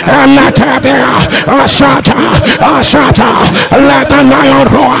 and let there Ashata, Ashata, let the lion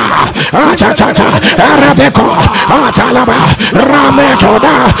roar, Atata, Rebecca, Atalaba,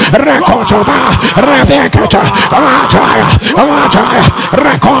 Rametoda, Rekotoba, Rebecca, Ataya, Ataya,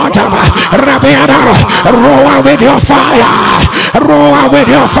 Rekotaba, Rebecca, roar with your fire, roar with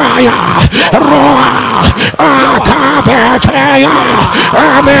your fire, roar, Akabetea,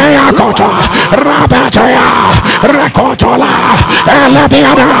 Ameakota, Rabatea, Rekotola,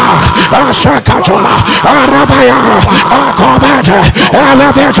 Elebiana, Ashakatola, Arabaya, Akobete,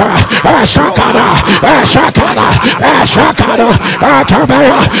 Elebeta, Ashakada, Ashakada, Ashakada,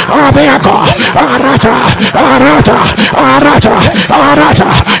 Atabaya, Abiako, Arata, Arata, Arata, Arata,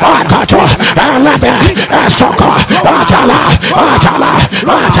 Akato, Elebe, Ashoko, Atala, Atala,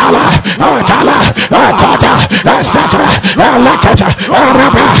 Atala, Atala, Akota, Asata, Alakata,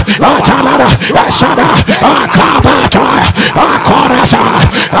 Araba, Atala, Asada, Akabata, Akorasa,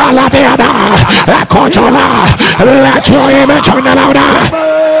 Alabiana, Akotola. Let your image turn louder.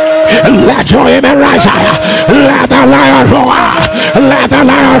 Let your image rise higher. Let the lion roar. Let the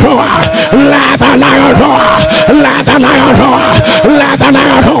lion roar. Let the lion roar. Let the lion roar. Let the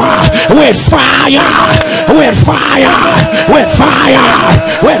lion roar. With fire. With fire. With fire.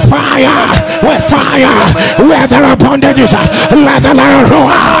 With fire. With fire. Where there are bondages, let the lion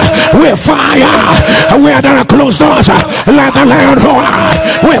roar. With fire. Where there are closed doors, let the lion roar.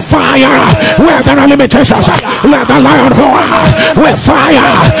 With fire. Where there are limitations, let the lion roar. With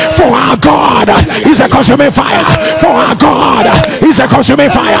fire. For our God is a consuming fire. For our God is a consuming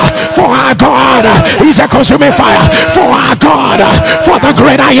fire. For our God is a consuming fire. For our God, for the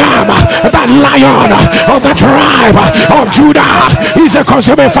great I am, the Lion of the tribe of Judah is a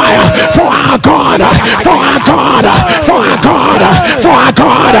consuming fire. For our God, for our God, for our God, for our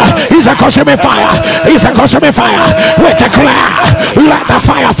God is a consuming fire. Is a consuming fire. We declare, let the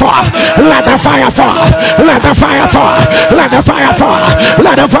fire fall. Let the fire fall. Let the fire fall. Let the fire fall.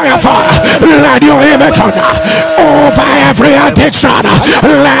 Let the fire fall. Let your image on over every addiction.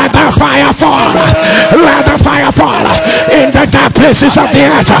 Let the fire fall. Let the fire fall in the dark places of the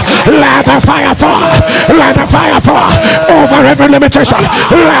earth. Let the fire fall. Let the fire fall over every limitation.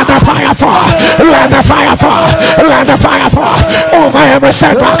 Let the fire fall. Let the fire fall. Let the fire fall over every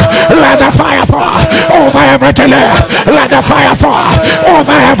setback. Let the fire fall over every delay. Let the fire fall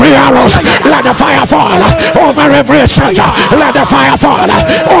over every arrows. Let the fire fall over every stranger. Let the fire fall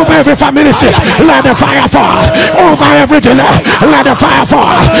over every family seat. Let the fire fall over every delay. Let the fire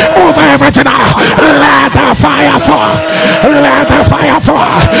fall over every denial. Let the fire fall. Let the fire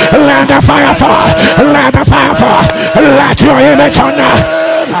fall. Let the fire fall. Let the fire fall. Let your image on.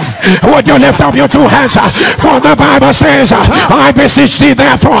 Would you lift up your two hands? For the Bible says, I beseech thee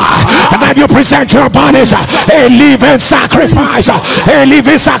therefore that you present your bodies a living sacrifice. A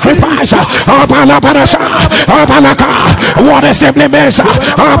living sacrifice. What it simply means,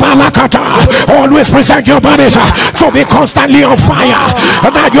 always present your bodies to be constantly on fire.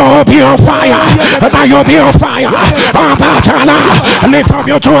 That you'll be on fire. That you'll be on fire. Lift up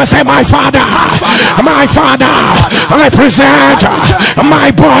your two and say, my Father, my Father, I present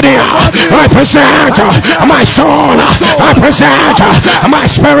my body, I present my soul, I present my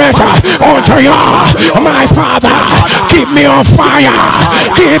spirit unto you. My Father, keep me on fire,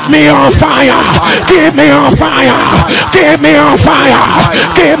 keep me on fire, keep me on fire, keep me on fire,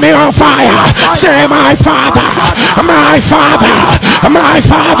 keep me on fire. Say, my Father, my Father, my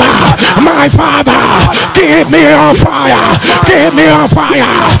Father, my Father, keep me on fire, keep me on fire.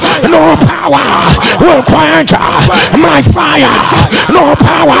 No power will quench my fire, no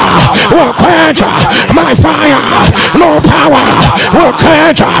power will quench my fire, no power will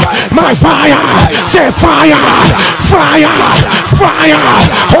quench my fire. Say fire, fire, fire,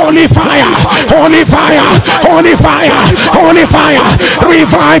 holy fire, holy fire, holy fire, holy fire.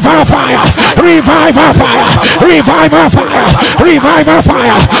 Revive our fire, revive our fire, revive our fire, revive our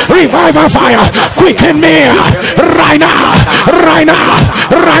fire, revive our fire. Quicken me right now, right now,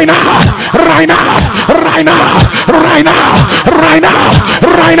 right now, right now, right now, right now, right now,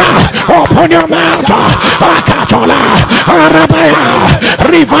 right now. Open your mouth, Akatola, Arabaya,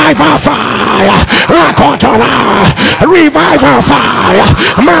 revive our fire, Akatola, revive our fire,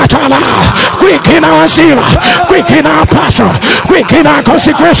 Matala, quicken our zeal, quicken our passion, quicken our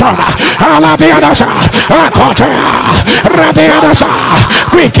consecration, Alabiadasa, Akotaya, Rabiadasa,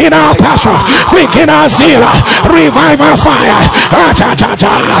 quicken our passion, quicken our zeal, revive our fire, Atata,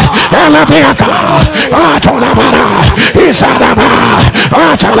 Alabiata, Atonabara, Isadaba,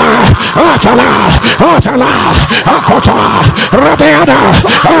 Atala, Atala, Atala, Akota, Rabiada,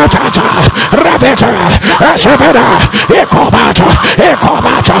 Atata, Rabeta, Asabeda, Ekobata,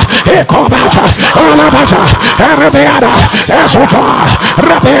 Ekobata, Ekobata, Alabata, Arabiada, Asota,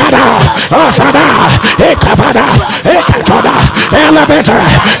 Rabiada, Asada, Ekabada, Ekatoda, Elabeta,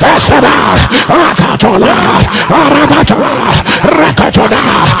 Asada, Akatola, Arabata, Rakatoda,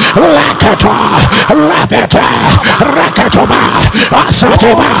 Lakata, Labeta, Rakatoba,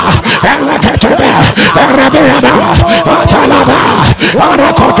 Asatiba, Elakataba, Arabiada, Atalaba,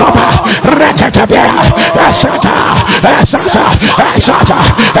 Arakotoba, Rakataba, Asata, Asata, Asata,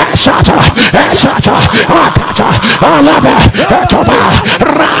 Asata, Asata, Akata, Alaba, Atoba,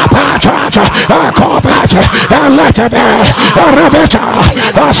 Rapatata, Akobata, Alataba, Arabeta,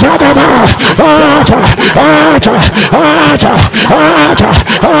 Asadaba, Ata, Ata, Ata, Ata,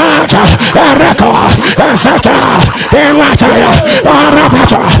 Ata, Arako, Asata, Elataya,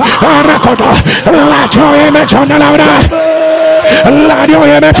 Arabata, Arakoto, Lato Emetona Laura. Let your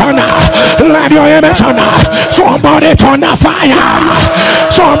image turn up. Let your image turn up. Somebody turn the fire.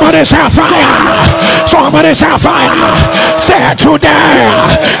 Somebody say fire. Somebody say fire. Say today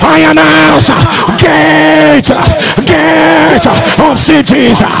I announce gate of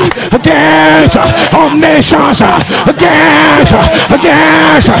cities, gate of nations, gate,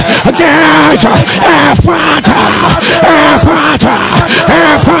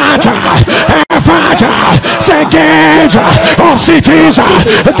 say gate of cities,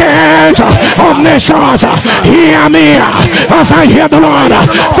 gate of nations. Hear me as I hear the Lord.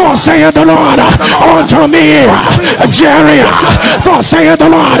 Thus saith the Lord unto me, Jerry. Thus saith the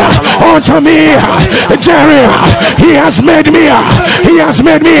Lord unto me, Jerry. He has made me a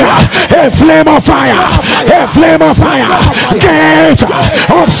flame of fire, a flame of fire. Gate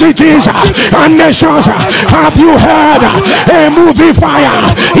of cities and nations. Have you heard? A movie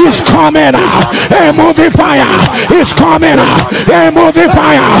fire is coming. A movie fire is coming. A movie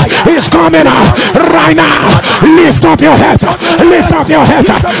fire is coming right now. Lift up your head. Lift up your head.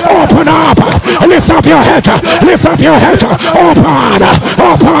 Open up. Lift up your head. Lift up your head. Open.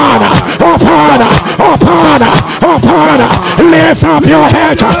 Open. Open. Open. Open. Lift up your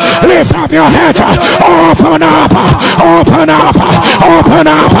head. Lift up your head. Open up. Open up. Open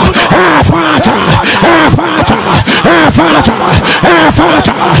up. Afata. Afata. Afata.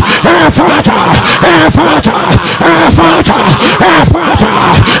 Afata. Afata. Afata. Afata. Afata.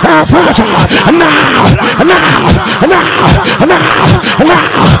 Afata. Now.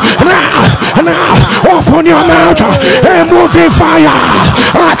 Open your mouth. A moving fire.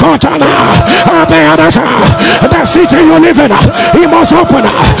 The city you live in, he must open.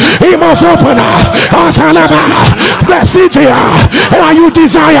 He must open. The city that you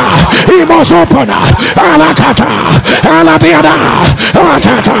desire, he must open.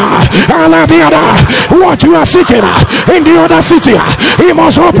 What you are seeking in the other city, he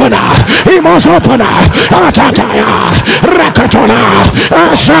must open. He must open. Rakatona,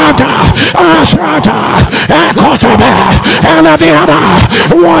 Ashata, Ashata, Akotaba, Alabiada.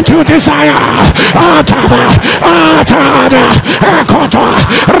 What you desire, Ataba, Atada, Akota,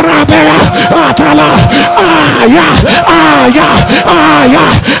 Rabea, Atala, Aya, Aya, Aya,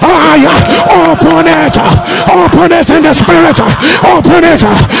 Aya. Open it in the spirit. Open it.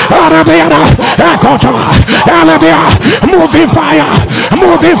 Arabiada, Akota, Alabia, moving fire,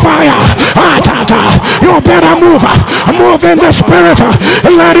 moving fire. Atata, you better move. Move in the spirit.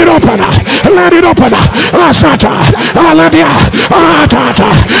 Let it open. Let it open. Asata, Alabia, Atata,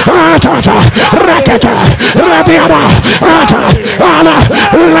 Atata, Rakata, Rabia,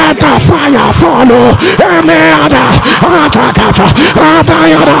 Let the fire follow.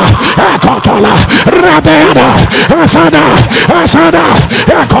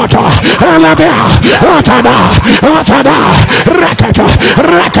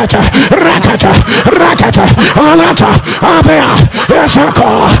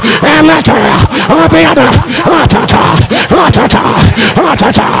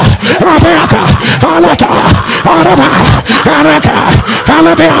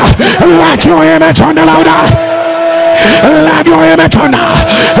 Let your image on the louder. Let your image on.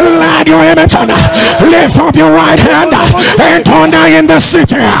 Let your image on. Lift up your right hand and thunder in the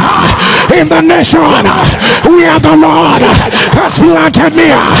city, in the nation where the Lord has planted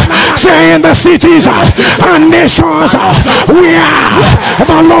me. Say in the cities and nations where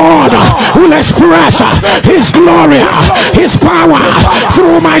the Lord will express his glory, his power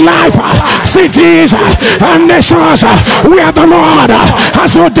through my life. Cities and nations where the Lord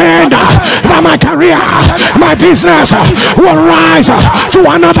has ordained that my career, my business will rise to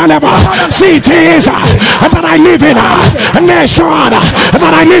another level. Cities that I live in, nation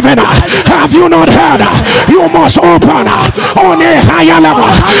that I live in, have you not heard? You must open on a higher level,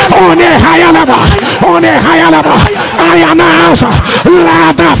 on a higher level, on a higher level. I announce,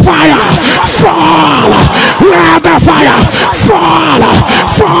 let the fire fall, let the fire fall,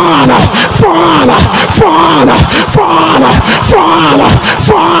 fall, fall, fall, fall, fall,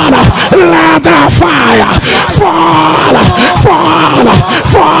 fall, let the fire fall, fall,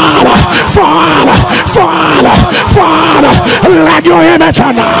 fall, fall, fall, fall. Let your image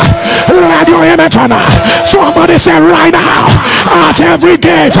on, let your image on. Somebody say right now, at every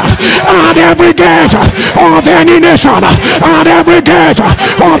gate of any nation, at every gate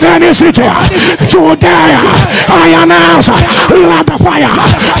of any city, today I announce, let the fire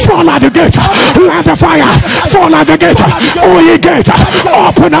fall at the gate, let the fire fall at the gate. Oh, ye gate,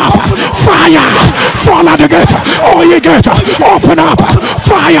 open up, fire fall at the gate. Oh, ye gate, open up,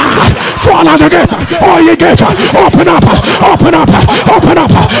 fire fall at the gate. Oh, ye gate, open up, open up, open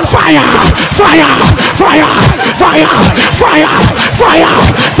up, fire, fire, fire, fire, fire, fire,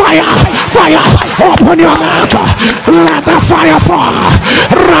 fire, fire. Open your mouth, let the fire fall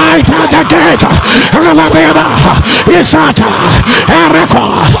right at the gate. Alabama, Isata,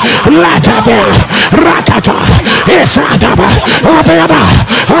 Ereko, let it be Rakata, Isata, Abeda,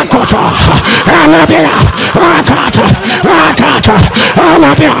 Akota, Alabama, Akata, Akata,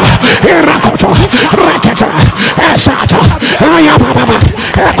 Alabama, Irakoto, Rakata, Isata, Ayababa,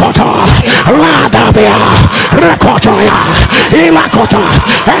 Ekota, Ladabia, Rakotoya, Ilakota,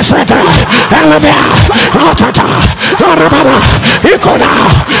 Esata, Alabama, Atata, Arabana, Ikoda,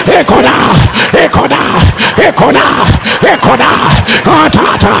 Ikoda, Ikoda, Ikoda, Ikoda,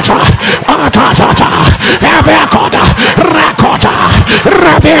 Atata, Atata, Abekoda, Rakota,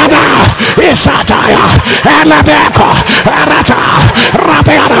 Rabiana, Isataya, Alabeko, Arata,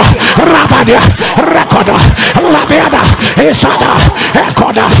 Rabiana, Rabadia, Rakoda, Labiana, Isada,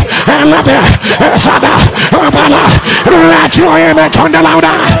 Ekoda, Alabia, Isada, Abala, let your image on the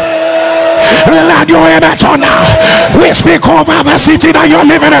louder. Let your image on. We speak over the city that you're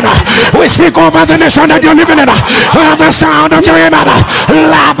living in. We speak over the nation that you're living in. The sound of your image.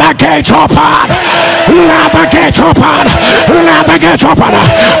 Let the gate open. Let the gate open. Let the gate open.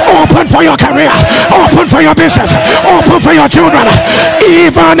 Open for your career. Open for your business. Open for your children.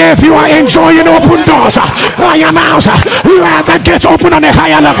 Even if you are enjoying open doors, I announce, let the gate open on a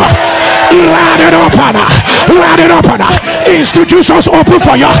higher level. Let it open. Let it open. Institutions open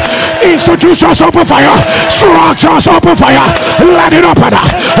for you. Institutions open for you. Structures open for you. Let it open.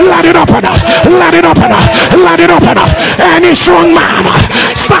 Let it open. Let it open. Let it open. Any strong man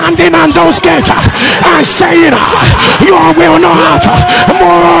standing on those gates and saying, you will not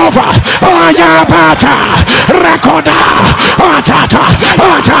move. Ayabata, Rekoda, Atata,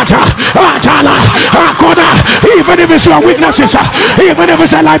 Atata, Atala, Akoda. Even if it's your weaknesses, even if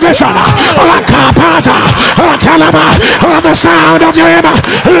it's a libation, Akapata, Atalaba, the sound of your ear,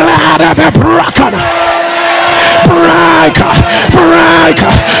 let it be broken. Break, break,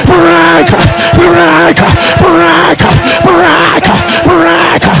 break, break, break, break,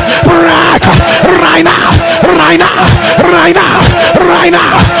 break, break, right now, right now, right now, right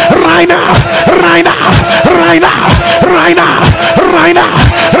now, right now, right now, right now, right now, right now,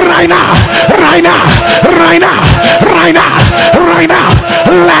 right now, right now, right now, right now, right now.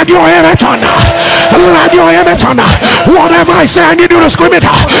 Let your image on. Let your image on. Whatever I say, I need you to scream it.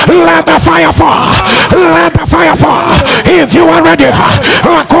 Let the fire fall. Let the fire fall. If you are ready,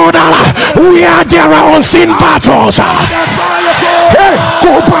 we are there unseen battles. Hey,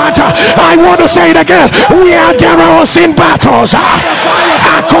 go back. I want to say it again. Where there are unseen battles,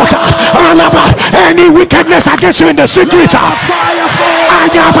 any wickedness against you in the secret,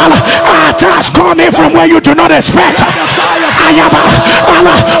 attacks coming from where you do not expect,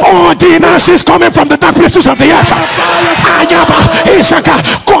 ordinances coming from the dark places of the earth,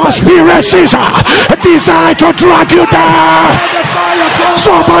 conspiracies designed to drag you down.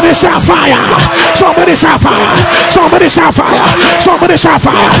 Somebody say fire. Somebody say fire. Somebody say fire. Somebody say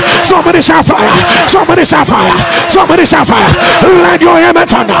fire. Somebody say fire. Somebody say fire. Somebody say fire. Let your aim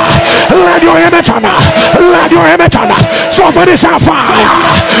thunder. Let your aim thunder. Let your aim thunder. Somebody say fire.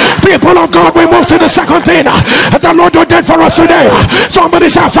 People of God, we move to the second thing the Lord ordained for us today. Somebody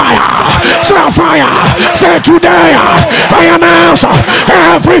say fire. Say fire. Say today I announce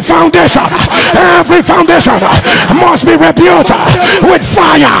every foundation must be rebuilt with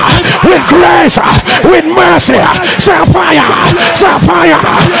fire, with grace, with mercy. Say fire. Say fire.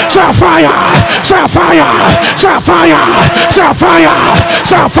 Say fire. Say fire. Say fire. Say fire.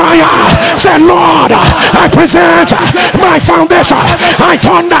 Say fire. Say Lord, I present my foundation. I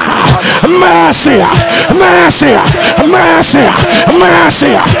thunder mercy, mercy, mercy,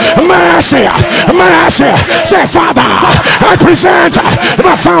 mercy, mercy, mercy. Say Father, I present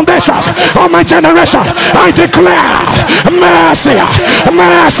the foundations of my generation. I declare mercy,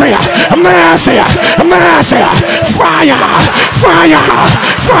 mercy, mercy, mercy. Fire, fire,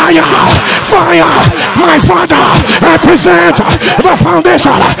 fire, fire. My Father, I present the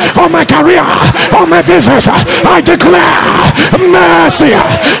foundation of my career, of my business. I declare mercy,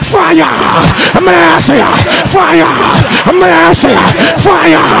 fire, mercy, fire, mercy,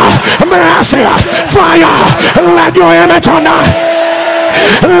 fire, mercy, fire. Let your image thunder.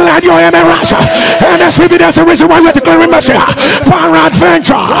 Let your aim rise. NSPPD, there's a reason why we're declaring mercy.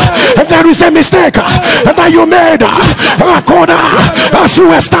 Peradventure, there is a mistake that you made. As you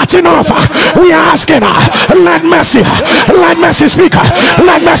were starting off, we are asking, let mercy speak.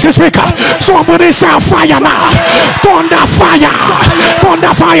 Let mercy speak. Somebody say fire now. Thunder fire.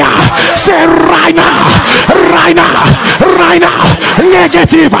 Thunder fire. Say right now. Right now. Right now.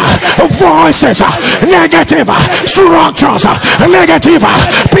 Negative voices. Negative structures. Negative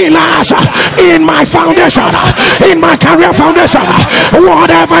pillars in my foundation, in my career foundation,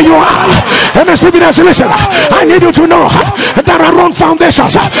 whatever you are. And the Spirit says, listen, I need you to know there are wrong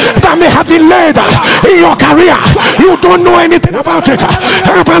foundations that may have been laid in your career. You don't know anything about it.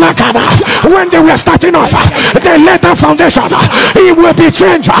 When they were starting off, they laid that foundation. It will be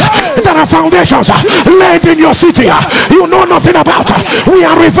changed. There are foundations laid in your city you know nothing about. We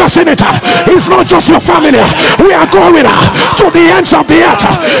are reversing it. It's not just your family. We are going to the ends of the earth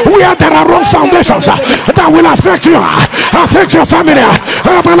where there are wrong foundations that will affect you, affect your family,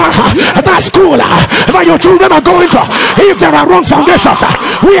 that school that your children are going to. If there are wrong foundations,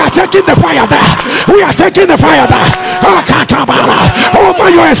 we are taking the fire there. We are taking the fire there. Over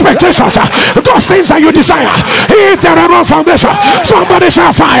your expectations, those things that you desire. If there are wrong foundations, somebody say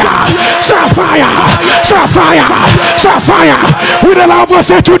fire, say fire, say fire, say fire. With the love of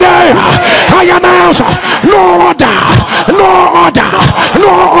say today, I announce no order, no order,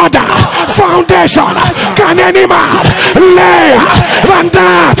 no order. Foundation can any man lay than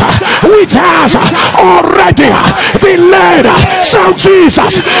that which has already been laid. So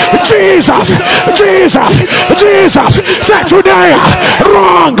Jesus, Jesus, Jesus, Jesus. Say today,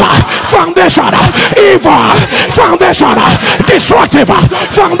 wrong foundation, evil foundation, destructive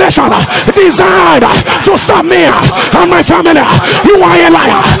foundation, designed to stop me and my family. You are a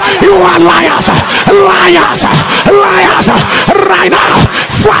liar. You are liars, liars, liars. Right now,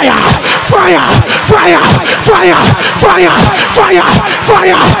 fire, fire, fire, fire, fire, fire,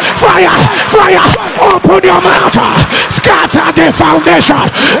 fire, fire, fire. Open your mouth. Scatter the foundation.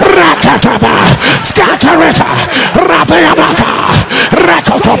 Rakataba. Scatter it. Rabayabaka.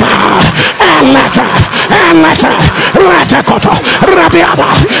 Rakotoba. Eleta. Eleta. Letekoto. Rabiaba.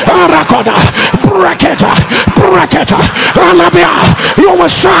 Arakoda. Break it. Break it. Alabia. You will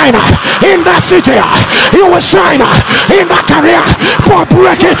shine in that city. You will shine in that career. But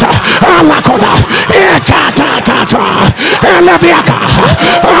break it. Alakoda. Ekatata. Elabiaka.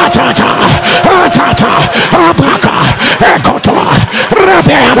 Atata. Atata. Abaka. Ekoto.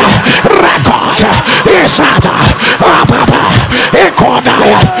 Rabiana. Record. Isada. Ababa. Ekoda.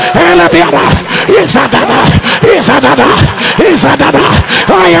 Elabiana. Isadana. Isadana. Isadana.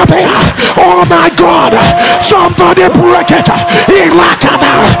 Ayabea. Oh my God. Somebody break it.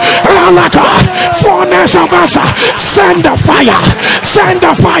 Ilakada. Alaka. Furnace of us. Send the fire. Send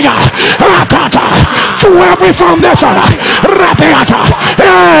the fire. Akata. To every foundation. Rabiata.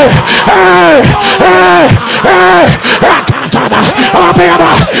 Akata.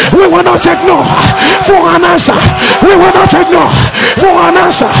 We will not take no for an answer. We will not take no for an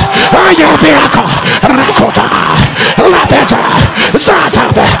answer. Ayabiako, Rakota, Labeta,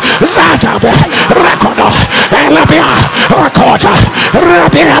 Zatabe, Rakono, Elabia, Rakota,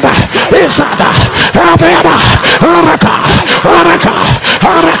 Rabiada, Isada, Abiada, Araka,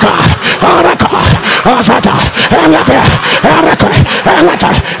 Azata, Elabia, Araka,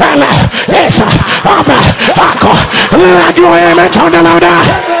 Elata, Esa, Abba, Ako, Radio Emeton Lauda.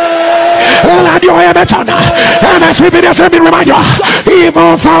 Radio Emetona, NSPPD, let me remind you,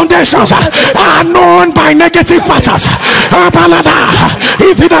 evil foundations are known by negative patterns.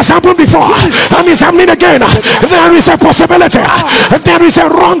 If it has happened before and it's happening again, there is a possibility. There is a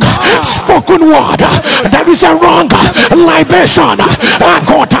wrong spoken word. There is a wrong libation.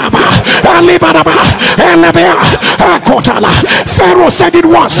 Pharaoh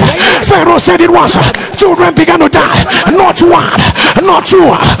said it once. Children began to die. Not one, not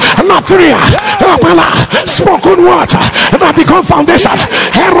two, not three. Spoken word that become foundation.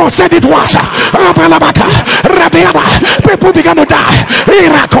 Herod said it once. People began to die.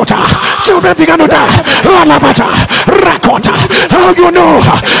 Children began to die. How you know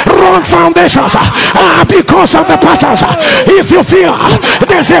wrong foundations because of the patterns? If you feel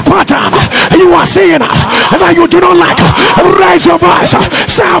there's a pattern you are seeing that you do not like, raise your voice.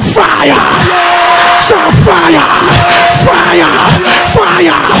 Shout fire! Shout fire! Fire!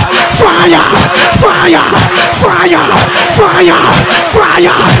 Fire! Fire! Fire! Fire! Fire!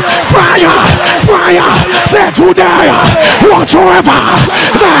 Fire! Fire! Fire! Say today, whatsoever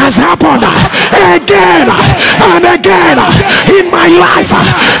that has happened again and again in my life,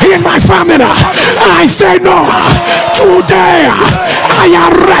 in my family, I say no. Today, I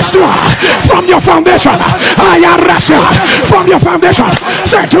arrest you from your foundation. I arrest you from your foundation.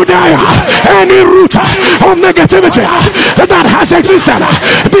 Say today, any root of negativity that has existed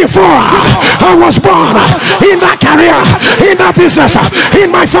before I was born, in that career, in that business,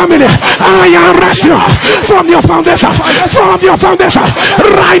 in my family, I arrest you from your foundation. From your foundation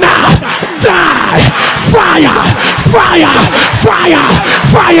right now. Die. Fire. Fire. Fire.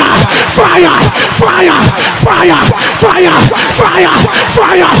 Fire. Fire. Fire. Fire. Fire. Fire.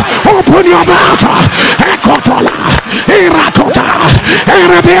 Fire. Open your mouth. Ekotola. Irakota.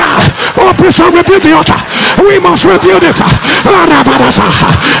 Erebia. Operation rebuild the altar. We must rebuild it. Arabadasa.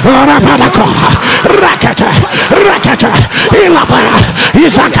 Arabadako. Rakete. Rakete. Ilaba.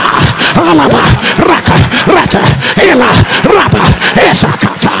 Isaka. Alaba. Raka. Rete. Ila. Raba.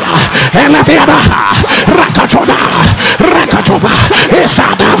 Isakata. Elabiada. Rakatona. Rakatoba.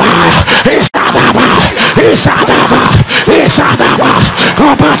 Isadaba. Isadaba. Isadaba. Isadaba.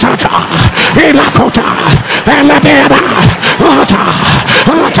 Obatata. Ilakota. Elabiada. Ata.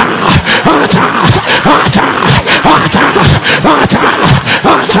 Ata. Ata. Ata. Ata. Ata.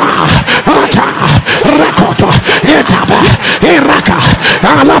 Ata. Ata. Rakoto. Itaba. Iraka.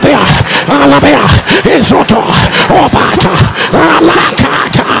 Alabia. Alabia. Isoto. Obata.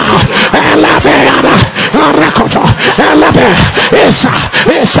 Alakata. Elabiada. Rakoto. Elabe. Isa.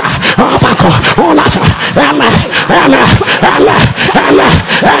 Isa. Abako. Olata. Ele. Ele. Ele. Ele.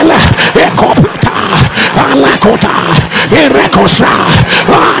 Ele. Ekopata. Alakota. Irekosa.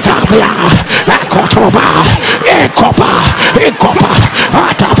 Atabia. Ekotoba. Ekopa. Ekopa.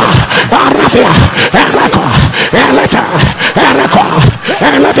 Ataba. Arabia. Ereko. Eleta. Ereko.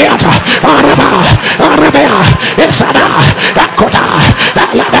 Elebiata. Araba. Arabia. Isada. Ekota.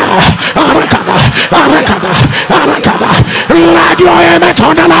 Elebe. Arakada. Arakada. Arakada. Let your image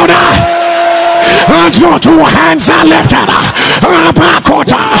on the louder. As your two hands are lifted,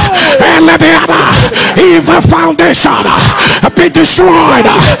 if the foundation be destroyed,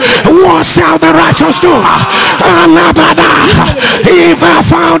 what shall the righteous do? If the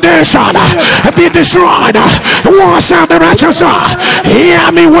foundation be destroyed, what shall the righteous do?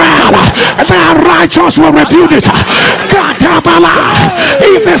 Hear me well, the righteous will rebuild it.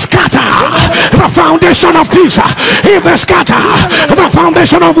 If they scatter the foundation of peace, if they scatter the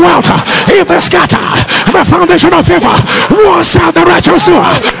foundation of wealth, if they scatter the foundation of favor, what shall the righteous do?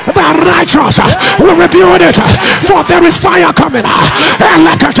 The righteous will rebuild it, for there is fire coming. And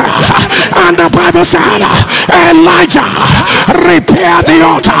the Bible said, Elijah repaired the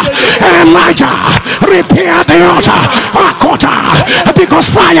altar. Elijah repaired the altar. Because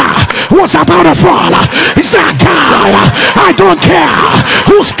fire was about to fall. Zachariah, I don't care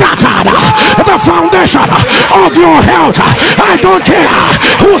who scattered the foundation of your health. I don't care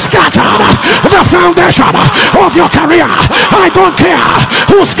who scattered the foundation of your career. I don't care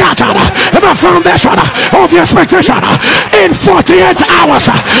who scattered the foundation of your expectation in 48 hours.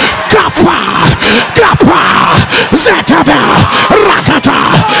 Kappa, Kappa, Zetaba, Rakata,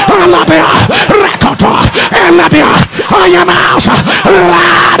 Alabia, Rakota, Elabia, I announce,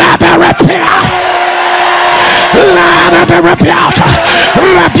 let it be repaired. Let it be rebuilt.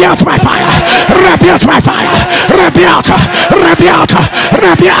 Rebuilt by fire. Rebuilt by fire. Rebuilt. Rebuilt.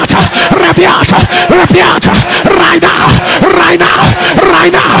 Rebuilt. Rebuilt. Rebuilt. Right now. Right now.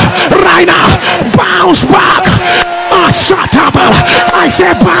 Right now. Right now. Bounce back. Shut up. I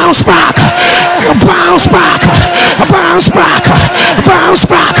say bounce back. Bounce back. Bounce back. Bounce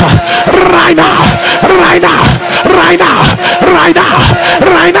back. Right now. Right now. Right now. Right now.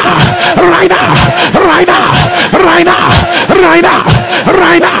 Right now. Right now. Right now. Right now, right now,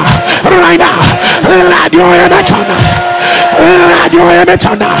 right now, right now. Let your image on. Let your image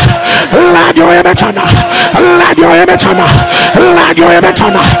on. Let your image on. Let your image on. Let your image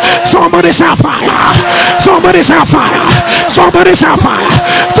on. Somebody's on fire. Somebody's on fire. Somebody's on fire.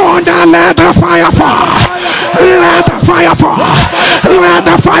 Thunder, let the fire fall. Let the fire fall. Let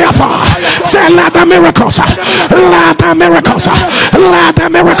the fire fall. Say, let the miracles. Let the miracles. Let the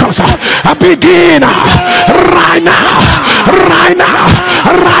miracles begin right now. Right now.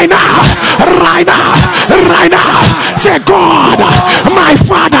 Right now. Right now. Right now. Say, God, my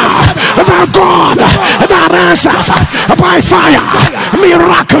Father, the God that answers by fire,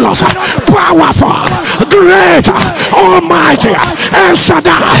 miraculous, powerful, great, almighty, El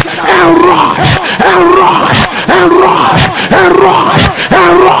Shaddai, El Roy, El Roy, El Roy, El Roy,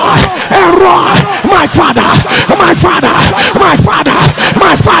 El Roy, El Roy, my Father, my Father, my Father,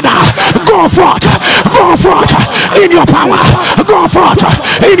 my Father, go forth in your power, go forth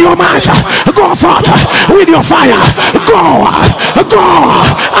in your might, go forth with your fire, go,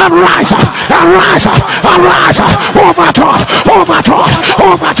 arise, arise, arise, overthrow, overthrow,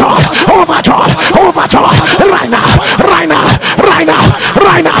 overthrow, overthrow, overthrow, right now, right now, right now,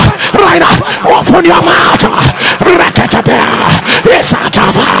 right now, right now, open your mouth, Rekatabe,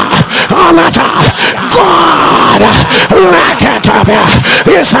 Isataba, Alata, God, Rekatabe,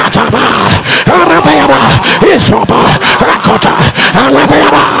 Isataba, Arabera, Isoba, Akota,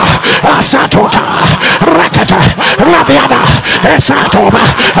 Alabera, Asatota, Rakata, Rabiana, Esatoba,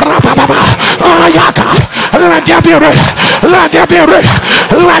 Rababa, Ayaka, let there be rid, let there be rid,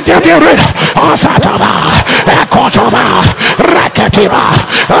 let there be rid, Asataba, Ekotoba, Rakatiba,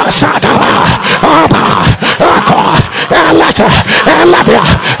 Asataba, Aba, Ako, Elata, Elabia,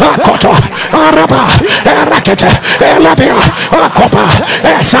 Akoto, Araba, Erakete, Elabia, Akopa,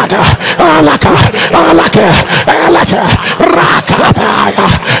 Esata, Alaka, Alake, Elata, Rakabaya,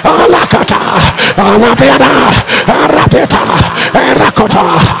 Alakata, Alabiana, Arapeta, Erakota,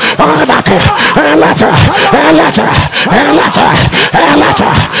 Alake, Elata, Elata, Elata, Elata,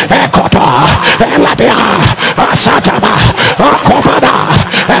 Ekota, Elabia, Asataba, Akobada,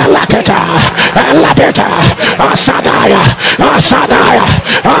 Elaketa, Elabeta, Asadaya, Asadaya,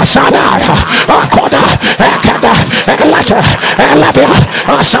 Asadaya, Akoda, Ekada, Elata, Elabia,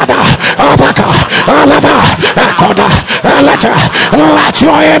 Asada, Abaka, Alaba, Akoda, Elata, let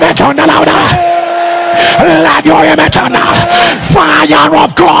your image on the louder. Let your image on fire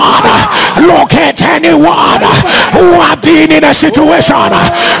of God locate anyone who have been in a situation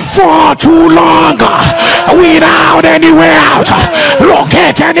for too long without any way out.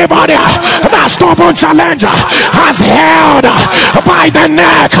 Locate anybody that stubborn challenge has held by the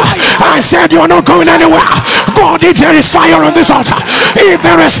neck. I said you're not going anywhere. God, if there is fire on this altar, if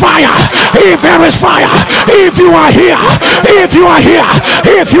there is fire, if there is fire, if you are here, if you are here,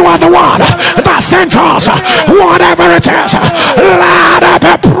 if you are the one that sent us, whatever it is, let it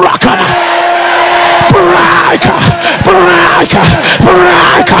be broken. Break, break,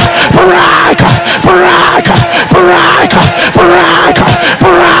 break, break, break, break, break,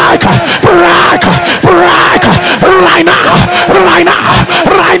 break, break, break, right now, right now,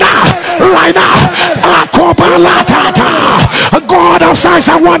 right now, right now. God of signs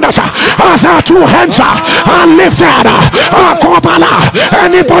and wonders, as our two hands are lifted,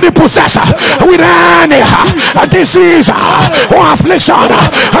 anybody possessed with any disease or affliction,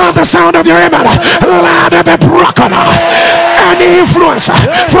 the sound of your amen, let it be broken. Any influence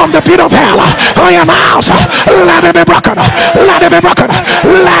from the pit of hell, I announce, let it be broken, let it be broken,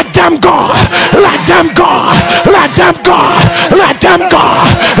 let them go, let them go, let them go, let them go,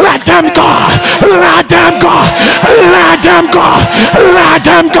 let them go, let them go, let them go, let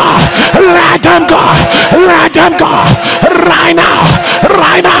them go, let them go, let them go, right now,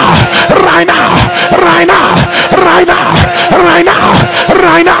 right now, right now, right now, right now, right now,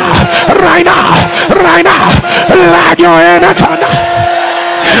 right now, right right now, right now. Let your amen turn.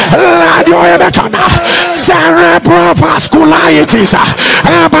 Let your amen turn. Cerebral vasculitis.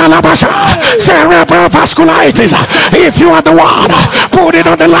 Cerebral vasculitis. If you are the one, put it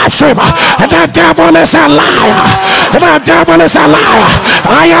on the live stream. The devil is a liar. The devil is a liar.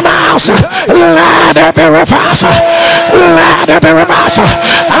 I announce, let it be reversed. Let it be reversed.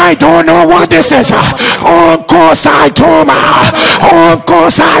 I don't know what this is. Oncocytoma.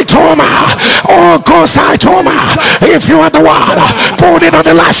 Oncocytoma. Oncocytoma. If you are the one, put it on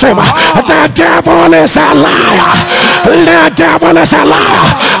the live stream. The devil is a liar. The devil is a liar.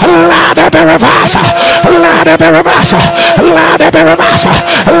 Let it be reversed. Let it be reversed. Let it be reversed.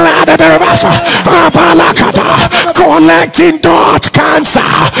 Let it be reversed. Abalakada. Collecting dot cancer.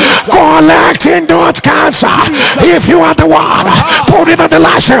 Collecting dot cancer. If you are the one, put it on the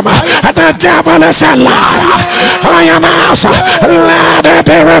live stream. The devil is a liar. I announce, let it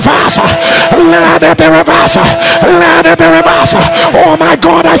be reversed. Let it be reversed. Let it be reversed. Oh my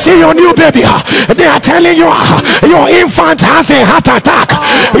God, I see your new baby. They are telling you your infant has a heart attack.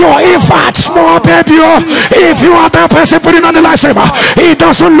 Your infant, small baby. If you are that person putting on the live stream, it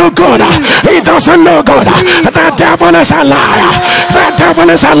doesn't look good. It doesn't look good. The devil is a liar. The devil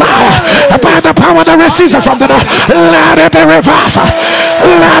is a liar. By the power that receives from the Lord, let it be reversed.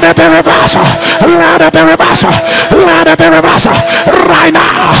 Let it be reversed. Let it be reversed. Let it be reversed. Right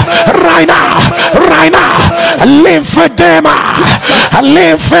now. Right now. Right now. Lymphedema.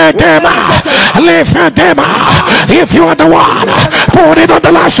 Lymphedema. Lymphedema. If you are the one, put it on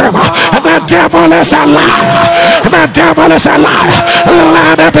the live stream. The devil is a liar. The devil is a liar.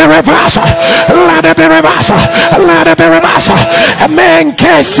 Let it be reversed. Let it be reversed. Let it be reversed.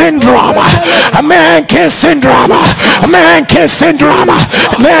 Menke syndrome. Menke syndrome. Menke syndrome.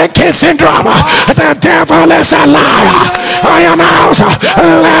 Menke syndrome. The devil is a liar. I announce,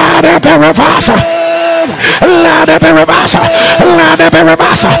 let it be reversed. Let it be reversed. Let it be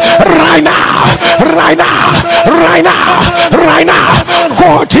reversed. Right now. Right now. Right now. Right now.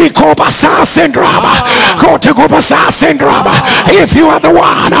 Corticobasa syndrome. Corticobasa syndrome. If you are the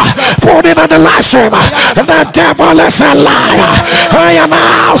one, put it on the live stream. The devil is a liar. I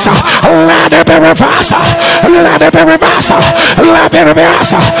announce, let it be reversed. Let it be reversed. Let it be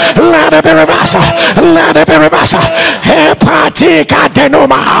reversed. Let it be reversed. Let it be reversed. Hepatic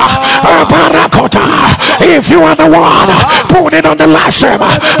adenoma. Barakota. If you are the one, put it on the live stream.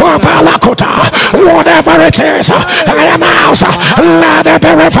 Whatever it is, I announce, let it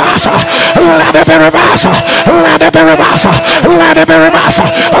be reversed. Let it be reversed. Let it be reversed. Let it be reversed.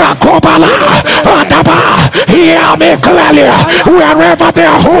 Akobala, Adaba, hear me clearly. Wherever they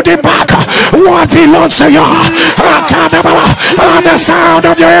are holding back what belongs to you, the sound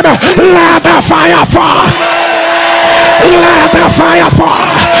of your enemy, let the fire fall. Let the fire fall.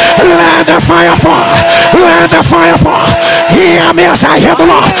 Let the fire fall. Let the fire fall. Hear me as I hear the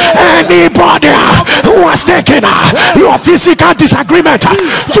Lord. Anybody who has taken your physical disagreement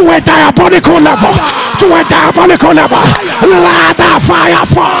to a diabolical level, let the fire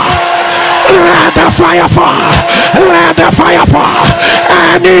fall. Let the fire fall. Let the fire fall.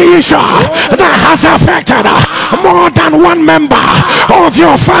 Any issue that has affected more than one member of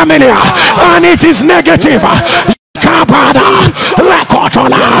your family and it is negative, Kabada,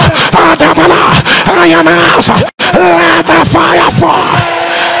 Lakotola, Adabala, I announce, let the fire fall.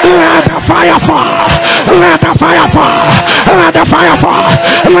 Let the fire fall. Let the fire fall. Let the fire fall.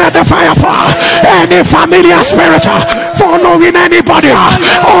 Let the fire fall. Any familiar spirit following anybody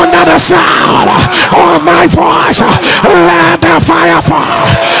under the sound of my voice, let the fire fall.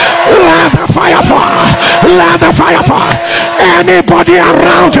 Let the fire fall. Let the fire fall. Anybody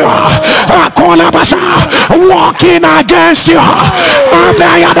around you, walking against you, on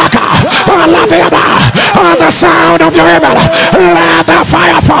the sound of your amen, let the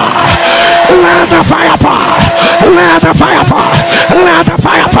fire fall. Let the fire fall. Let the fire fall. Let the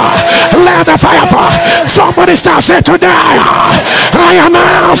fire fall. Let the fire fall. Somebody start saying today, I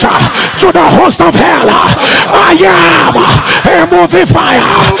announce to the host of hell, I am a moving fire.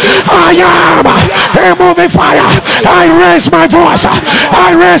 I am a moving fire. I raise my voice.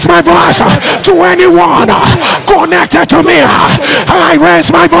 I raise my voice to anyone connected to me. I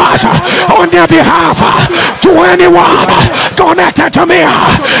raise my voice on their behalf to anyone connected to me.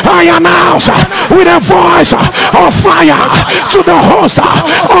 I announce with a voice of fire to the host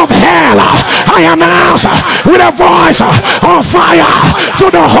of hell. I announce with a voice of fire to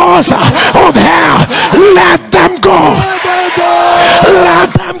the host of hell. Let them go.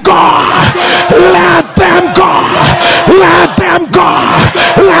 Let them go. Let them go. Let them go.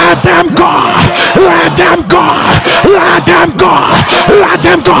 Let them go. Let them go. Let them go. Let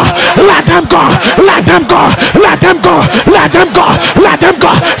them go. let them go, let them go, let them go, let them go, let them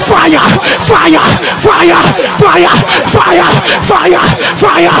go. Fire, fire, fire, fire, fire, fire,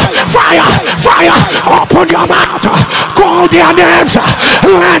 fire, fire, fire. Open your mouth, call their names,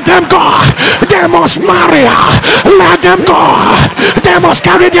 let them go. They must marry, let them go. They must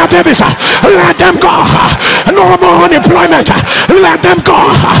carry their babies, let them go. No more unemployment, let them go.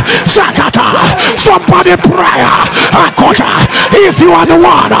 Zakata, somebody pray. Akota, if you are the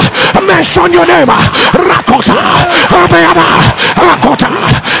one, mention your name. Rakota, Abeda, Akota,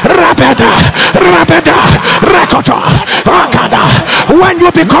 Rabeda, Rabeda, Rakota, Akada. When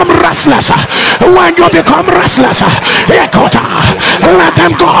you become restless, when you become restless, Akota, let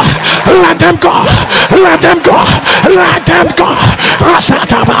them go, let them go, let them go, let them go.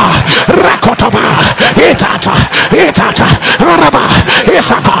 Asataba, Rakotaba, Itata, Itata, Araba,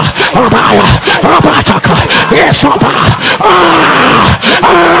 Isaka, Abaya, Abataka, Isoba,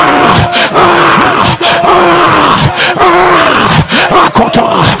 Akoto,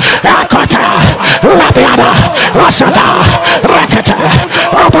 Akota, Labiana, Asada, Rakete,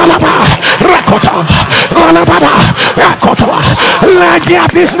 Abalaba, Rakota, Alabada, Akoto. Let their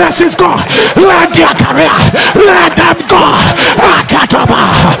businesses go, let their career, let them go. Akataba,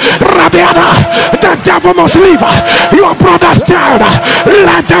 Rabiana, the devil must leave your brother's child,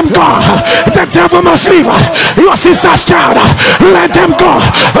 let them go. The devil must leave your sister's child, let them go.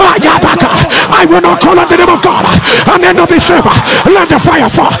 I will not call on the name of God and then not be saved. Let the fire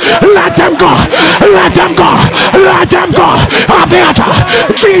fall, let them go, let them go, let them go.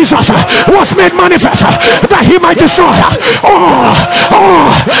 Jesus was made manifest that he might destroy all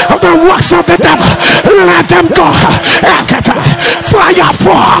the works of the devil. Let them go. Fire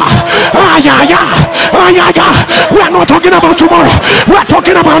fall. We are not talking about tomorrow, we are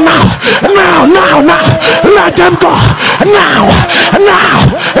talking about now. Let them go now.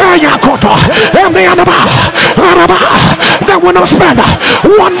 They will not spend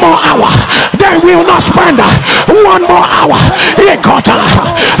 1 more hour. They will not spend 1 more hour.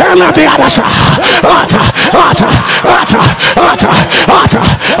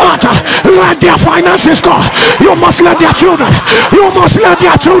 Let their finances go. You must let their children. You must let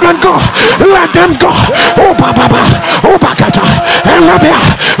their children go. Let them go. Oh Baba, oh Bakata, Elabia,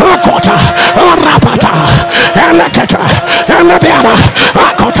 Akota, Rapata, Elekata, Elabiana,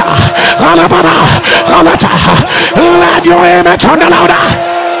 Akota, Alabana, Alata. Let your amen turn louder.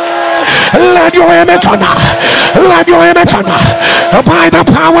 Let your amen turn. Let your amen turn. By the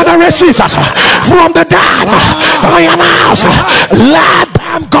power that raised Jesus from the dead, I announce, let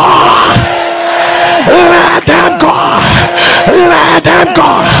them go. Let them go. Let them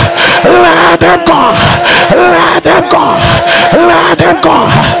go. Let them go. Let them go. Let them go.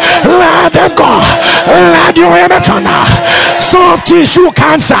 Let them go. Let your amen turn. Soft tissue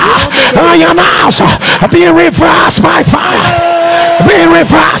cancer, I announce, be reversed by fire. Be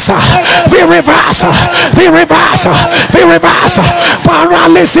reversed, be reversed, be reversed, be reversed.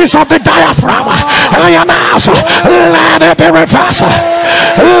 Paralysis of the diaphragm, I announce, let it be reversed.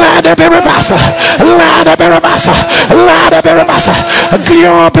 Let it be reversed. Let it be reversed. Let it be reversed.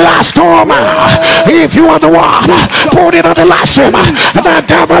 Glioblastoma. If you are the one, put it on the live stream. The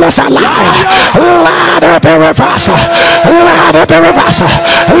devil is a liar. Let it be reversed. Let it be reversed.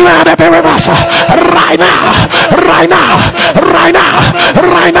 Let it be reversed. Right now. Right now. Right now.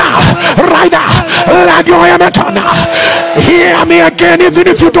 Right now. Right now. Let your amen turn. Hear me again, even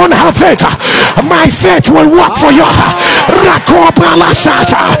if you don't have faith. My faith will work for you.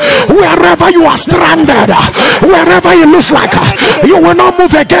 Wherever you are stranded, wherever it looks like you will not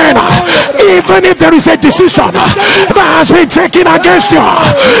move again, even if there is a decision that has been taken against you.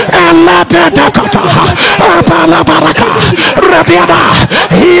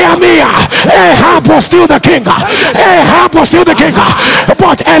 Hear me. Ahab was still the king. Ahab was still the king,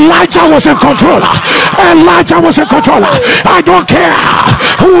 but Elijah was in control. Elijah was in control. I don't care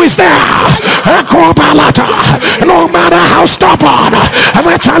who is there. No matter how stubborn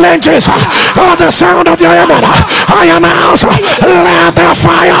the challenges or the sound of your amen, I announce, let the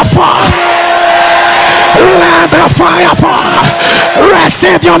fire fall. Let the fire fall.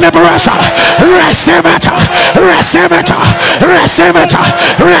 Receive your liberation. Receive it. Receive it. Receive it.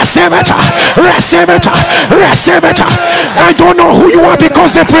 Receive it. Receive it. Receive it. I don't know who you are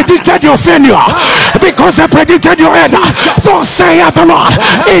because they predicted your failure, because they predicted your end. Don't say at the Lord,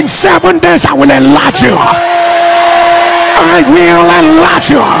 in 7 days I will enlarge you. I will enlarge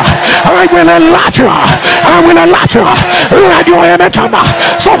you. I will enlarge you. I will enlarge you. Let your amen turn.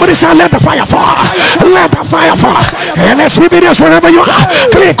 Somebody say, let the fire fall. Let the fire fall. NSPPD, wherever you are,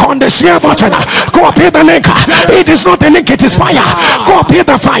 click on the share button. Copy the link. It is not a link, it is fire. Copy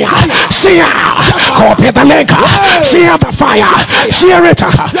the fire. Share. Copy the link. Share the fire. Share it.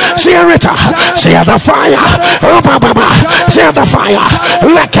 Share it. Share the fire. Share the fire.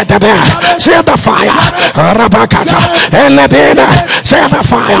 Look at the bear. Share the fire. Rabakata. Elebena. Share the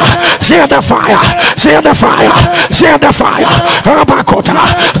fire. Share the fire. Share the fire. Share the fire. Rabakota.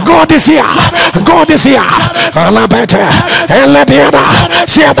 God is here. God is here. Alabete. Elebena.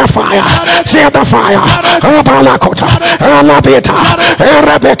 Share the fire. Share the fire. Rabalakota. Alabeta.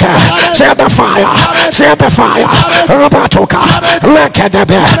 Rebecca. Share the fire. Share the fire. Rabatoka. Look at the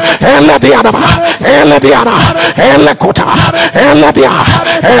bear. Elebiana. Elebiana. Elekota. Elebia.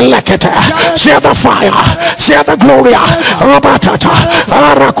 Elekete. Share the fire. Share the glory. Rabatata.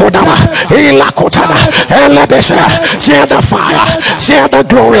 Arakodama. Ilakotana. Elebese. Share the fire. Share the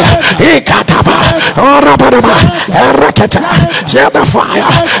glory. Ikataba. Rabanama. Erekete. Share the fire.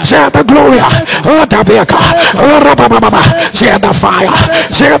 Share the glory. Otabeka. Rabababa. Share the fire.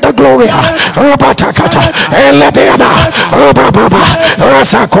 Share the glory. Rabatakata. Elebiana. Rabababa.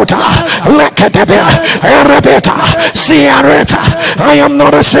 Rasakota. Leketebe. Erebeta. Siareta. I am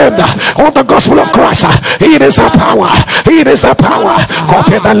not ashamed of the gospel of Christ. It is the power. It is the power.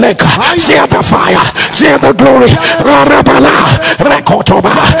 Copy the link. Share the fire. Share the glory. Rabala.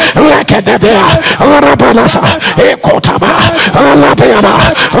 Rekotoba. Leketebe. Rabalasa. Ekotaba. Alabeana.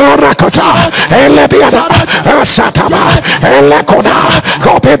 Rakota. Elebiana. Sataba. Elekoda.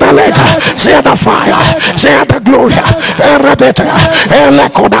 Copy the link. Share the fire. Share the glory. Rebeta.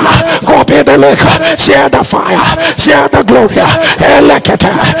 Elekoda. Copy the link. Share the fire. Share the glory.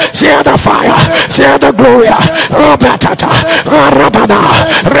 Eleketa. Share the fire. Share the glory. Robatata. Rabana.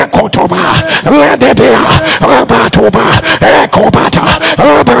 Rekotoba. Redebea. Rabatoba. Ekobata.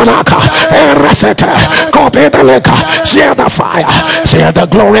 Rabanaka. Eresete. Copy the link. Share the fire. Share the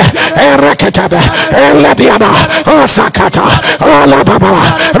glory. Ereketabe. Elebiana. Sakata. Alababa.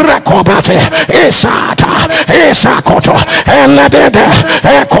 Rekobate. Isata. Isakoto. Elebede.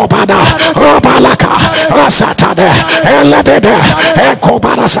 Ekobana. Rabalaka. Asatade. Elebede.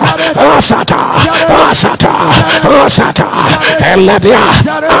 Ekobarasa. Asata. Asata. Asata. Elebia.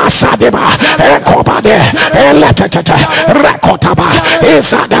 Asadeba. Ekobade. Eletete. Rekotaba.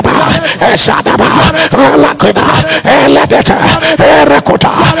 Isadaba. Esadaba. Alakina. Eledete.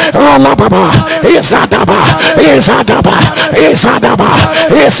 Erekota. Alababa. Isadaba. Isadaba. Isadaba.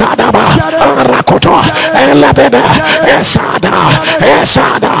 Isadaba. Rakoto. Elebede. Esada.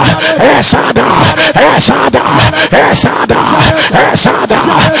 Esada. Esada. Esada. Esada. Esada.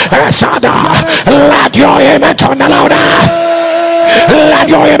 Esada. Let your amen turn louder. Let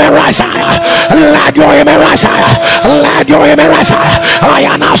your amen rise higher. Let your amen rise higher. Let your amen rise higher. I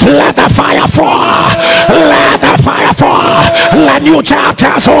announce, let the fire fall. Let the fire fall. Let new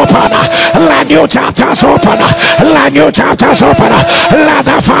chapters open. Let new chapters open. Let new chapters open. Let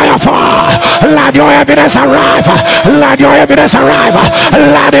the fire fall. Let your evidence arrive. Let your evidence arrive.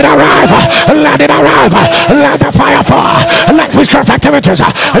 Let it arrive. Let it arrive. Let the fire fall. Let witchcraft activities,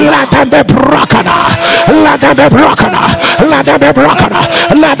 let them be broken. Let them be broken. Let them be broken.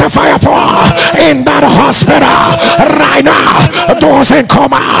 Let the fire fall in that hospital right now. Those in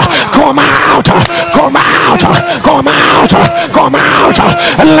coma, come out, come out, come out, come out.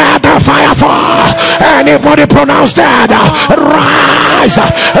 Let the fire fall. Anybody pronounced dead, rise,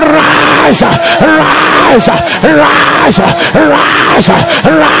 rise, rise, rise, rise,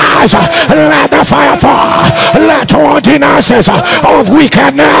 rise. Let the fire fall. Let ordinances of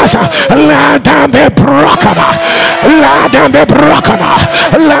wickedness, let them be broken. Let them be broken.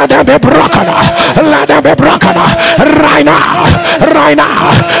 Let them be broken. Let them be broken. Right now. Right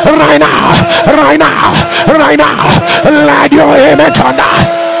now. Right now. Right now. Right now. Let your amen turn.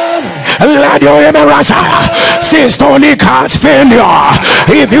 Let your amen rise higher. Since only can't fail you.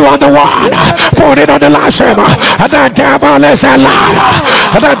 If you are the one, put it on the live stream. The devil is a liar.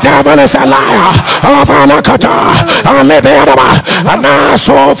 The devil is a liar. Abalakata. Alebeadaba.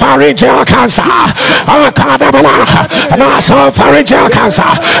 Nasopharyngeal cancer. Akadabala. Nasopharyngeal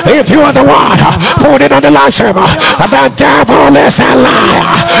cancer. If you are the one, put it on the live stream. The devil is a liar.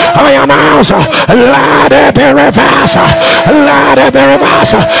 I announce, let it be reversed. Let it be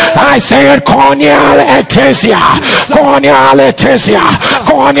reversed. I Say it, corneal ecclesia, corneal ecclesia,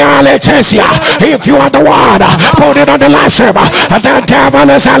 corneal ecclesia. If you are the one, put it on the live stream. The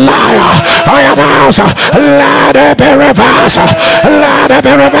devil is a liar. I announce, let it be reversed. Let it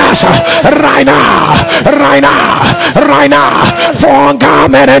be reversed. Right now, right now, right now.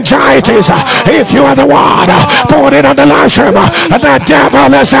 Fungal meningitis. If you are the one, put it on the live stream. The devil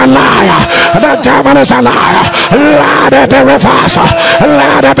is a liar. The devil is a liar. Let it be reversed.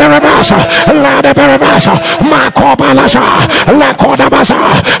 Let it be reversed. Let it be reversed. Makobalasa, Lakodabasa,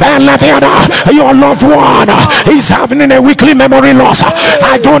 and Labiana. Your loved one is having a weekly memory loss.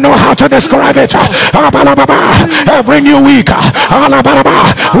 I don't know how to describe it. Every new week,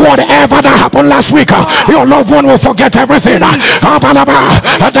 whatever that happened last week, your loved one will forget everything.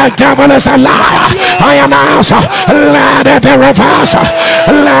 The devil is a liar. I announce, let it be reversed.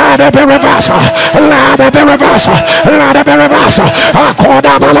 Let it be reversed. Let it be reversed. Let it be reversed.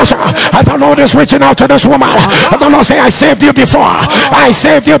 The Lord is reaching out to this woman. The Lord say, I saved you before. I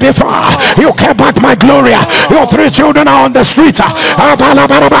saved you before. You came back my glory. Your 3 children are on the street.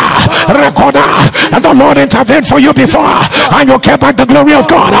 And the Lord intervened for you before, and you kept back the glory of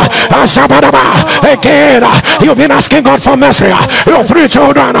God. Again, you've been asking God for mercy. Your 3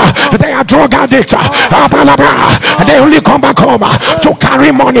 children, they are drug addicts. They only come back home to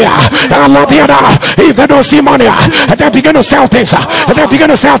carry money. If they don't see money, they begin to sell things. They begin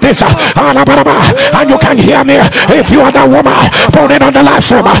to sell things. And you can hear me. If you are that woman, put it on the live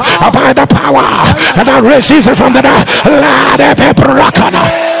stream. By the power that raised Jesus from the dead, let it be broken.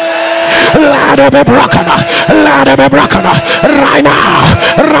 Let it be broken. Let it be broken. Right now.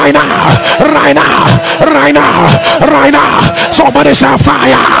 Right now. Right now. Right now. Right now. Somebody shall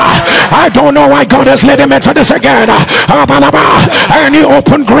fire. I don't know why God is leading me to this again. Any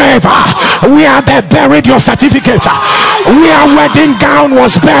open grave where they buried your certificate, where wedding gown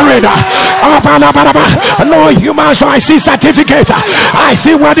was buried. No human, so I see certificate. I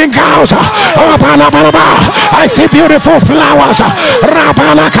see wedding gowns. I see beautiful flowers.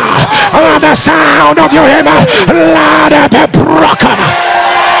 The sound of your amen, let it be broken.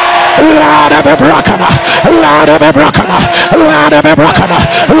 Let it be broken. Let it be broken. Let it be broken.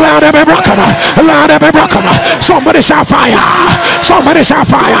 Let it be broken. Let it be broken. Somebody shall fire. Somebody shall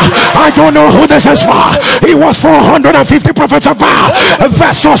fire. I don't know who this is for. It was 450 prophets of Baal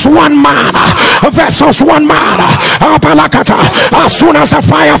versus 1 man. Versus 1 man. As soon as the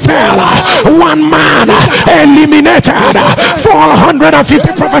fire fell, 1 man eliminated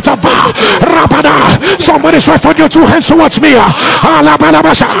 450 prophets of Baal. Somebody stretch for your 2 hands towards me.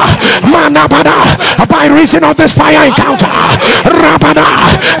 By reason of this fire encounter,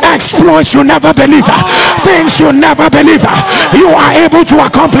 exploits you never believe, things you never believe, you are able to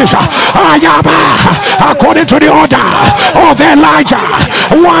accomplish. According to the order of Elijah,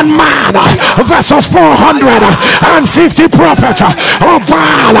 1 man versus 450 prophets of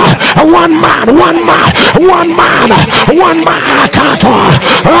Baal. 1 man, 1 man, 1 man, 1 man.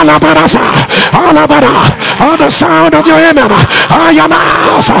 The sound of your amen. I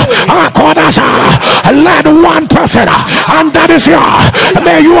announce, let 1 person, and that is you.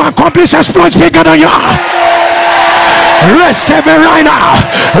 May you accomplish exploits bigger than you. Receive it right now.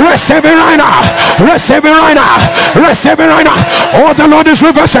 Receive it right now. Receive it right now. Receive it right now. Oh, the Lord is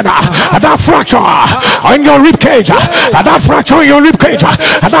reversing that fracture on your rib cage. That fracture in your rib cage.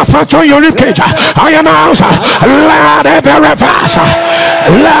 That fracture in your rib cage. I announce, let it be reversed.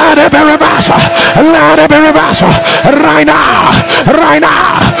 Let it be reversed. Let it be reversed. Right now. Right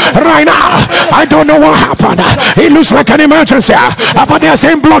now. Right now. I don't know what happened. It looks like an emergency, but there's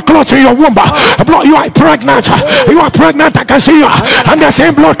same blood clot in your womb. You are pregnant. You are pregnant. I can see you. And there's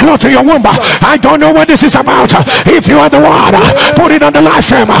same blood clot in your womb. I don't know what this is about. If you are the one, put it on the live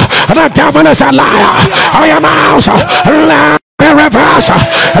stream. The devil is a liar. I announce, let it be reversed.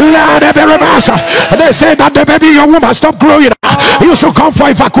 Let it be reversed. They say that the baby in your womb has stopped growing. You should come for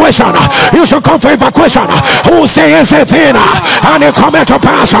evacuation. You should come for evacuation. Who says a thing and it come to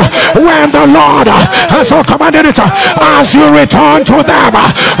pass when the Lord has so commanded it? As you return to them,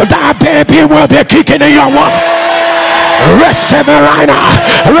 that baby will be kicking in your womb. Receive it right now.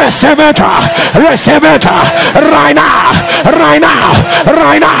 Receive it. Receive it right now. Right now.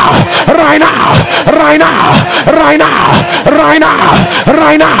 Right now. Right now. Right now. Right now. Right now.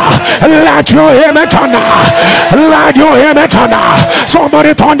 Right now. Let your amen thunder. Let your amen thunder.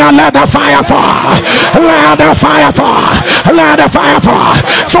 Somebody thunder. Let the fire fall. Let the fire fall. Let the fire fall.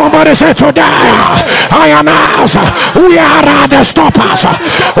 Somebody say today, I announce, where are the stoppers?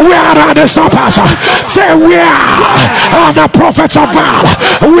 Where are the stoppers? Say where are the prophets of God?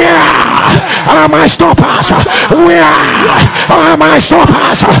 Where are my stoppers? Where are my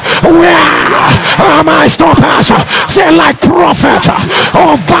stoppers? Where are my stoppers? Say, like prophet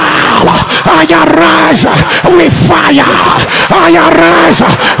of Baal, I arise with fire. I arise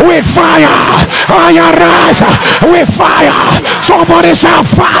with fire. I arise with fire. Somebody shout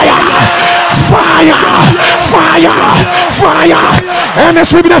fire. Fire. Fire. Fire.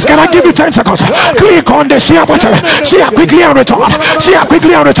 NSPPD, can I give you 10 seconds? Click on the share button. Share quickly and return. Share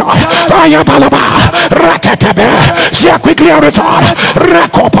quickly and return. Ayabalaba. Rakatabe. Share quickly and return.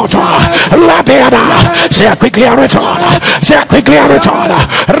 Rakopota. Labeada. Share quickly and return. Share quickly and return.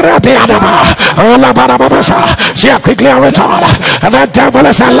 Rabeada. Alabarabasa. Share quickly and return. The devil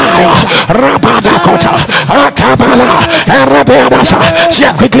is a liar. Rabadakota. Akabala. Rabeada.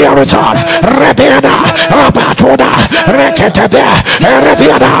 Share quickly and return. Rabeada. Abatoda. Rekatabe.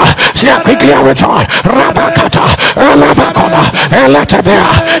 Rabeada. Share quickly and return. Rabakata. Alabakona. Elatebe.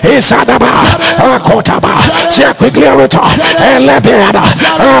 Isadaba. Akotaba. Share quickly and return. Elebeada.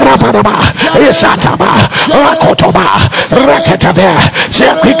 Rabadaba. Isataba. Akotoba. Rekatabe.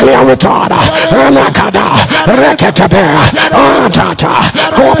 Share quickly and return. Alakada. Rekatabe. Atata.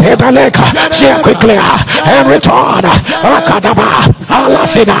 Kopedaleka. Share quickly and return. Akadaba.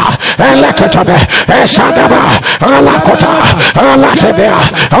 Alasina. Elekatabe. Esadaba. Alakota. Alatebe.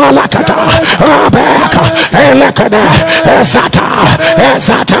 Alakata. Abeka. Elekada. Esata.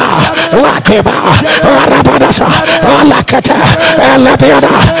 Esata. Lakeba. Arabadasa. Alakata.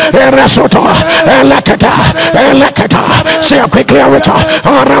 Elebeada. Eresoto. Elekata. Elekata. Share quickly and return.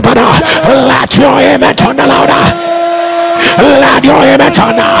 Arabada. Let your amen turn louder. Let your amen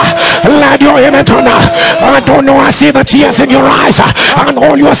turn. Let your amen turn. I don't know, I see the tears in your eyes, and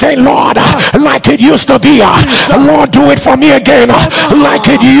all you are saying, Lord, like it used to be. Lord, do it for me again, like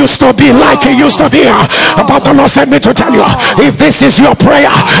it used to be, like it used to be. But the Lord sent me to tell you, if this is your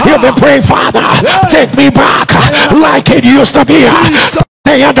prayer, you've been praying, Father, take me back like it used to be.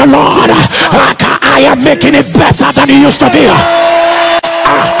 Say the Lord, I am making it better than it used to be.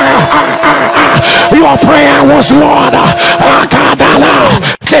 Your prayer was, Lord,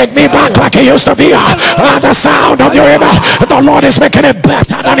 take me back like it used to be. The sound of your amen, the Lord is making it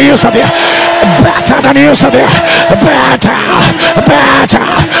better than it used to be. Better than it used to be. Better, better,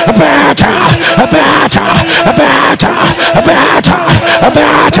 better, better, better, better, better,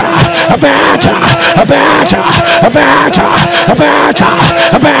 better, better, better, better,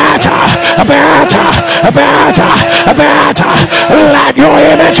 better, better, better. Let your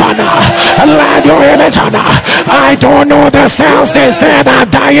amen turn. Let your amen turn. I don't know the cells they said are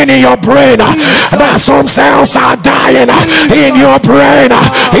dying in your brain, but some cells are dying in your brain.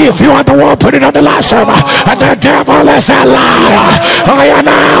 If you are the one putting on the live stream, the devil is a liar. I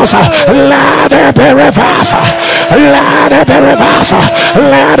announce, let it be reversed. Let it be reversed.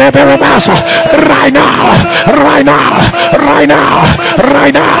 Let it be reversed. Right now. Right now. Right now.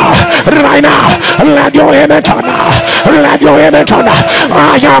 Right now. Right now. Let your amen turn. Let your amen turn.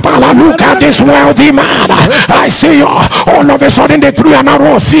 Ayabala, look at this wealthy man. I see you. All of a sudden they threw an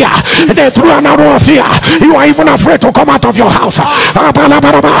arrow of fear. They threw an arrow of fear. You are even afraid to come out of your house.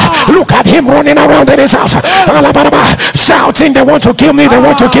 Look at him running around in his house. Shouting, they want to kill me. They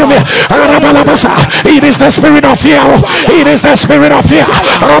want to kill me. It is the spirit of fear. It is the spirit of fear.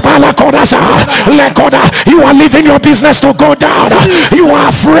 You are leaving your business to go down. You are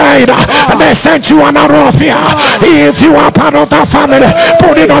afraid. They sent you an arrow of fear. If you are part of that family,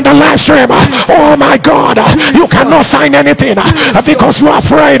 put it on the live stream. Oh my God, you cannot sign anything because you are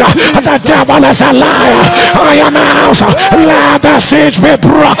afraid. The devil is a liar. I announce, let the siege be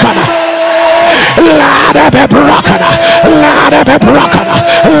broken. Let it be broken. Let it be broken.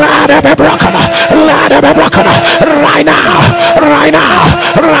 Let it be broken. Let it be broken. Right now. Right now.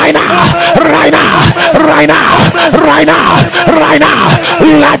 Right now. Right now. Right now. Right now. Right now.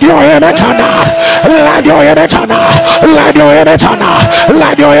 Let your amen turn. Let your amen turn. Let your amen turn.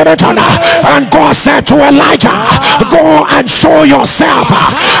 Let your amen turn. And God said to Elijah, go and show yourself,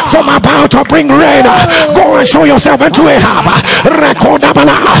 from about to bring rain. Go and show yourself into Ahab.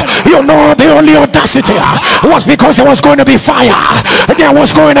 You know, the only audacity was because there was going to be fire. There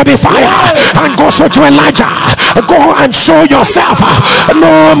was going to be fire. And God said to Elijah, go and show yourself.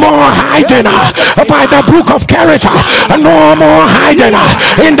 No more hiding by the brook of Kerith. No more hiding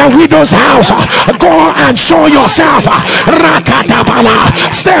in the widow's house. Go and show yourself. Rakatabala.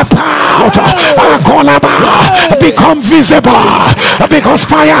 Step out. Akolaba. become visible because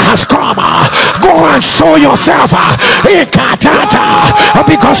fire has come. Go and show yourself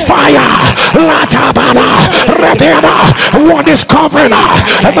because fire what is covering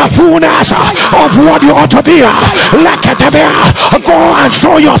the fullness of what you ought to be. Go and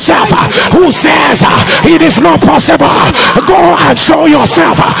show yourself. Who says it is not possible? Go and show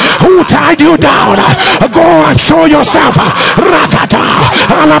yourself. Who tied you down? Go and show yourself. Rakata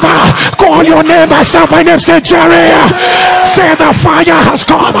Alaba. Call your name. Myself, my name. Say Jerry. Say the fire has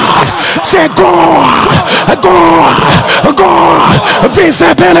come. Say go.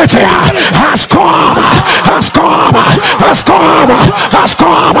 Visibility has come.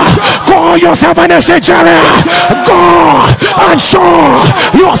 Call yourself and say Jerry. Go and show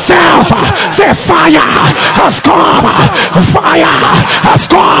yourself. Say fire has come.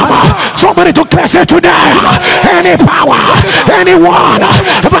 Somebody declare it today. Any power, anyone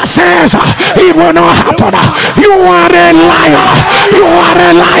that says it will not happen, you are a liar.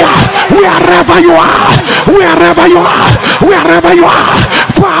 Wherever you are,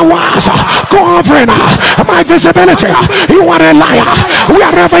 powers covering my visibility, you are a liar.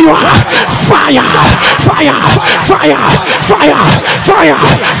 Wherever you are, fire.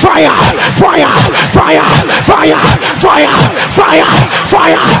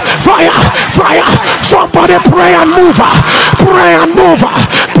 Somebody pray and move.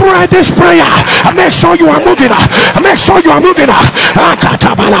 Pray this prayer. Make sure you are moving.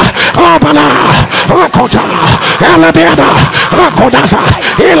 Akatabala, Abala, Akota, Alabeda, Akodaza,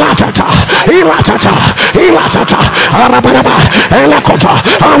 Ilatata, Arabanaba, Elakota,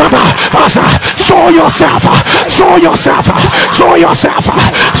 Alaba, Asa. Show yourself.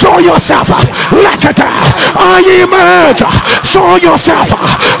 Like it. I emerge. Show yourself.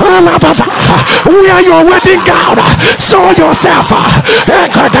 Alabada. We are your wedding gown. Show yourself.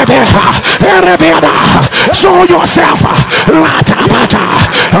 Show yourself. Latabata.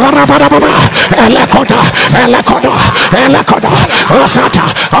 Arabadababa. Elekoda.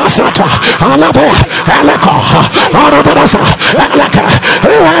 Asata. Alabe. Eleko. Arabadasa. Eleka.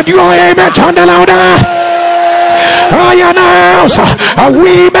 Let your amen turn the louder. I announce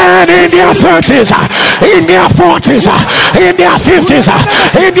women in their 30s, in their 40s, in their 50s,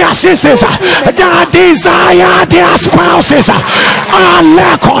 in their 60s that desire their spouses.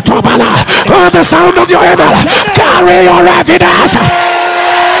 The sound of your amen. Carry your evidence.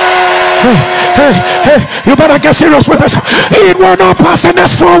 Hey, you better get serious with us. It will not pass in the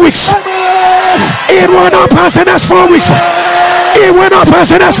next 4 weeks. It will not pass in the next 4 weeks. It will not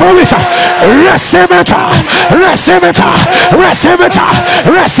pass in the next 4 weeks. Receive it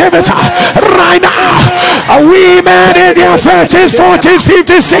right now. Women in their 30s, 40s,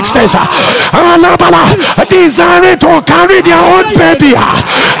 50s, 60s desiring to carry their own baby. There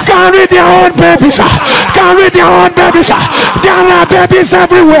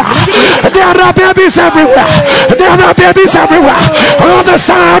are babies everywhere. On the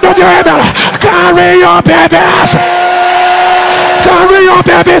sound of your head, carry your babies. Carry your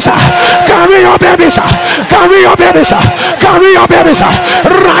babies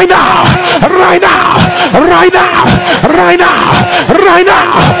right now.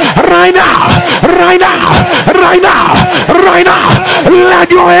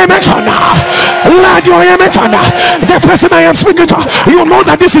 Let your amen turn now. The person I am speaking to, you know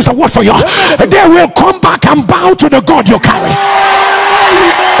that this is a word for you. They will come back and bow to the God you carry.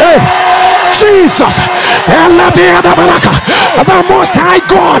 Hey, Jesus, the Most High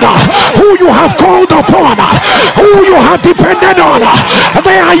God, who you have called upon, who you have depended on,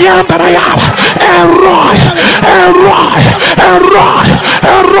 the I am that I am. Elroy.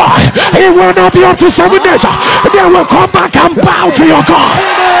 It will not be up to 7 days. They will come back and bow to your God.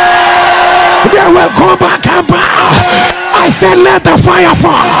 They will come back and bow. I said, let the fire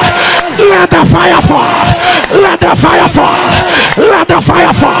fall. Let the fire fall. Let the fire fall. Let the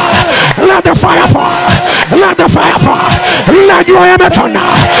fire fall. Let the fire fall. Let the fire fall. Let your amen turn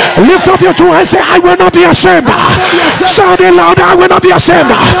now. Lift up your two and say, I will not be ashamed. Shout it loud, I will not be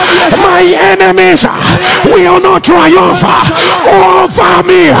ashamed. My enemies will not triumph over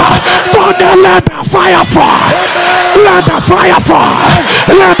me. But let the fire fall. Let the fire fall.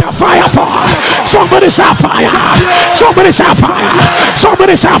 Let the fire fall. Somebody shout fire. Somebody shout fire.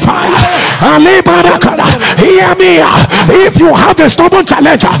 Somebody shout fire. Hear me. If you have a stubborn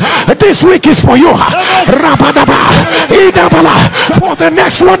challenge, this week is for you. For the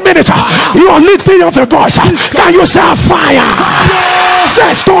next 1 minute, you are lifting up the voice. Can you shout fire?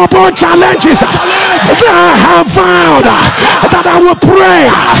 Say stubborn challenges that I have found that I will pray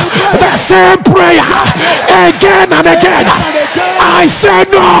the same prayer again and again. I say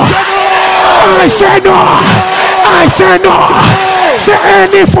no. I say no. I say no. Say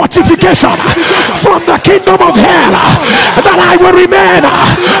any fortification from the kingdom of hell that I will remain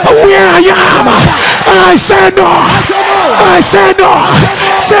where I am. I say no. I say no.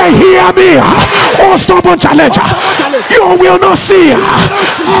 Say hear me, oh stubborn challenger. You will not see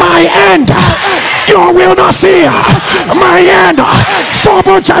my end. You will not see my end.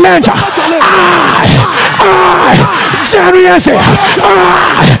 Stubborn challenger.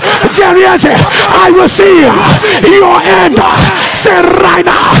 I will see your end. Say right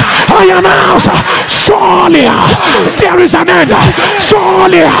now, I announce, surely there is an end.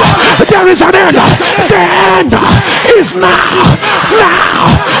 Surely there is an end. The end is now.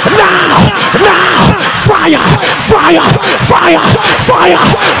 Fire.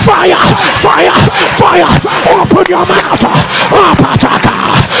 Open your mouth.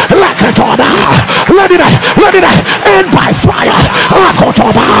 Let it end by fire.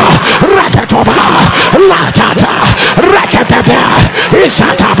 Akotoba, raketoba, latata, raketebe,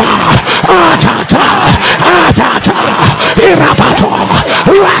 isataba, atata, irabato,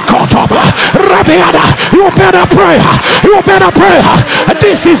 rakotoba, rabiada. You better pray.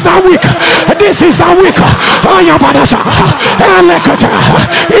 This is the week. Ayabadasa, elekata,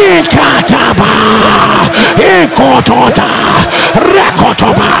 ikataba, ikotota,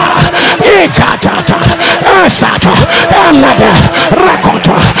 rakotoba, ikatata, asata, elede,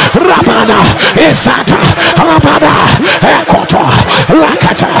 rakoto, rabana, isata, rabana, ekoto,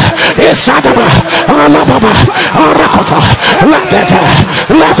 rakata, isataba, alababa, rakoto, labete.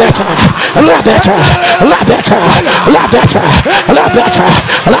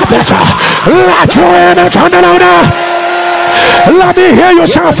 Let me hear you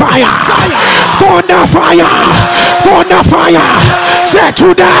say fire. Thunder fire. Say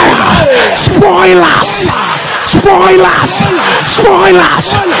today, spoilers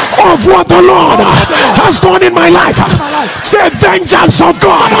of what the Lord has done in my life. Say vengeance of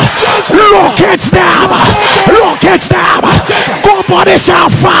God. Locate them. Somebody shall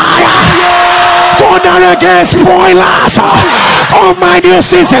fire. Thunder against spoilers of my new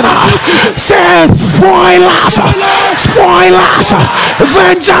season. Say spoilers.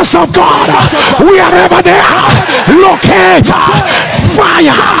 Vengeance of God. Wherever they are, locate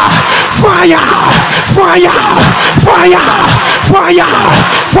fire.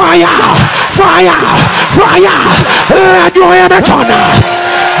 Let your hammer turn.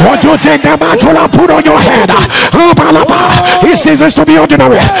 What you take the mantle and put on your head? He ceases to be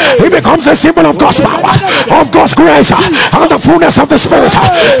ordinary. He becomes a symbol of God's power, of God's grace, and the fullness of the Spirit.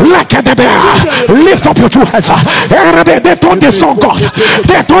 Lift up your two hands. They thought they saw God.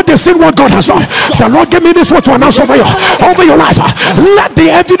 They thought they've seen what God has done. The Lord gave me this word to announce over your life. Let the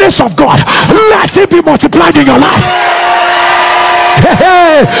evidence of God, let it be multiplied in your life.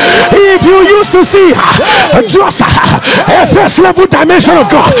 If you used to see just a first level dimension of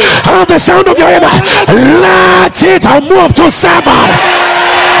God, the sound of your ear, let it move to 7.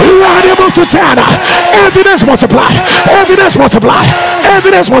 Let it move to 10. Evidence multiply. Let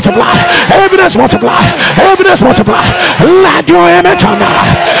your image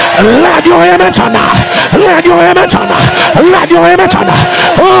turn.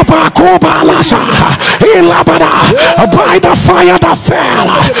 By the fire that fell,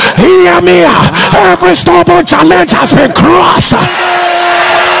 hear me. Every stubborn challenge has been crushed.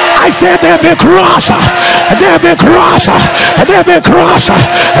 I said they've been crushed.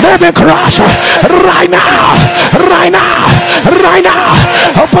 Right now.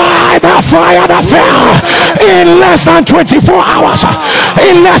 By the fire that fell, in less than 24 hours.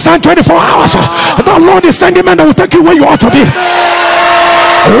 The Lord is sending men that will take you where you ought to be.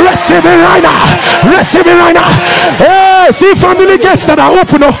 Receive it right now. Hey, see family gates that are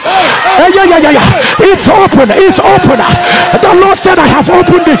open. Yeah. It's open. The Lord said, I have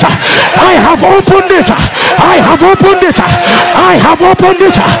opened it.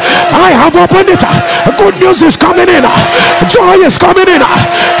 Good news is coming in. Joy is coming in.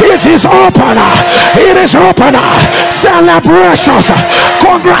 It is open. Celebrations.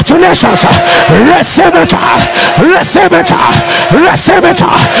 Congratulations. Receive it.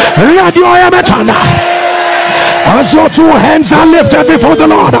 Let your hammer turn. As your two hands are lifted before the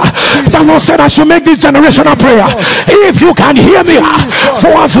Lord, the Lord said I should make this generation a prayer. If you can hear me,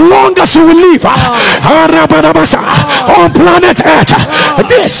 for as long as you will live on planet Earth,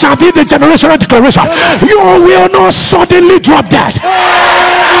 this shall be the generational declaration. You will not suddenly drop dead.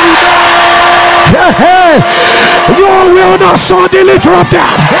 You will not suddenly drop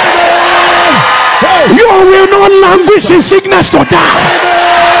dead. You will not languish in sickness to die.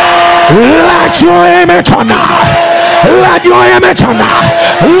 Let your image turn.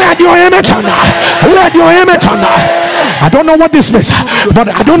 Let Let your amen turn. Let your amen turn. I don't know what this means, but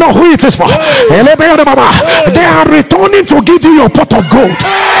I don't know who it is for. They are returning to give you your pot of gold.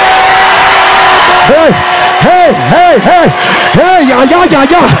 Hey, yeah.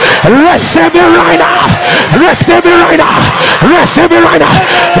 Rest every rider. Rest every rider. Rest every rider.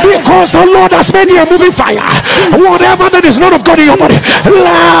 Because the Lord has made you a moving fire. Whatever that is not of God in your body,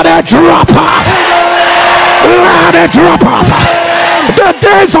 let it drop off. Let it drop off. The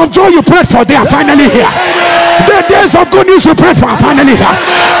days of joy you prayed for, they are finally here. The days of good news you prayed for are finally here.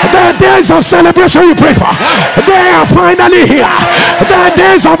 The days of celebration you prayed for, they are finally here. The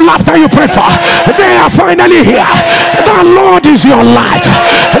days of laughter you prayed for, they are finally here. The Lord is your light.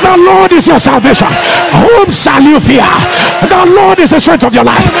 The Lord is your salvation. Whom shall you fear? The Lord is the strength of your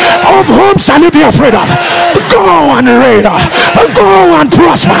life. Of whom shall you be afraid of? Go and reign. Go and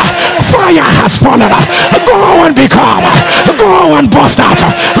prosper. Fire has fallen. Go and become. Go and burst out.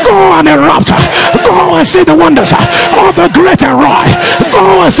 Go and erupt. Go and see the wonders of the great Roy.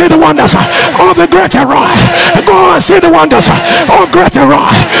 Go and see the wonders of the great Roy. Go and see the wonders of great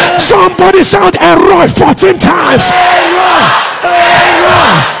Roy. Somebody shout Roy 14 times.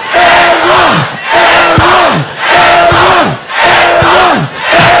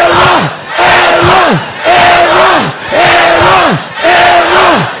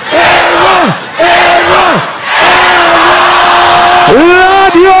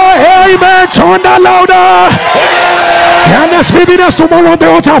 Let your amen turn louder. NSPPD tomorrow on the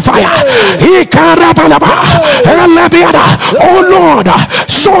altar of fire. Oh Lord,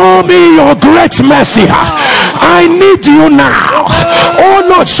 show me your great mercy. I need you now. Oh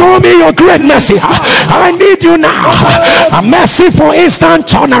Lord, show me your great mercy. I need you now. A mercy for instant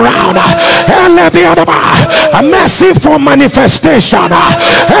turnaround. A mercy for manifestation.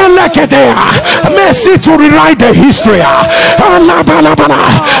 A mercy to rewrite the history. A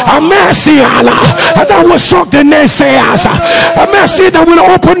mercy that will shock the naysayers. A mercy that will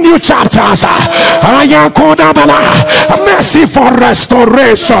open new chapters. A mercy for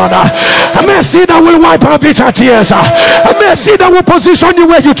restoration. A mercy that will wipe out bitter tears. A mercy that will position you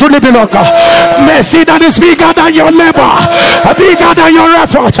where you truly belong. Mercy that is bigger than your labor, bigger than your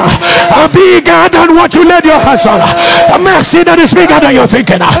effort, bigger than what you laid your hands on. A mercy that is bigger than your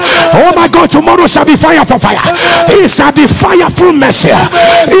thinking. Oh my God, tomorrow shall be fire for fire. It shall be fire full mercy.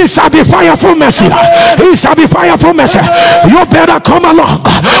 It shall be fire full mercy. It shall be fire full mercy. You better come along.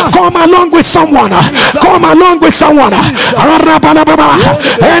 Come along with someone. Come along with someone.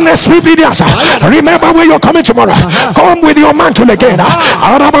 NSPPD. Remember where you're coming tomorrow. Come with your mantle again.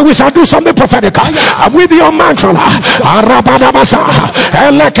 We shall do something prophetic with your mantle.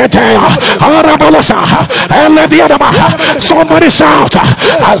 Somebody shout,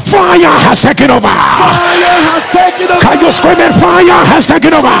 fire has taken over. Can you scream it? Fire has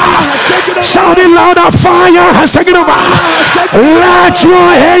taken over. Shout it louder. Fire has taken over. Let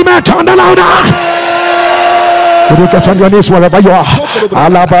your amen turn louder. You get on your knees wherever you are.